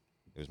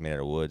 It was made out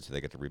of wood, so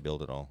they got to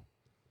rebuild it all.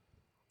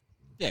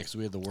 yeah, because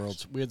we had the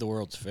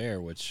World's Fair,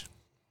 which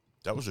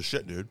That was a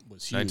shit, dude.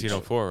 was huge.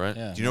 1904, right?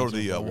 Yeah, Do you know where the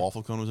 1904.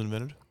 waffle cone was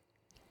invented?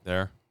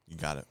 There. You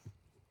got it.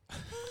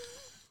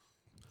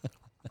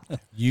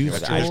 You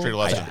Was it Ice cream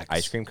last time.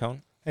 ice cream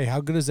cone? Hey, how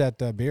good is that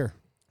beer?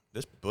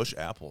 This Bush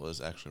apple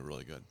is actually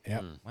really good.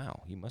 Yep.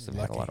 Wow, you must have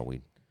had a lot of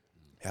weed.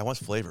 Yeah, I want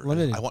flavor. What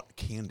is it? I want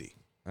candy.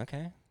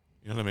 Okay.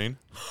 You know what I mean?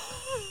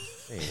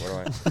 Hey,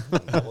 what do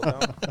I double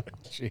down?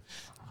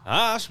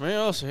 I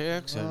smell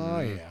sex. Oh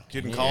yeah.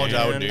 Dude, in college,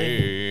 I would.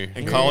 Candy.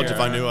 In college, if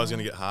I knew I was going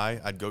to get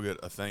high, I'd go get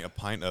a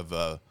pint of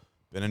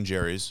Ben and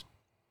Jerry's.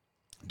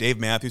 Dave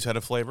Matthews had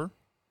a flavor,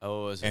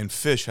 Oh, is it and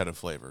Fish had a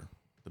flavor.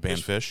 The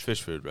band Fish.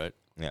 fish food, right?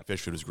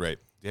 Fish food was great.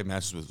 Dave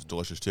Matthews was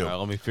delicious too. All right,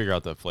 let me figure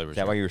out the flavors. Is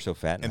that why you were so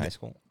fat in And high the-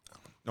 school?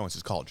 No, it's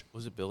his college.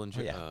 Was it Bill and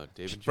Jerry? yeah.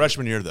 David? Jerry?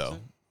 Freshman year though,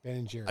 Ben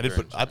and Jerry.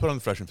 I put on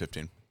the freshman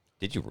 15,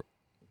 Did you?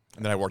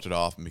 and then I worked it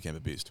off and became a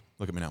beast.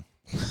 Look at me now.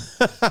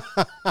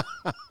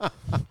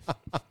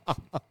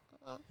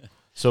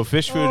 So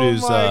fish food Oh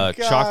is my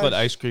chocolate gosh.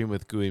 ice cream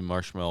with gooey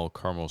marshmallow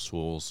caramel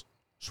swirls.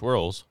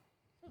 Swirls.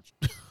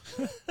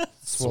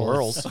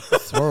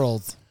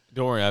 Swirls.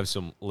 Don't worry, I have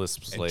some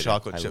lisps And later.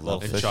 chocolate I chip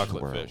love milk. And fish chocolate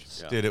swirls.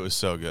 fish. Yeah. Dude, it was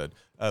so good.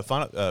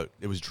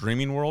 It was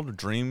Dreaming World or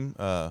Dream.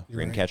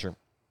 Dreamcatcher.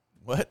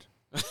 What?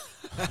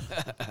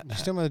 You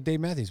still have the Dave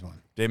Matthews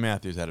one. Dave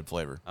Matthews added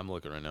flavor. I'm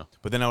looking right now.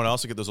 But then I would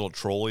also get those little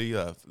trolley,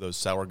 those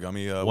sour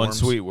gummy One worms.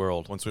 Sweet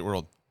World. One Sweet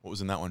World. What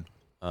was in that one?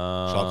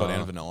 Chocolate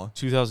and vanilla.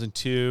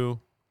 2002.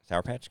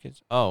 Sour Patch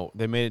Kids. Oh,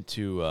 they made it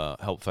to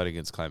help fight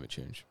against climate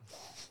change.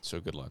 So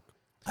good luck.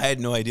 I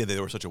had no idea they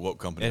were such a woke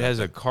company. It has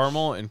a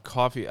caramel and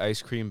coffee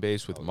ice cream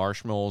base with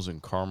marshmallows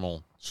and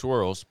caramel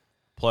swirls,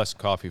 plus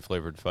coffee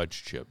flavored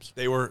fudge chips.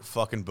 They were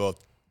fucking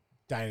both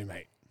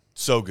Dynamite.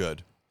 so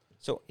good.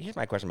 So here's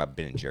my question about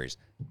Ben and Jerry's.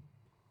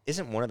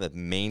 Isn't one of the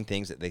main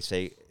things that they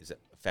say is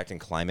affecting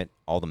climate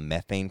all the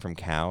methane from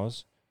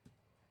cows?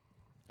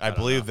 I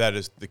believe that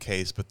is the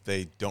case, but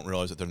they don't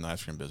realize that they're in the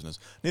ice cream business.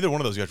 Neither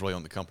one of those guys really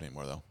own the company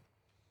anymore, though.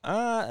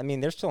 I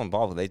mean, they're still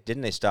involved.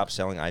 Didn't they stop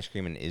selling ice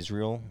cream in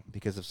Israel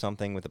because of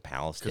something with the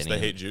Palestinians? Because they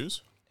hate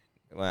Jews?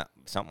 Well,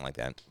 something like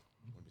that.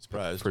 I'd be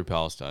surprised. Free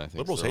Palestine, I think.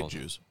 Liberals still. hate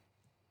Jews.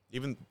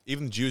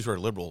 Even Jews who are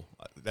liberal,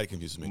 that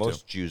confuses me,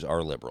 Most too. Jews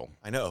are liberal.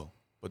 I know,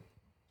 but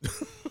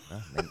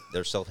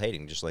They're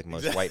self-hating, just like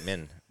most white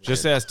men.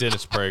 Just ask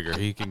Dennis Prager.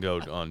 He can go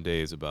on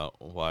days about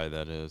why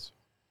that is.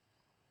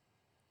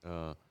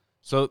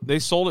 So they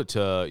sold it to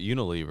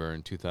Unilever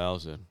in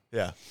 2000,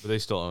 yeah. but they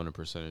still own a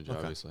percentage,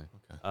 obviously.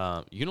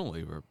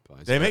 Unilever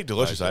buys They it- make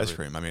delicious buys ice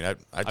everything. cream. I mean,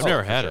 I've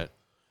never had it.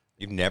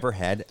 You've never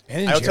had?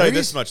 And I'll tell you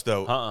Jerry's? this much,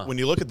 though. When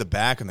you look at the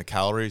back and the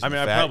calories, I and mean,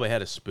 the I fat, probably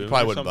had a spoon. you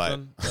probably or wouldn't buy it.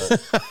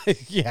 something,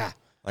 but- Yeah.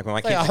 Like when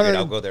my Like kids are good,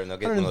 I'll 100 go there and they'll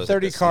get one of those like,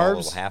 130 the small carbs.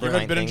 little half You ever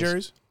had Ben and things.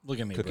 Jerry's? Look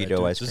at me, Cookie Brett.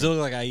 dough ice Does cream. it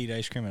look like I eat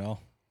ice cream at all?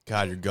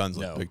 God, your guns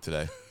look No. big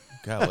today.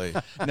 Golly.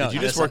 No, Did you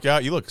just yes, work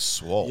out? You look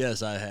swole.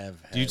 Yes, I have.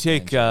 Do you had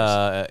take Ben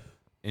and Jerry's.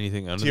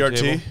 anything under the TRT?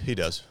 table? He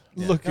does.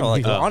 Look No, at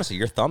like me. honestly,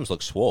 your thumbs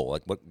look swole.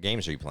 Like, what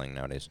games are you playing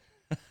nowadays?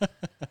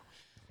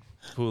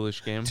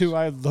 Foolish games. Do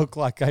I look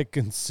like I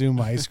consume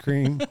ice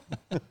cream?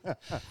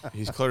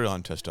 He's clearly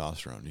on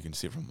testosterone. You can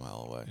see it from a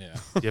mile away. Yeah,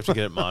 You have to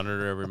get it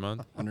monitored every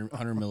month.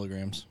 100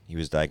 milligrams. He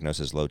was diagnosed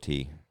as low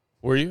T.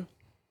 Were you?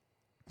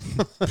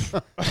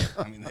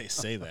 I mean, they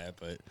say that,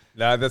 but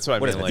Nah, that's what I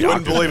What mean. is it, Like, You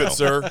wouldn't believe it,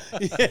 sir.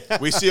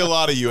 We see a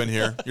lot of you in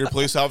here. You're a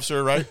police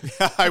officer, right?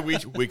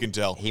 we can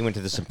tell. He went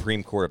to the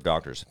Supreme Court of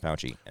Doctors,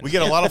 Fauci. and- We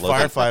get a lot of Low T.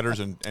 firefighters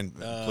and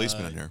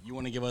policemen in here. you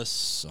want to give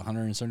us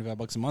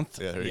 $175 a month?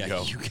 Yeah, there you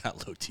go. You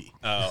got low T.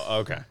 oh,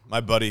 okay.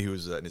 My buddy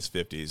who's in his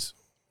 50s,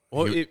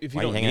 Well, You- if you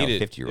why are you don't hanging out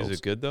need with it, 50-year-olds? is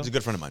it good though? he's a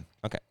good friend of mine.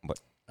 Okay, but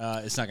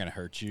It's not going to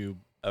hurt you,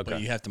 Okay.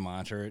 but you have to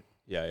monitor it.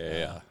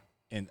 Yeah.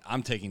 And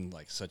I'm taking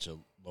like such a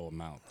low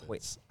amount. that wait,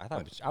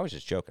 it's- I was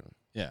just joking.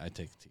 Yeah, I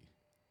take T.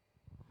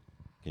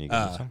 Can you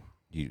give me some?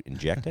 Do you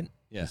inject it?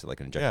 Yeah. Is it like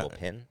an injectable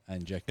pin? I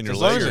inject In it. your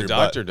As long leg as or a your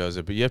doctor butt? does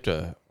it, but you have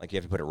to. Like you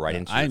have to put it right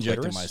into I your inject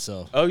it clitoris?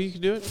 myself. Oh, you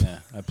can do it. Yeah,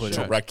 I put it.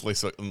 Directly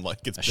so it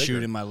like gets I bigger.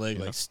 shoot in my leg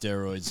like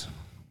steroids.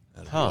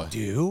 Huh?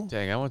 Do?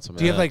 Dang, I want some.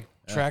 Do you of have that.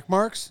 like track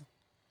marks?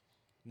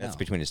 That's No.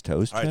 between his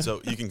toes. All right, so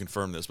you can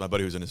confirm this. My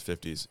buddy who's in his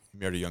 50s, he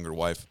married a younger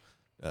wife,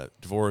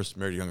 divorced,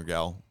 married a younger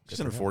gal. She's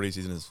in her 40s.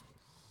 He's in his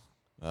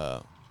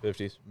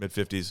 50s? mid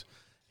 50s.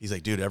 He's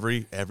like, dude,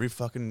 every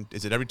fucking,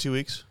 is it every 2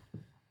 weeks?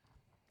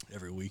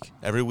 Every week.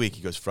 Every week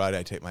he goes, Friday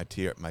I take my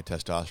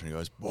testosterone. He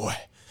goes, boy,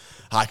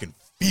 I can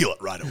feel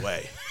it right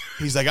away.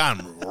 He's like,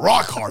 I'm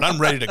rock hard.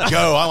 I'm ready to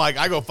go. I'm like,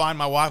 I go find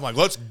my wife. I'm like,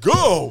 let's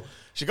go.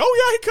 She's like,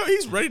 oh yeah,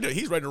 he's ready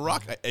to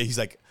rock. He's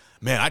like,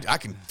 man, I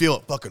can feel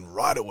it fucking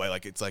right away.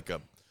 Like it's like a.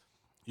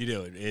 You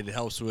do it. It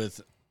helps with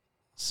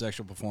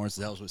sexual performance.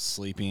 It helps with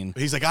sleeping.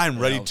 He's like, I'm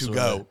ready helps to with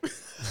go.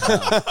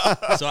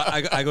 So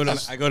I go to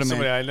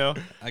Somebody I know.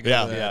 I go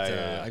Yeah. to that,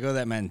 Yeah. I go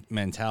to that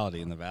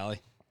mentality in the valley,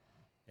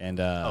 and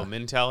Oh,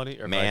 mentality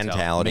or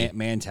Mentality.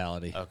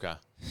 mentality. Okay.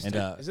 And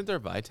Isn't there a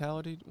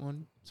vitality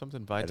one?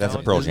 Something vitality? That's a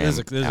Pearl There's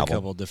Jam a album.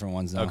 couple of different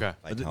ones now. Okay.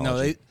 But no,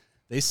 Vitalogy.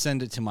 they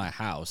send it to my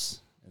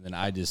house, and then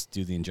I just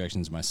do the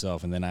injections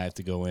myself, and then I have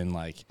to go in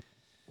like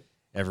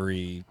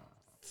every,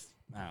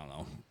 I don't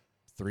know,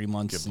 3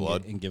 months Give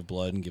blood? and give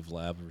blood and give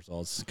lab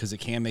results because it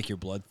can make your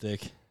blood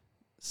thick.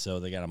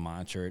 So they got to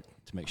monitor it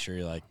to make sure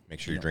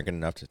you're drinking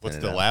enough to. What's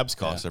thin the it out. labs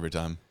cost every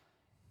time?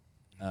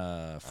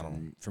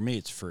 For me,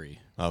 it's free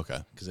Okay.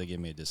 because they gave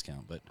me a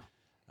discount, but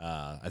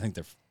I think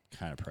they're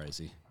kind of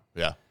pricey.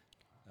 Yeah.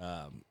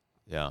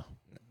 Yeah.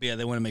 But yeah,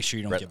 they want to make sure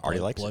you don't Brett get already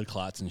likes blood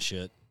clots and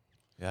shit.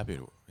 Yeah.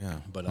 Yeah.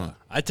 But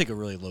I take a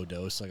really low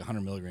dose, like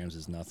 100 milligrams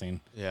is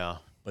nothing. Yeah.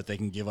 But they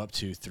can give up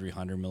to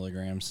 300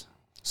 milligrams.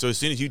 So as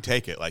soon as you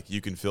take it, like you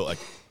can feel like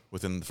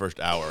within the first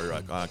hour, you're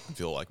like, oh, I can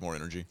feel like more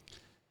energy.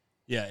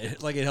 Yeah,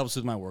 it helps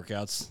with my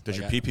workouts. Does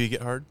Like your PP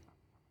get hard?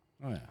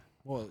 Oh yeah.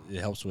 Well, it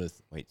helps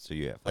with Wait, so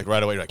you have Like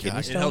right away, you're like, Kidney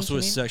yeah, stones, it helps you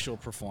with mean? sexual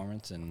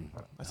performance and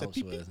I said helps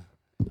pee-pee. with.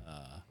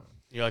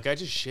 You're like, I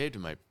just shaved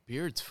and my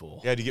beard's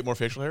full. yeah. Do you get more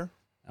facial hair?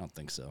 I don't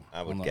think so.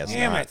 I would I'm not- guess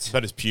Damn not. it. I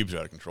bet his pubes are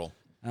out of control.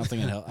 I don't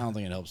think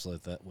it helps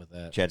with that. With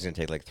that. Chad's gonna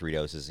take like 3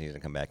 doses, and he's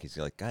gonna come back. He's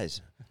like,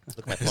 guys,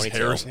 look at my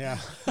hair's- ponytail.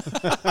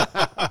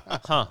 Yeah.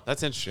 Huh.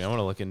 That's interesting. I want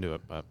to look into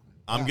it, but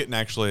I'm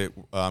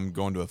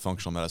going to a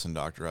functional medicine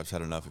doctor. I've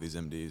had enough of these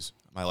MDs.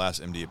 My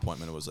last MD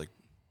appointment was like,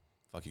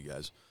 fuck you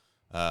guys.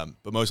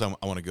 But most I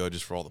want to go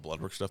just for all the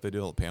blood work stuff they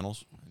do, all the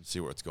panels, and see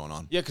what's going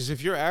on. yeah, because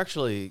if you're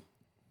actually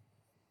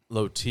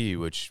low T,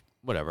 which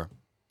whatever,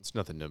 it's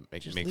nothing to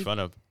make fun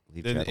of.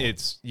 leave Then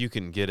Chad you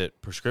can get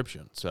it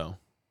prescription. So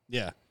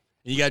Yeah,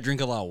 and you gotta drink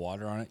a lot of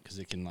water on it because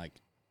it can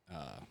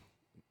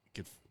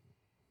could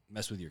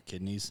mess with your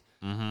kidneys.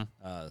 mm-hmm.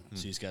 So you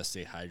just gotta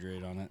stay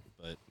hydrated on it.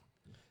 But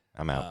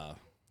I'm out.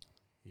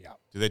 Yeah.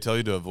 Do they tell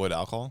you to avoid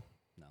alcohol?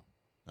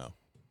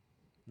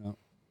 no,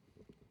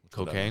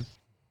 Cocaine.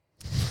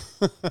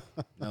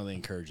 no, they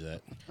encourage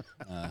that.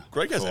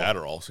 Greg has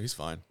Adderall, so he's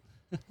fine.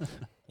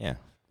 Yeah.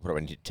 What do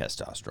I need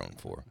testosterone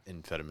for?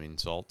 Amphetamine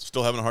salts.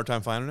 Still having a hard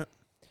time finding it?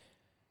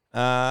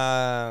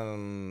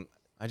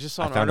 I just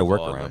saw I an found a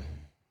article on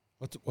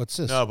workaround. What's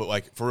this? No, but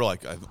like for real,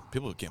 like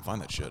people can't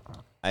find that shit.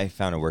 I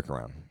found a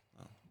workaround.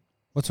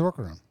 What's the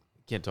workaround?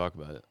 Can't talk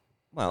about it.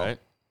 Well, Right?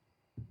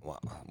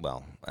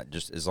 well,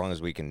 just as long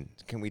as we can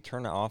we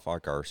turn off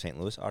our St.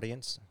 Louis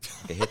audience?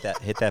 Okay,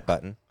 hit that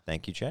button.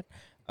 Thank you, Chet.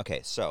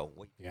 Okay, so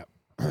Yep.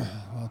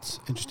 Well, it's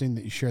interesting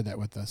that you shared that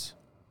with us.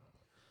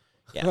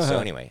 yeah. So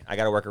anyway, I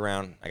got to work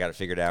around. I got it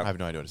figured out. I have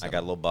no idea what it's I got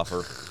a little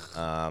buffer.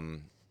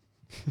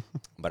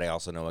 But I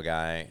also know a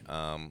guy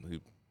who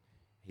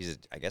he's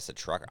I guess a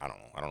trucker. I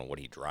don't know what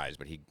he drives,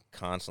 but he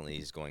constantly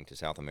is going to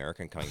South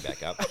America and coming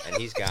back up, and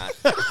he's got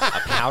a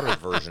powdered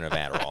version of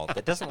Adderall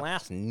that doesn't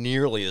last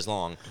nearly as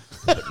long.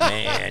 But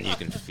man, you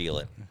can feel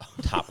it.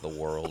 Top of the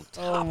world.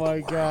 Oh my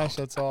gosh,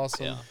 that's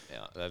awesome.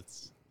 Yeah.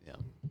 That's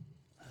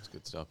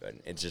good stuff. But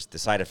it's just the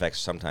side effects.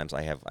 Sometimes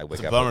I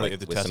wake a up bummer with, that you have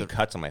to with test some it.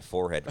 cuts on my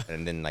forehead,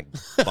 and then like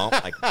bump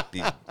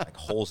these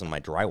holes in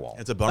my drywall.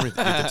 It's a bummer you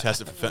have to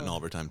test it for fentanyl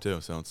every time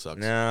too, so it sucks.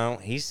 No,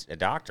 he's a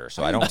doctor,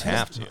 so I don't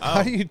have to.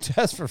 How do you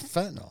test for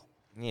fentanyl?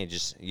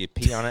 You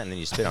pee on it and then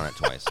you spit on it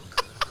twice,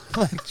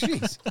 Like,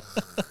 jeez.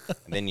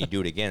 and then you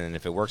do it again, and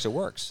if it works, it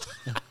works.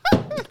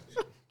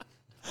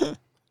 I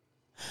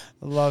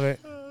love it.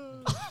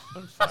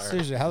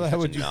 Seriously, how the hell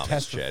would you Novice,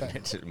 test for Chad. fentanyl?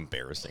 It's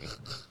embarrassing.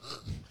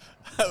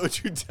 How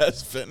would you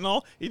test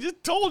fentanyl? He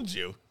just told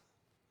you.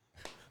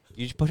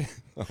 You just put it.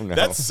 Oh no,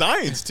 That's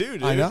science too,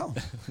 dude. I know.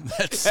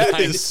 That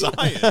is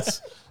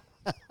science.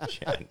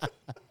 Chad.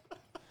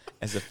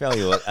 As a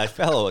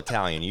fellow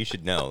Italian, you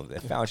should know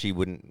that Fauci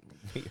wouldn't.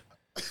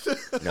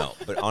 No,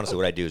 but honestly,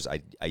 what I do is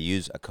I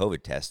use a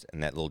COVID test,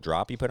 and that little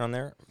drop you put on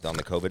there on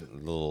the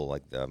COVID little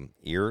like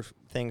ear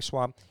thing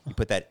swab, you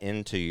put that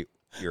into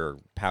your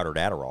powdered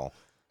Adderall,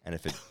 and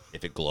if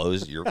it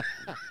glows, you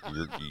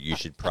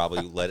should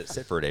probably let it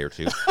sit for a day or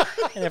two,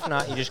 and if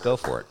not, you just go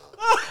for it.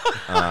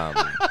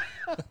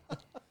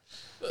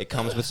 It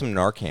comes with some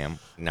Narcan,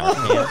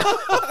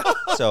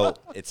 so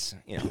it's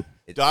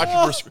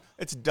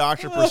It's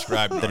doctor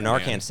prescribed. the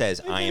Narcan says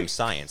I am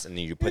science, and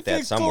then you put that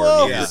it somewhere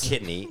glows. near your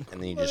kidney,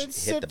 and then you Let it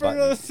just hit sit the for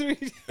another button. 3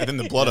 days. And then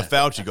the blood of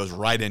Fauci goes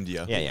right into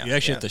you. Yeah. You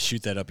actually have to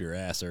shoot that up your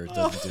ass, or it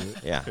doesn't do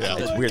it. Yeah, Yeah.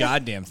 it's That weird.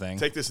 goddamn thing.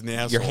 Take this in the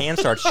asshole. Your hand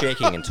starts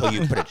shaking until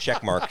you put a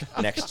check mark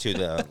next to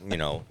the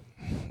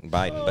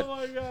Biden, but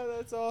my god,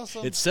 that's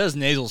awesome. It says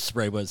nasal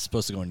spray, but it's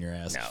supposed to go in your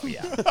ass. no,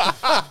 yeah,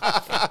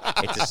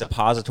 it's a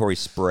suppository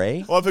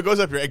spray. Well, if it goes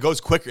up here, it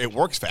goes quicker. It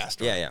works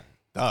faster. Yeah.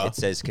 Duh. It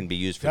says can be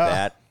used for Duh.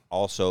 that.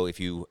 Also, if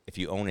you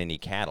own any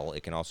cattle,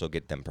 it can also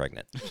get them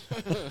pregnant.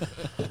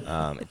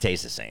 It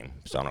tastes the same,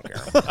 so I don't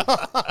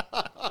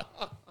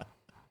care.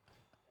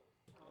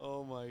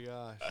 Oh my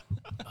gosh.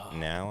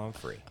 Now I'm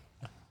free.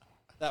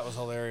 That was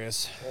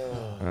hilarious.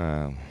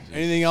 Um,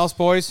 Anything else,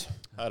 boys?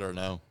 I don't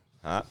know.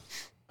 huh?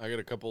 I got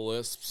a couple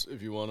lisps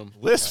if you want them.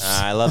 Lisps.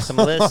 I love some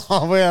lists.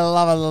 Oh, we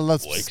love it.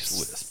 Let's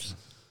Lisps.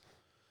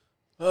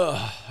 All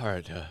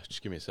right,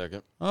 just give me a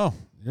second. Oh,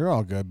 you're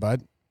all good,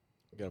 bud.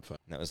 I gotta find.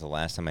 That was the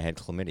last time I had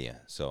chlamydia,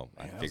 so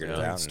I that was figured a it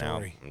great out, and now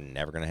story. I'm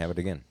never going to have it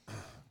again.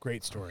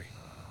 Great story.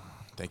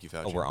 Thank you,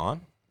 Fauci. Oh, we're on?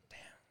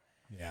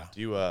 Yeah.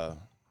 Do you, I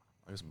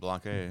guess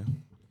Blanc.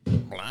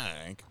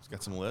 He's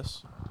got some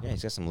lists. Yeah,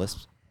 he's got some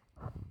lisps.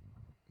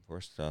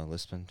 Forced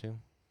lisping, too.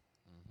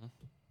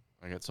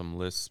 I got some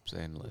lisps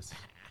and lisps.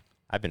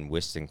 I've been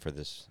whistling for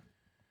this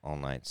all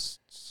night.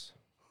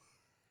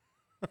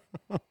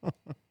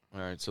 All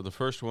right, so the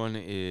first one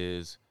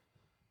is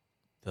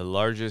the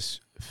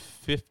largest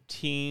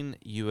 15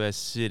 U.S.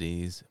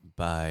 cities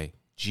by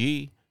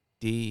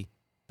GDP.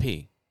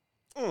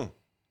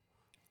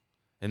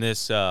 And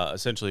this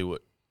essentially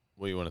what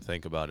you want to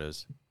think about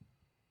is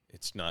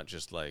it's not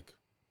just like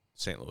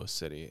St. Louis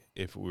City.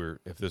 If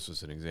this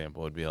was an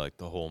example, it'd be like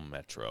the whole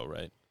metro,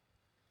 right?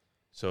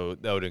 So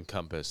that would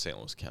encompass St.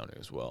 Louis County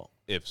as well,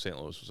 if St.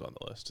 Louis was on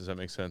the list. Does that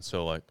make sense?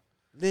 So like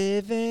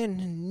Living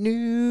in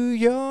New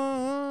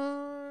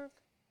York.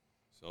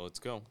 So let's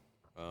go.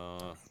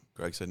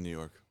 Greg said New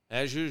York.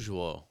 As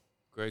usual,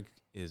 Greg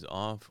is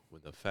off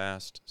with a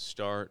fast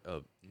start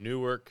of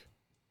Newark,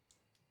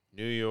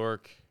 New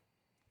York,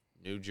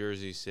 New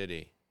Jersey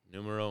City,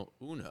 numero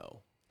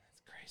uno.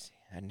 That's crazy.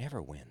 I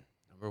never win.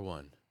 Number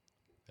 1.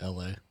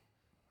 L.A.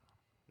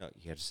 No,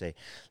 you have to say,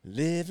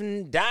 live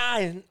and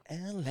die in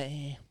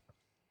L.A.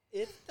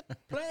 It's the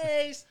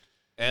place.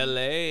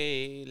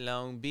 L.A.,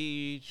 Long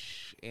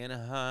Beach,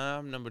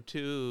 Anaheim, number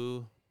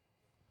 2.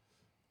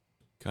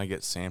 Can I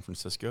get San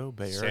Francisco,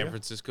 Bay Area? San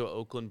Francisco,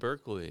 Oakland,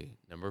 Berkeley,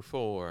 number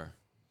 4.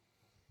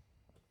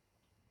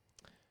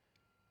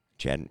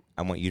 Chad,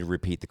 I want you to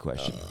repeat the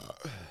question.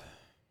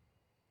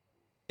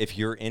 If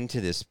you're into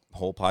this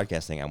whole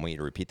podcast thing, I want you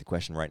to repeat the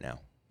question right now.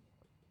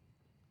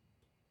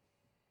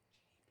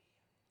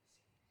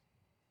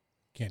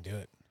 Can't do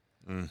it.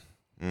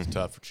 It's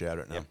tough for Chad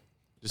right now. Yep.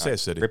 Just say a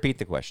city. Repeat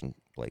the question,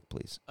 Blake,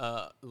 please.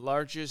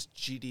 Largest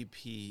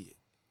GDP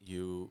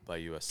by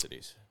U.S.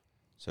 cities.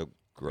 So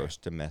gross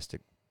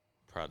domestic.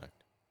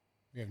 Product.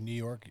 We have New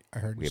York. I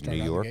heard We have start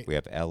New out the York, gate. we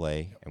have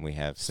L.A., and we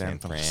have San San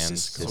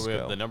Francisco. Francisco. So we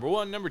have the number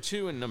 1, number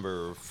 2, and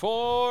number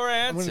 4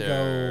 I'm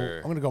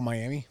answer. gonna go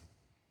Miami.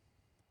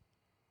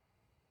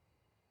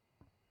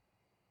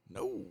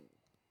 No.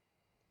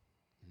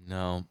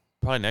 No.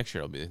 Probably next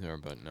year I'll be there,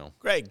 but no.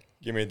 Greg.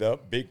 Give me the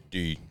big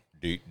D.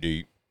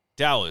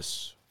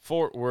 Dallas,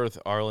 Fort Worth,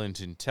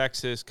 Arlington,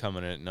 Texas,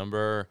 coming in at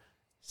number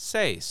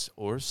 6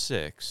 or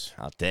 6.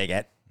 I'll take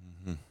it.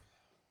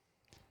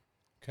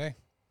 Okay.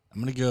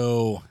 I'm going to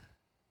go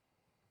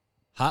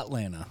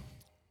Hotlanta.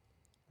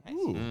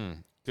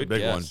 Good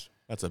Big guess. one.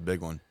 That's a big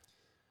one.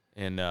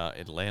 And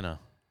Atlanta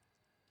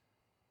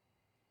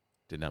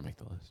did not make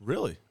the list.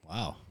 Really?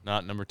 Wow.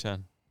 Not number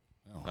 10.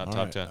 Not All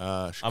top right. 10.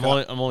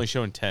 Chicago. I'm only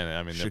showing 10.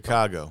 I mean,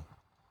 Chicago.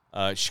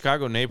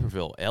 Chicago,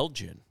 Naperville,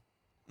 Elgin,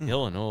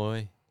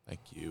 Illinois, Thank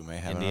you. May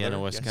have Indiana,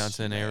 another?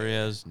 Wisconsin Yes, you may.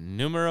 areas.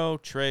 Numero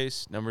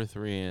trace, number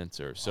 3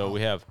 answer. So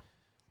we have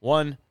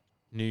 1,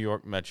 New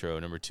York Metro,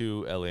 number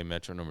 2, LA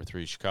Metro, number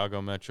 3,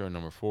 Chicago Metro,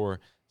 number 4,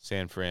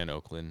 San Fran,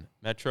 Oakland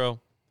Metro,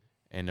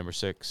 and number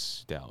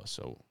 6, Dallas.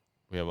 So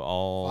we have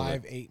all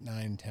 5, 8,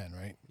 9, 10,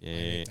 right? 5,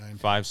 8, 9, 10.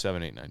 5,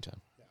 7, 8, 9, 10.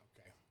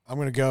 I'm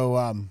gonna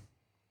go.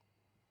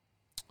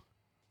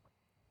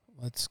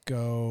 Let's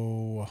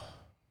go.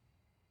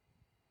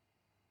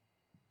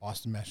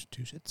 Boston,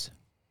 Massachusetts.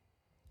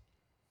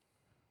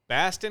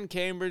 Boston,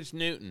 Cambridge,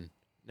 Newton,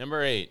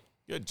 number 8.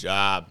 Good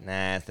job.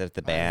 Nah, that's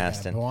the Yeah,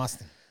 Boston.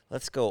 Boston.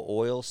 Let's go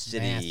Oil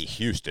City, Nasty.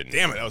 Houston.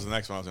 Damn it. That was the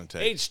next one I was going to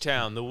take.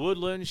 H-Town, the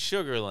Woodland,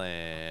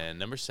 Sugarland,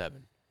 number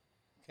 7.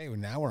 Okay, well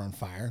now we're on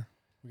fire.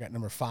 We got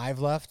number 5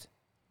 left.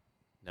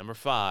 Number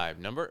 5,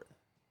 number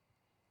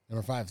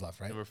 5's left,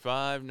 right? number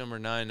 5, number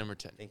 9, number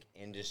 10. Think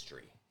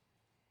industry.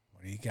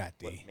 What do you got,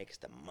 D? What makes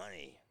the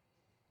money?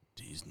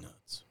 D's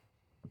nuts.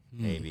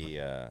 Maybe,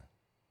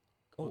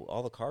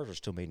 all the cars are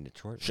still made in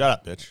Detroit. Shut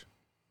up, bitch.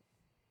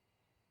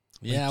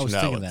 Yeah, I was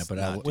No, thinking it's that,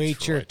 but I, not. w-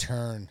 Wait your Detroit.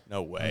 turn.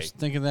 No I way. was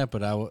thinking that,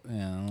 but I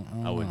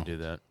don't I wouldn't know.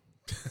 do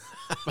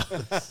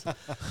that.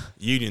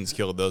 Unions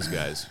killed those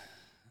guys.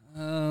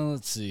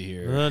 Let's see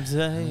here. The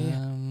day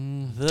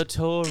the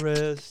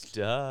tourist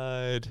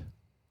died.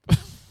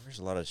 There's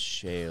a lot of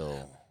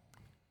shale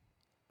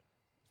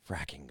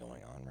fracking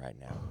going on right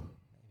now.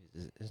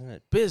 Isn't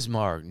it?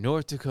 Bismarck,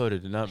 North Dakota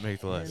did not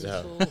make the list.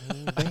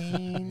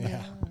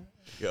 Yeah.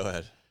 Go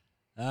ahead.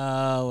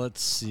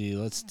 Let's see.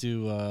 Let's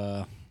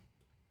do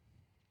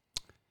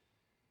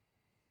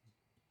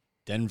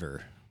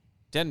Denver.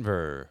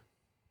 Denver.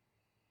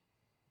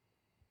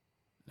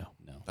 No.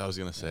 I was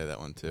going to say that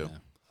one, too. Yeah.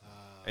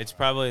 It's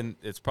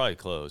probably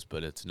close,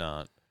 but it's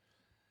not.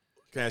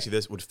 Can I ask you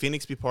this? Would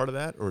Phoenix be part of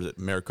that, or is it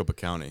Maricopa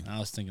County? I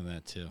was thinking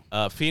that too.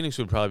 Phoenix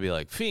would probably be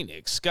like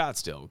Phoenix,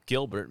 Scottsdale,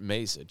 Gilbert,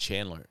 Mesa,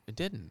 Chandler. It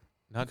didn't.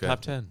 Not Okay.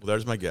 top 10. Well,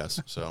 there's my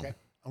guess. So Okay.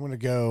 I'm gonna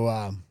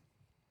go.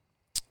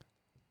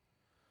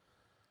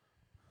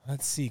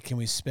 Let's see. Can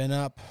we spin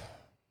up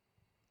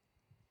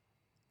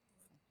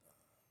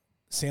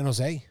San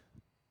Jose?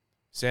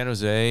 San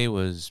Jose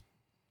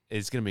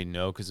it's going to be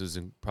no because it was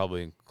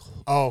probably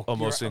Oh,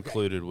 almost you're- okay.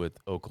 included with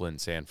Oakland,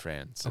 San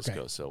Francisco.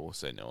 Okay. So we'll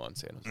say no on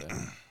San Jose.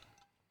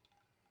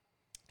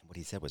 What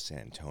he said was San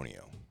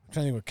Antonio. I'm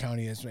trying to think what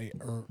county is, right?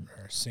 Or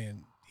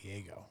San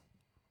Diego.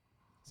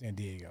 San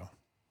Diego.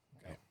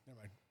 Okay. Never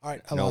mind. All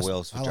right. I No lost.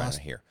 Will's I vagina lost.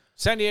 here.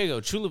 San Diego,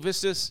 Chula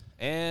Vistas,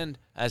 and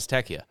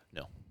Aztecia.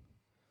 No.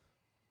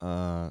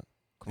 I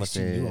 ¿Cómo used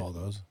to do se all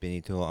those.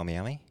 Benito a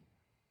Miami?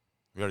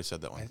 we already said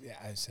that one.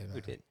 I said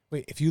Who did?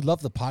 Wait, if you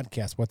love the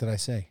podcast, what did I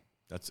say?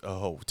 That's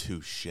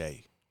touche.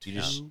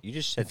 You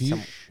just said If you-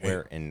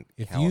 somewhere in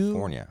if you-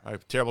 California. All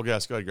right, terrible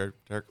guess. Go ahead,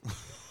 Derek.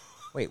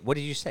 Wait, what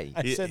did you say?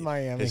 I said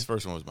Miami. His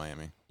first one was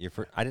Miami.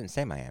 I didn't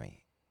say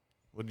Miami.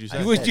 What did you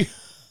I say? Would said- you?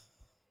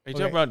 Are you Okay.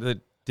 talking about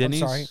the Denny's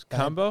sorry.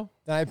 combo?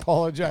 I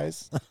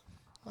apologize.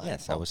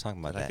 Yes, I was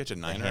talking about Did I that. catch a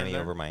niner in Miami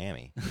there? over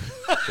Miami.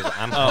 'Cause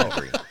I'm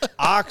hungry.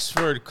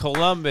 Oxford,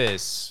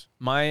 Columbus,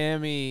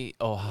 Miami,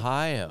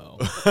 Ohio.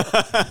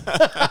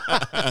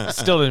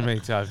 Still didn't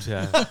make top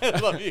 10. I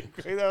love you.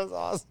 That was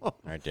awesome. All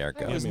right, Derek,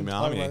 go. Give me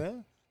Talking Miami. about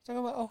that. Talking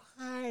about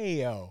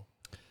Ohio.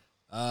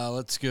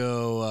 Let's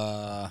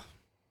go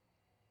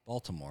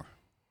Baltimore.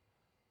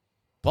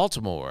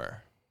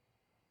 Baltimore,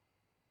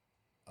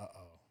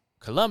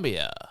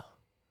 Columbia.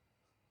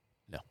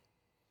 No.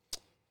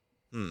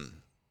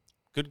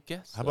 Good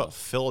guess. How about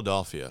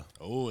Philadelphia?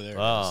 Oh, there it is.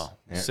 Oh,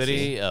 Yeah,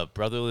 city of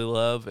brotherly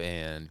love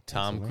and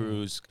Tom Pennsylvania.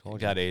 Cruise Told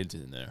got AIDS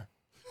in there.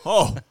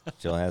 Oh,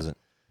 Still hasn't.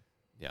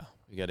 Yeah,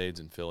 we got AIDS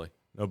in Philly.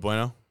 no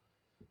bueno.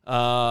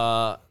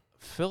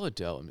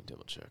 Philadelphia. Let me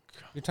double check.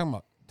 You're talking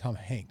about Tom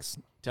Hanks.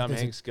 Tom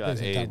Doesn't- Hanks got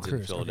doesn't Tom AIDS in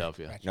Cruise. Okay,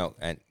 Philadelphia. gotcha. No,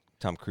 and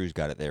Tom Cruise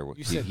got it there. You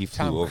He said flew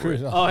Tom over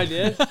Cruise. it. Oh, I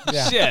did?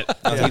 Yeah. Shit.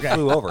 No, he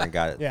flew over and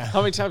got it. Yeah.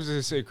 How many times did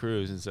I say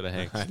Cruise instead of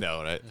Hanks? I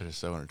know, right? They're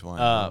so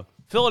intertwined.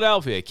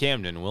 Philadelphia,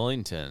 Camden,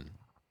 Willington.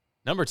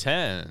 Number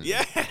 10.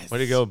 Yes. Way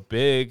to go,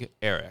 big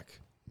Eric.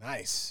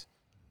 Nice.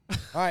 All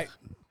right.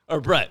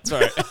 Or Brett,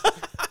 sorry.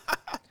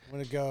 I'm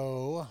going to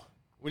go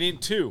We need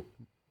 2.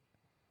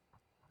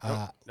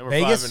 Number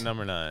Vegas. 5 and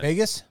number 9.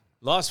 Vegas.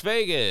 Las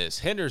Vegas,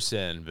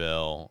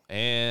 Hendersonville,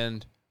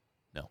 and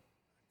no.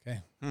 Okay.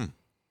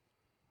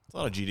 It's a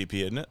lot of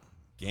GDP, isn't it?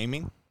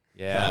 Gaming.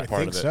 Yeah. I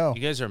part think of it. so.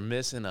 You guys are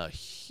missing a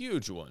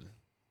huge one.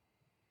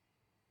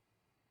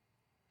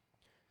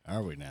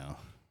 Are we now?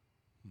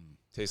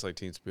 Tastes like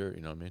Teen Spirit,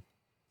 you know what I mean?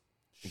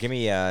 Give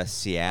me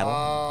Seattle.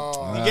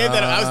 Oh, You gave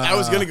that. I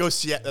was gonna go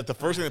Seattle. That's the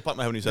first thing that popped in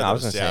my head when you said No, that I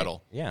was was gonna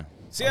Seattle. say, yeah.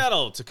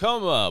 Tacoma,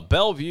 Tacoma,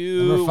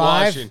 Bellevue, Number 5.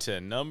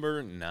 Washington.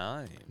 Number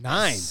 9.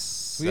 9.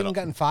 We haven't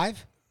gotten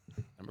 5?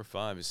 Number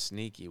 5 is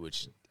Sneaky,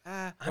 which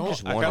I'm Don't-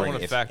 just I kinda wondering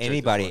wanna if fact check this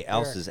anybody one.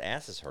 else's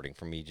ass is hurting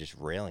from me just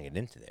railing it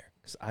into there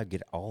because I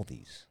get all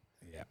these.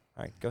 Yeah.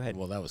 All right, go ahead.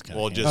 Well, that was kind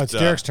Well, of. just Oh, it's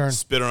Derek's turn.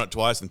 Spit on it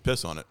twice and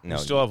piss on it. no,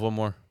 we still have one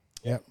more.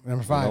 Yep.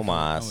 Number 5. no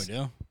mas. Oh, we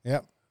do.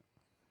 Yep.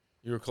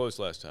 You were close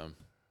last time,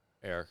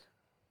 Eric.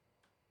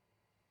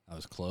 I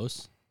was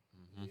close.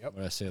 Yep. What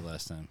did I say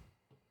last time?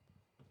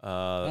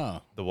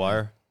 The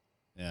Wire.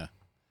 Yeah.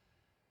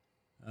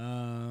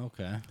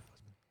 Okay.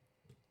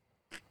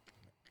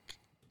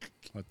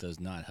 That does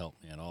not help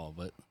me at all,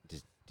 but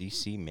Does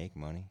DC make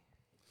money?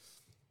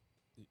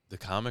 The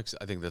comics,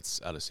 I think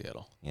that's out of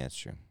Seattle. Yeah, that's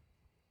true.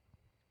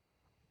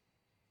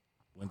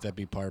 wouldn't that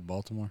be part of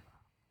Baltimore?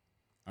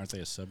 Aren't they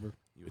a suburb?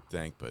 You would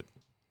think, but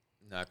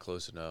Not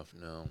close enough,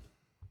 no.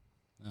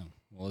 Oh,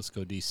 well, let's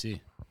go DC.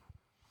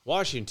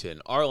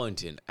 Washington,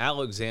 Arlington,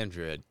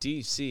 Alexandria,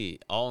 D.C.,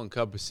 all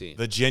encompassing.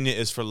 Virginia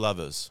is for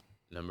lovers.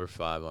 Number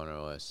 5 on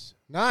our list.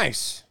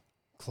 Nice.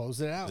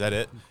 Close it out. Is that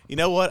it? You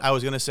know what I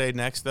was gonna say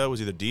next though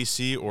was either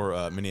DC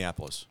or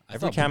Minneapolis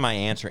Every time I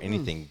answer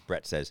anything,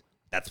 Brett says,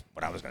 "That's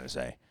what I was going to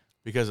say."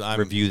 because I'm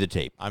Review the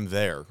tape. I'm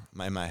there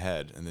in my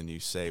head, and then you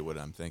say what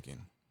I'm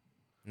thinking.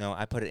 No,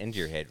 I put it into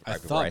your head I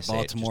right before I thought say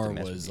it, just to Baltimore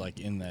mess with was you. like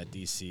in that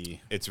DC.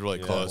 It's really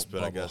close, but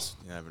I bubble. guess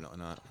you never know.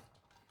 Not.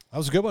 That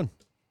was a good one.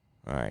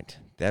 All right,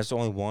 that's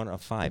only one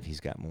of 5. He's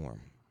got more.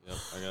 Yep,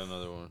 I got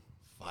another one.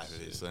 5 of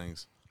these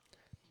things.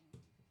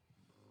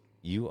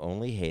 You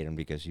only hate him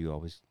because you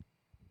always.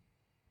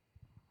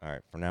 All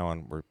right, from now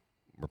on, we're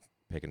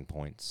picking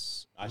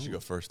points. I should go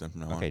first then from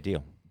now on. Okay,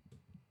 deal.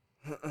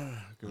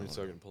 Give me a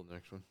second to pull the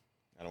next one.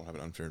 I don't have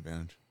an unfair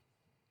advantage.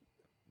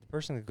 The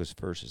person that goes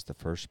first is the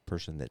first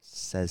person that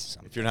says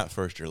something. If you're not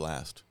first, you're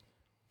last.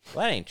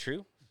 Well, that ain't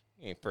true.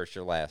 You ain't first,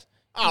 you're last.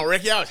 Oh,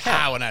 Ricky, I was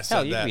high when I said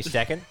Hell, you that. can be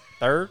second,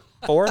 third,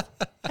 fourth.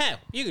 Hell,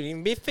 you can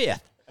even be 5th.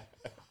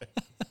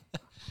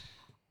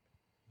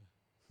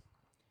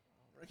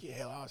 Ricky,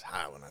 hell, I was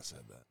high when I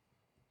said that.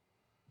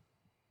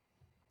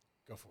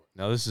 Go for it.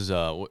 Now, this is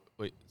what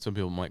some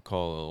people might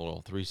call a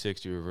little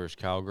 360 reverse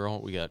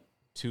cowgirl. We got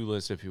 2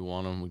 lists if you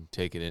want them. We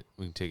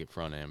can take it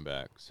front and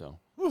back. So,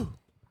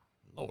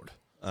 Lord.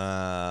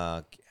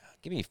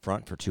 Give me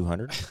front for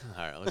 200.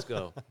 all right, let's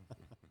go.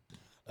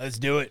 Let's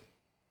do it.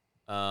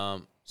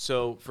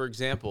 So, for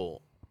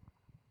example,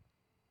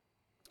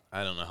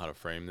 I don't know how to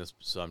frame this,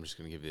 so I'm just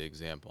going to give you the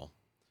example.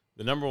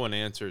 The number one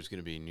answer is going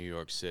to be New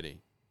York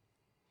City.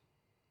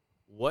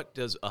 What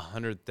does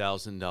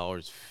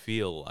 $100,000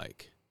 feel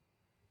like?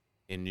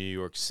 In New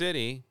York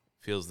City,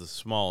 feels the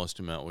smallest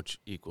amount, which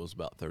equals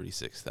about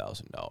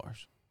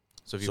 $36,000.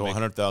 So if you So make,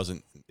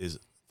 100,000 is So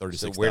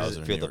 36,000. where does it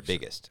in feel New the York City.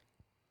 biggest?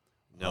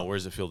 no, where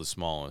does it feel the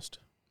smallest?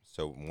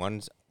 So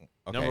one's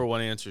okay. Number one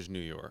answer is New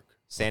York.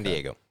 San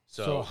Diego.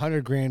 So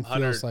 100 grand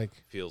feels like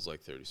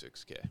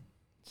 36K.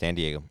 San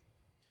Diego.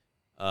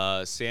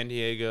 San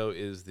Diego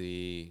is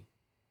the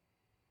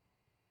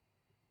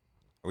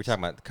Are we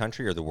talking about the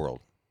country or the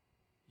world?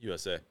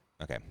 USA.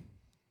 Okay.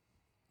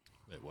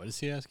 Wait, what is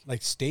he asking?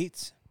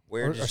 states.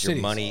 Where Or does your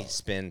cities. money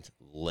spend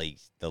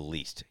the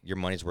least? Your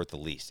money's worth the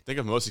least. Think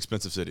of most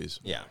expensive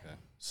cities. Yeah.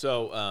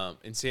 So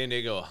in San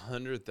Diego,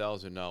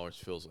 $100,000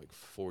 feels like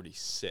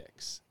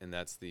 46, and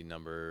that's the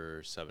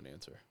number 7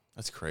 answer.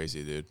 That's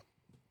crazy, dude.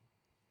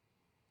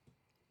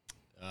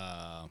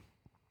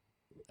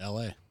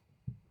 L.A.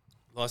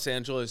 Los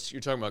Angeles,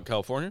 you're talking about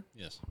California?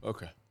 Yes.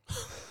 Okay.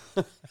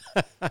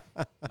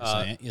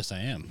 Yes, I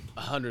am.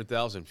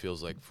 100,000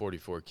 feels like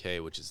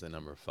 44K, which is the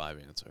number 5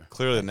 answer.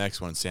 Clearly, the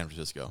next one is San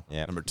Francisco.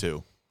 Yeah. Number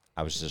 2.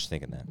 I was just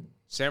thinking that.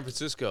 San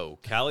Francisco,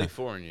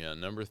 California,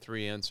 number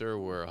 3 answer,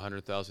 where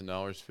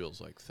 $100,000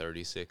 feels like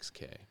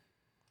 36K.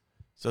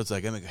 So it's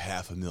like I make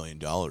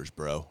 $500,000,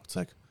 bro. It's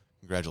like,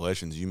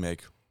 congratulations, you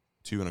make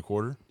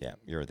 2.25. Yeah,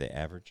 you're the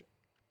average.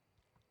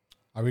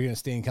 Are we going to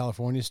stay in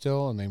California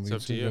still? I mean, we It's up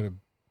just to go you. to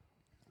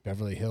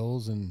Beverly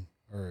Hills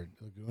or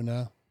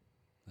Laguna.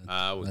 With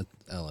That's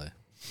L.A.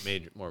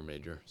 more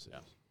major. So.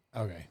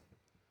 Yeah. Okay.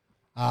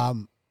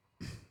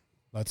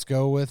 Let's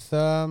go with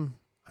New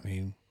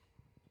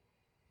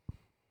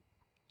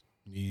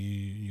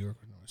York.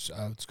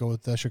 Let's go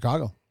with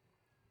Chicago.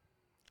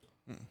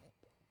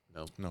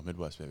 No,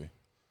 Midwest, baby.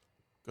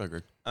 Go ahead,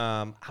 Greg.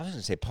 I was going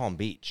to say Palm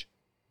Beach.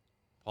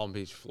 Palm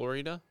Beach,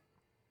 Florida?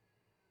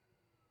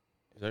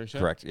 Is that what you're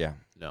saying? Correct, yeah.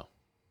 No.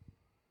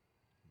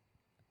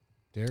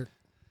 Derek.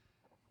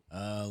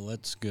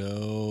 Let's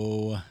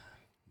go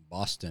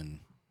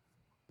Boston.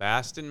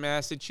 Boston,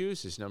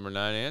 Massachusetts, number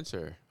 9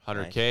 answer.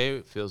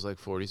 100K feels like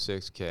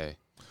 46K.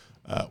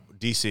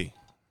 D.C.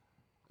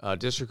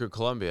 District of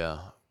Columbia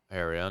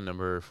area,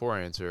 number 4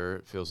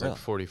 answer, feels like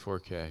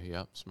 44K.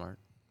 Yep, smart.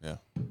 Yeah.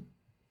 All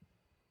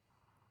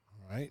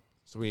right.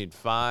 So we need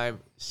 5,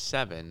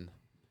 7,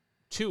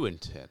 2,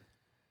 and 10.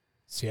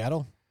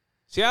 Seattle.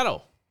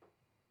 Seattle.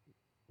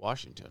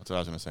 Washington. That's what I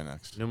was going to say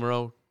next.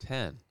 Numero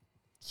 10.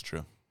 It's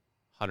true.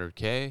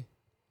 100K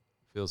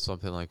feels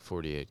something like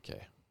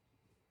 48K.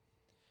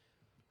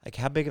 Like,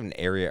 how big of an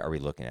area are we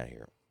looking at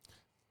here?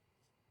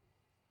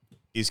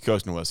 East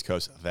Coast and West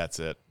Coast. That's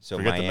it. So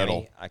Forget Miami, the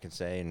middle. I can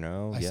say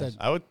no, I yes. said-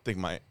 I would think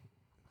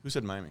who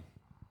said Miami?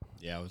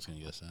 Yeah, I was going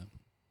to guess that.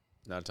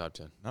 Not top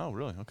 10. No,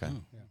 really? Okay.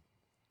 Oh. Yeah.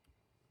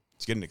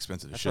 It's getting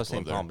expensive as That's shit what I was to saying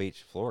live there. Palm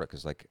Beach, Florida,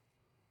 because, like,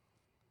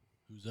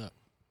 Who's up?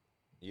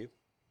 you?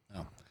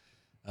 Oh.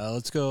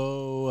 Let's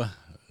go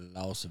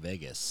Las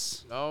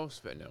Vegas. No.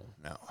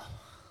 No.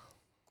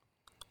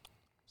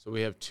 So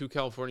we have 2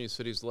 California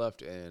cities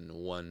left and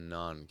 1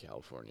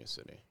 non-California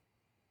city.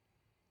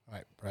 All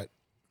right, Brett.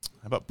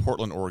 How about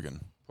Portland, Oregon?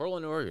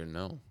 Portland, Oregon,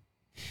 no.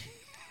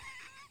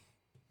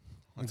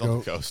 It's on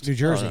the coast. New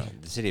Jersey. Oh, no.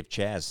 The city of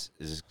Chaz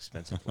is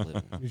expensive to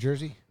live in. New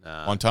Jersey.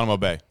 Nah, Guantanamo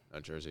Bay.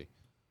 not Jersey.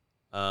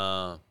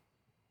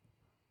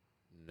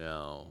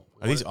 No.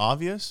 Are these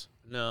obvious?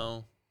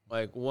 No.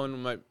 Like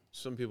one might,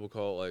 some people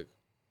call it like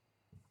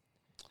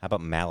How about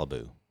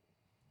Malibu?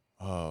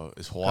 Oh,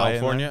 is Hawaii in there?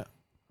 California.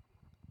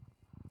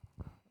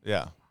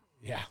 Yeah.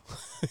 Yeah.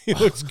 He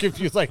looks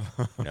confused. Like,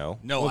 No.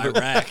 No,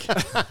 Iraq.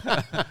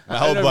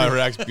 Malibu,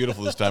 Iraq's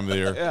beautiful this time of the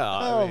year. Yeah.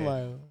 oh I mean,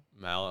 my.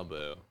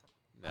 Malibu.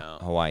 No.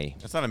 Hawaii.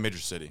 That's not a major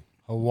city.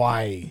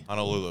 Hawaii.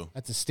 Honolulu.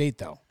 That's a state,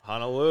 though.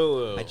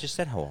 Honolulu. I just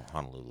said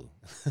Honolulu.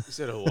 You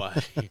said Hawaii.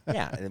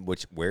 Yeah, and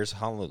where's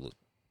Honolulu?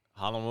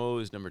 Honolulu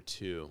is number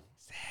 2.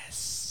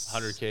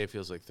 100K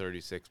feels like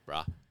 36,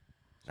 brah.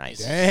 Nice.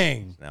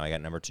 Dang. Now I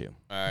got number 2. All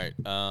right.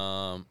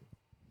 Are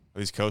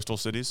these coastal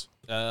cities?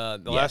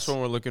 The last one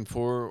we're looking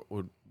for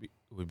would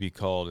be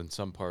called in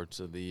some parts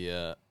of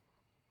the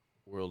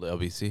world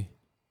LBC.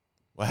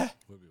 What?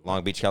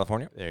 Long Beach,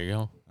 California. There you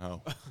go.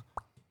 Oh. I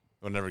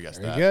would never guess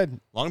Very that. good.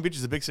 Long Beach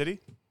is a big city?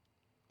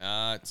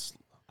 I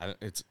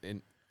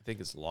think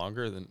it's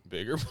longer than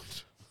bigger.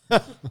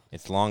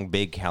 It's Long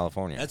Big,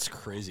 California. That's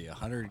crazy.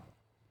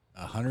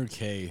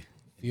 100K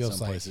Feels in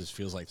some like- places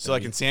feels like So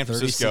like in San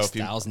Francisco, if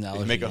you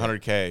 $36,000 make a year.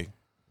 100K,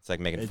 It's like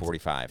making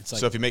 45. It's like,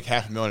 so if you make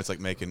 $500,000, it's like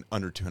making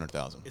under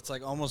 200,000. it's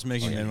like almost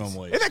making minimum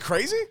wage. Isn't that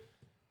crazy?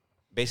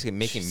 Basically,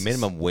 making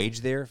minimum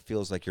wage there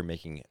feels like you're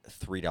making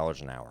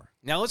 $3 an hour.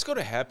 Now let's go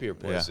to happier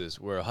places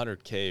where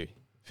 100K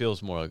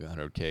feels more like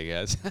 100K,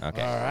 guys.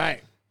 Okay. All right.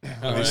 These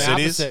The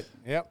cities? opposite.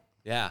 Yep.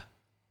 Yeah.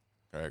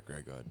 All right,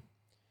 Greg, go ahead.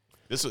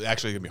 This is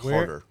actually going to be Where-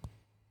 harder.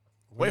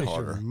 Way Where does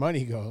your harder.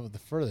 money go the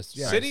furthest.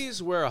 Yeah.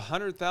 Cities where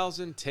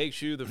 100,000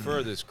 takes you the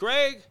furthest.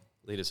 Greg,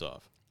 lead us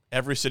off.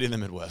 Every city in the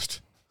Midwest.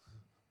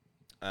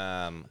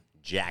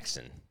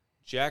 Jackson.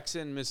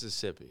 Jackson,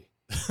 Mississippi.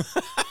 Is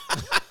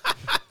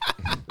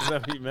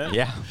that what you meant?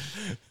 Yeah.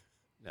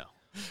 No.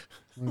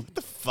 What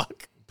the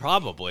fuck?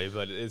 Probably,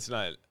 but it's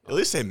not. At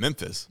least say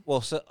Memphis.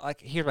 Well, so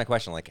like, here's my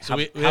question: like, So how,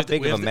 we how have to-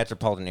 big we of a have to-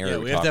 metropolitan area? Yeah,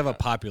 are we have to have a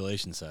talking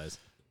population size.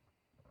 about?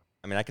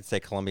 I mean, I could say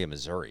Columbia,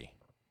 Missouri.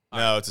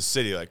 No, it's a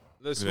city. Like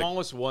The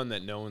smallest one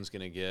that no one's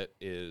going to get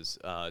is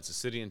it's a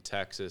city in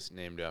Texas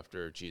named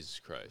after Jesus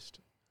Christ.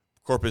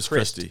 Corpus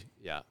Christi.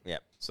 Yeah.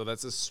 Yep. So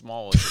that's the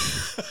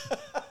smallest.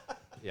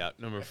 Yeah,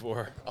 number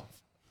 4.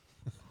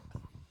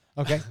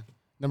 Okay.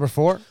 Number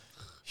 4.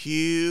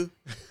 Hugh.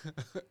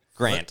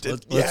 Grant.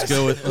 Let's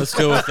go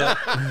with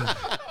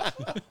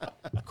that.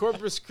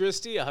 Corpus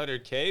Christi,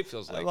 100K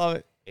feels I like love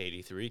it.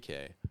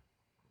 83K.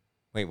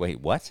 Wait,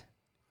 what?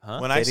 Huh?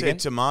 When Say I it say again?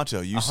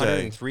 tomato, you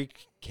say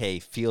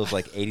 103K feels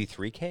like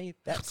 83K?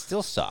 That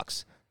still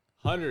sucks.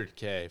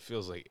 100K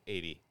feels like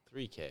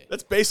 83K.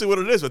 that's basically what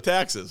it is with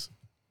taxes.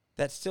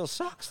 That still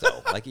sucks,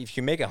 though. Like, if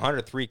you make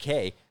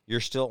 103K, you're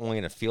still only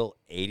going to feel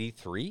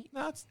 83?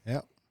 No, it's, Yeah.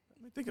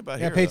 let me think about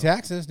Yeah, here. pay though.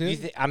 taxes,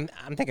 dude. I'm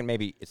thinking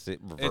maybe it's the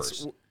reverse.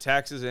 It's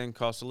taxes and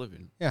cost of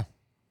living. Yeah.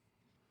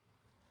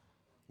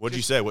 What'd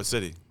you say? What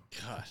city?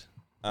 God.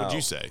 What'd Oh.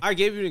 you say? I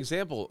gave you an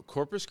example.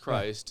 Corpus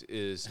Christ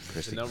is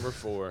the number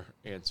 4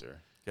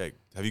 answer. Okay,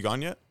 have you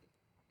gone yet,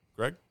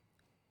 Greg?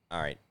 All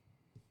right.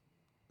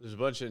 There's a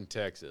bunch in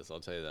Texas, I'll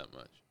tell you that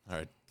much. All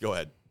right, go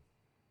ahead.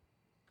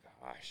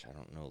 Gosh, I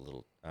don't know. A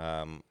little.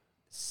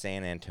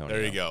 San Antonio.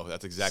 There you go.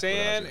 That's exactly what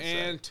I San was going to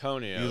say.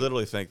 Antonio. You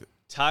literally think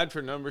tied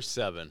for number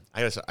 7.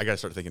 I gotta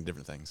start thinking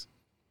different things.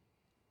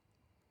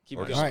 Keep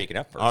Or going. just All right. speaking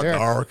up first. Ark. Derek.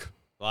 Ark.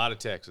 A lot of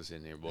Texas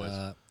in here,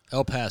 boys.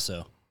 El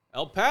Paso.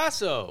 El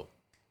Paso.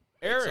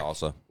 Eric.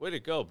 Also. Way to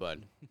go,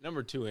 bud.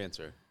 Number 2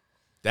 answer.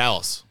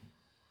 Dallas.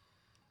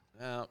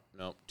 No,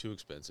 too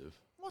expensive.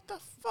 What the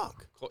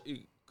fuck? You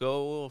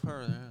go a little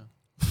further.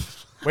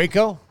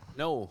 Waco.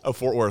 No. Oh,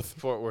 Fort Worth.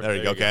 Fort Worth. There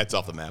you go. Okay, it's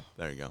off the map.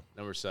 There you go.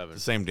 Number 7. The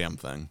same damn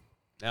thing.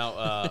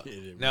 Now,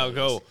 It now really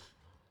go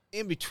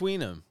in between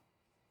them.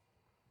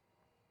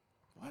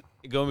 What?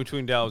 Go in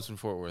between Dallas and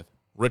Fort Worth.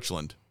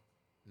 Richland.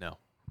 No.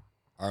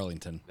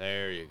 Arlington.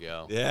 There you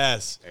go.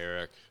 Yes.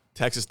 Eric.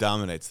 Texas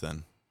dominates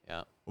then.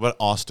 Yeah. What about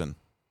Austin?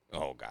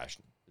 Oh, gosh.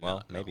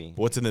 Well, No. maybe.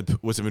 What's in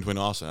between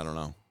Austin? I don't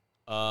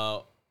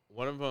know.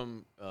 One of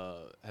them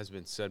has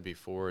been said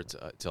before. It's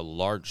a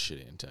large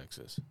city in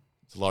Texas.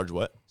 It's a large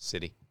what?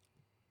 City.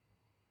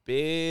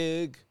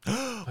 Big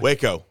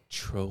Waco.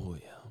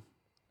 petroleum.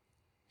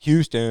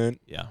 Houston.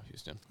 Yeah,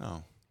 Houston.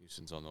 Oh,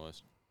 Houston's on the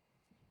list.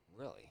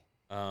 Really?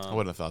 I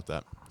wouldn't have thought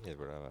that. Yeah,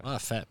 A lot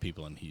of fat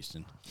people in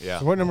Houston. Yeah.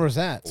 So what number is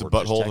that? It's a Or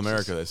just butthole of Texas.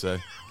 America, they say.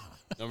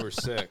 Number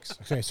 6.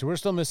 Okay, so we're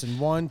still missing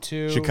 1,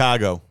 2.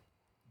 Chicago,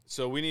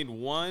 So we need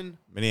 1,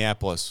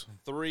 Minneapolis,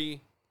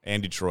 3,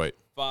 and Detroit.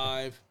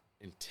 5,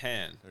 and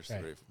 10. There's Okay.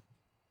 3.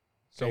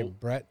 So Okay,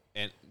 Brett.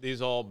 and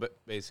these all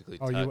basically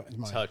Oh, it's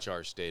mine. touch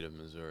our state of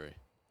Missouri.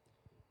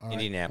 All right,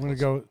 Indianapolis. I'm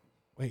going to go.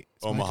 Wait.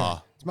 It's Omaha. My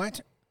turn. It's my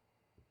turn.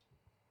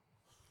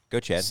 Go,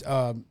 Chad.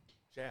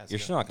 Jazz, You're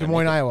still not Des going to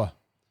Moines, Iowa.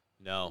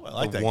 No, I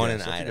like The that one guess. in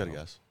That's a good Idaho.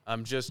 guess.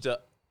 I'm just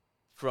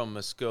from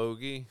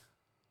Muskogee.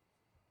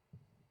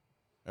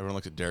 Everyone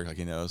looks at Derek like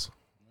he knows.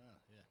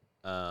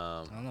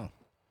 I don't know.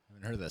 I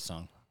haven't heard that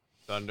song.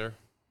 Thunder.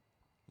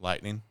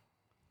 Lightning,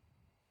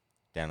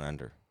 Down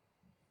under.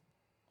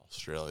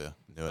 Australia.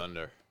 Knew it.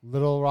 Thunder.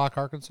 Little Rock,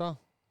 Arkansas.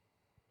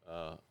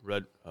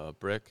 Red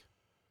brick.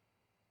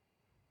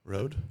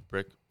 Road,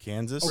 Brick.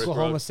 Kansas. Brick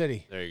Oklahoma Road.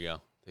 City. There you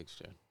go. Thanks,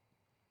 Chad.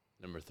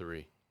 Number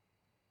 3.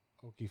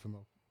 Okie from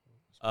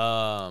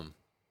Oklahoma.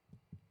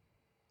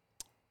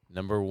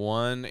 Number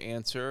 1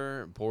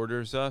 answer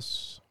borders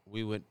us.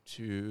 We went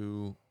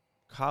to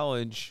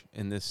college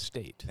in this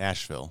state.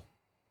 Nashville,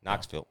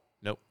 Knoxville.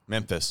 Nope.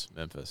 Memphis.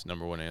 Memphis.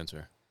 Number 1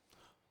 answer.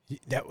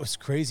 That was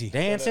crazy.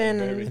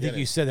 Dancing. I think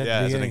you said that Yeah,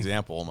 at as the an beginning.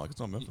 example. I'm like, it's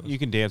not Memphis. You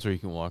can dance or you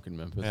can walk in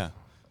Memphis. Yeah.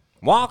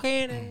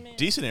 Walking. And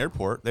Decent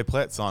airport. They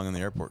play that song in the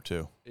airport,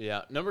 too.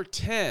 Yeah. Number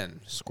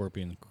 10.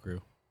 Scorpion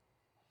Crew.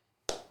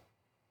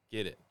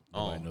 Get it.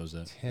 Nobody knows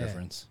that 10.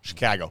 reference.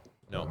 Chicago,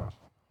 No.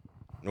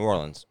 New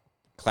Orleans.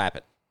 Clap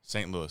it.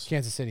 St. Louis.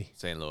 Kansas City.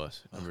 St.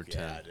 Louis. Number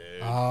 10.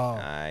 Oh.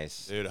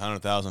 Nice. Dude,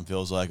 100,000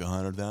 feels like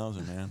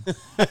 100,000, man.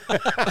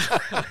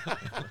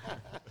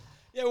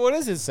 Yeah, what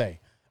does it say?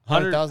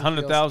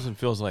 100,000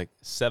 feels like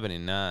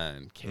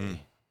 79K.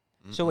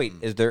 So wait,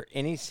 is there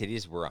any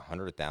cities where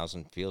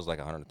 100,000 feels like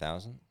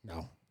 100,000?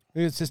 No.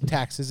 It's just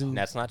taxes and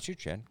That's not true,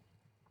 Chad.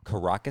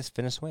 Caracas,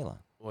 Venezuela.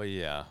 Well,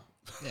 yeah.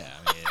 Yeah,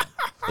 I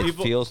mean, It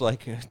feels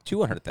like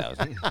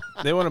 200,000.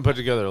 They want to put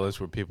together a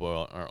list where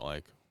people aren't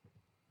like,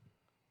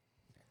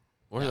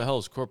 where the hell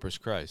is Corpus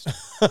Christ?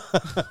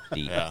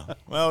 Deep. Yeah.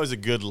 Well, it was a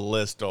good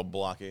list, old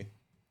Blocky.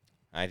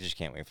 I just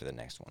can't wait for the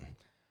next one.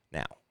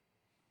 Now,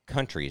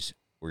 countries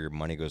where your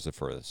money goes the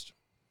furthest,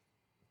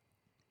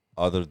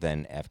 other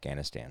than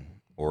Afghanistan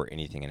or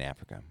anything in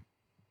Africa.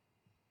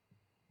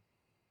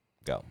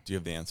 Go. Do you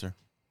have the answer?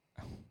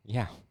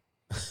 Yeah.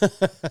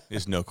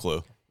 There's no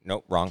clue.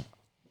 Nope, wrong.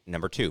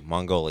 Number 2,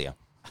 Mongolia.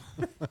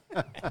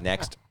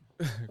 Next,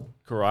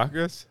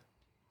 Caracas?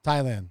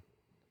 Thailand.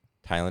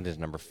 Thailand is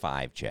number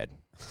 5, Chad.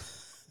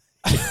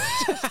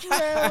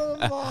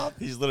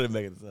 He's literally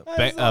making this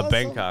up.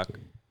 Bangkok.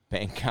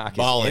 Bangkok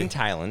Bali. is in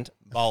Thailand.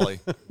 Bali.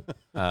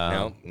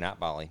 No, not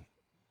Bali.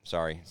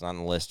 Sorry, it's not on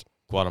the list.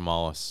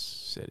 Guatemala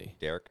City.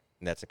 Derek,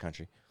 that's a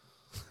country.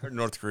 Heard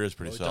North Korea is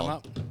pretty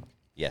solid.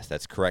 Yes,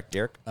 that's correct,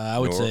 Derek. I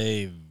would Nor-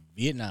 say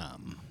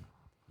Vietnam.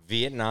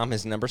 Vietnam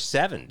is number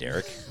 7,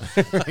 Derek.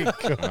 All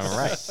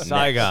right.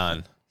 Saigon.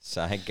 Next.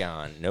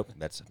 Saigon. Nope,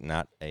 that's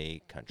not a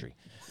country.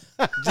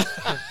 I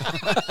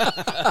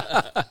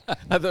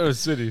thought it was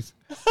cities.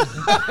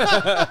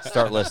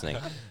 Start listening.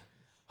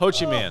 Ho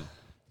Chi Minh.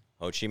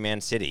 Ho Chi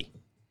Minh City,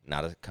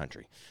 not a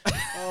country.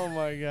 Oh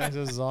my gosh,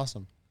 this is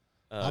awesome.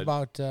 How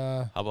about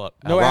How about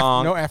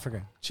Wrong. no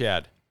Africa?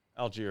 Chad?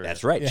 Algeria.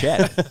 That's right,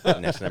 Chad.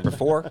 And that's number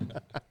 4.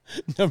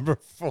 Number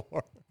 4.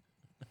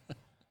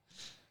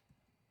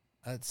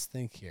 Let's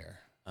think here.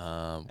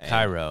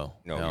 Cairo.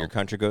 No, your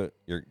country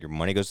your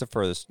money goes the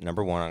furthest.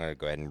 Number 1, I'm going to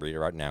go ahead and read it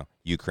right now.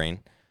 Ukraine.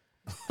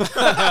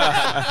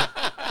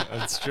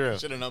 That's true.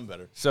 Should have known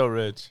better. So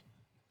rich.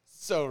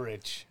 So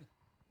rich.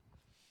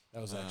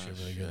 That was actually a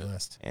really good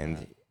list.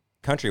 And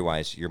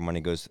country-wise, your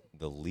money goes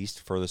the least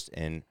furthest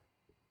in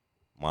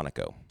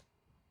Monaco.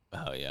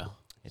 Oh yeah.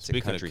 It's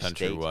Speaking a country of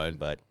countrywide, state,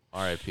 but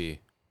R.I.P.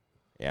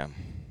 yeah.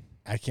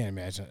 I can't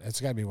imagine. It's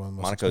got to be one of the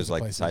most Monaco's expensive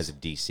like places. the size of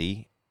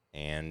D.C.,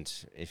 and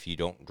if you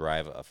don't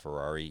drive a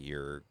Ferrari,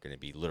 you're going to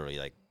be literally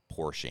like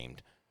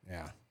poor-shamed.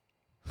 Yeah.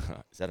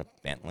 Is that a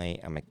Bentley?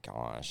 Oh, my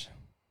gosh.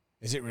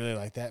 Is it really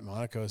like that?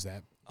 Monaco is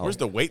that? Where's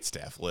the wait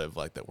staff live?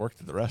 Like that worked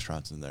at the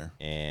restaurants in there?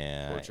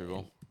 And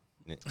Portugal.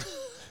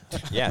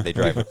 Yeah, they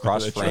drive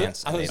across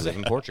France, and they live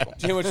in Portugal.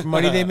 Do you know how much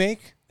money they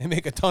make? They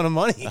make a ton of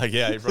money.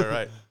 Yeah, you're probably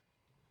right.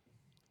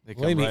 They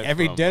Believe me, right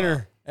every from,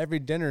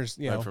 dinner's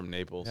right from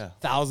Naples. Yeah.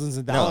 thousands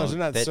of dollars. They're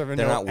not serving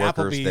they're no not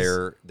workers.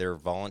 Applebee's. They're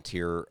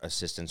volunteer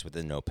assistants with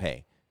no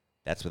pay.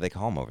 That's what they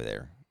call them over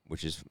there,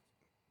 which is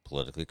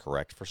politically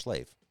correct for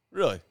slave.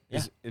 Really?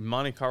 Is in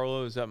Monte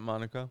Carlo? Is that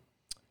Monaco?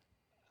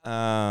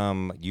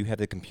 You have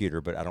the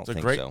computer, but I don't It's a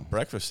think great so.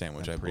 breakfast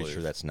sandwich, I'm I pretty believe.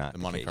 sure that's not in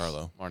the Monte case.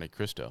 Carlo. Monte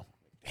Cristo.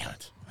 Damn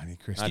it. Honey Not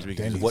to Christie. be Denny's.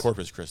 confused with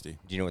Corpus Christi.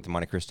 Do you know what the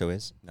Monte Cristo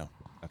is? No.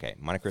 Okay,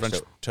 Monte Cristo.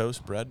 French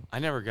toast bread? I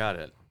never got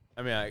it.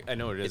 I mean, I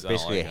know what it is. It's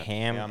basically I a don't like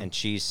ham Ham. and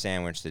cheese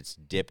sandwich that's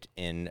dipped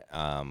in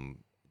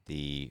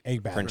the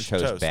Egg batter. French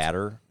French toast toast.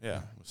 batter.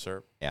 Yeah, with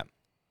syrup. Yeah,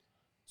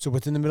 So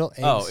what's in the middle?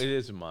 Eggs. Oh, it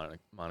is in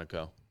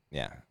Monaco.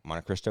 yeah.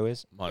 Monte Cristo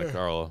is Monte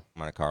Carlo.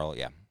 Monte Carlo.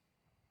 Yeah,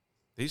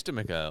 They used to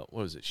make a,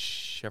 what was it,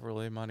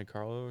 Chevrolet Monte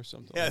Carlo or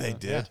something? Yeah, like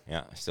they that? did.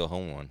 yeah. I still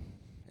own one.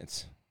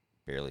 It's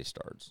barely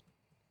starts.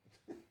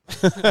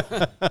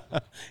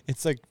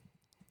 It's like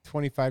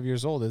 25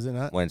 years old, is it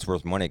not? When it's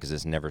worth money because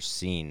it's never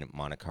seen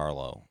Monte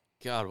Carlo.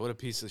 God, what a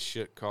piece of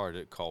shit car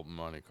it called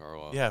Monte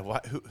Carlo. Yeah,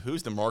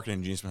 who's the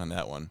marketing genius behind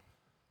that one?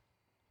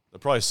 They're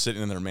probably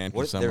sitting in their mansion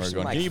What- somewhere there's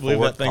going, like can you believe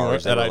Ford that thing cars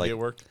worked? That were, idea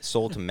like, worked?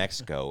 Sold to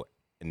Mexico,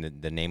 and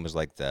the name was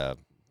like the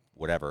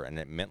whatever, and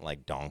it meant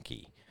like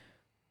donkey.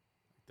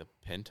 The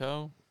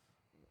Pinto?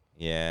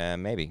 Yeah,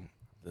 maybe.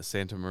 The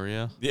Santa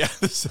Maria? Yeah.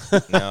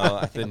 No,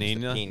 I think The it was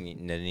Nina?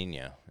 The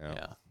Nina. No.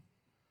 Yeah.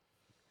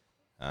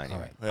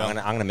 Anyway, Well- I'm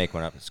gonna make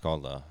one up. It's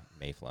called the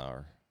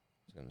Mayflower.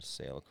 It's gonna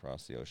sail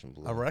across the ocean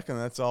blue. I reckon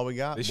that's all we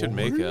got. They should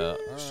boy. make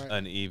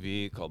an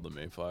EV called the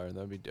Mayflower.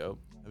 That'd be dope.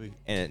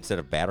 And instead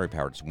of battery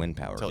powered, it's wind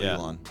powered. Tell Yeah.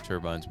 Elon.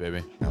 Turbines,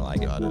 baby. I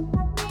like it. Got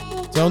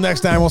it. Till next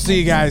time, we'll see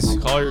you guys.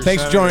 Call your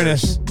Thanks for joining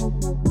senators.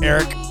 us,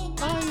 Eric.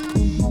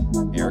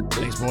 Eric,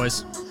 Thanks,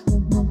 boys.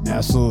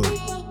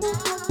 Absolutely.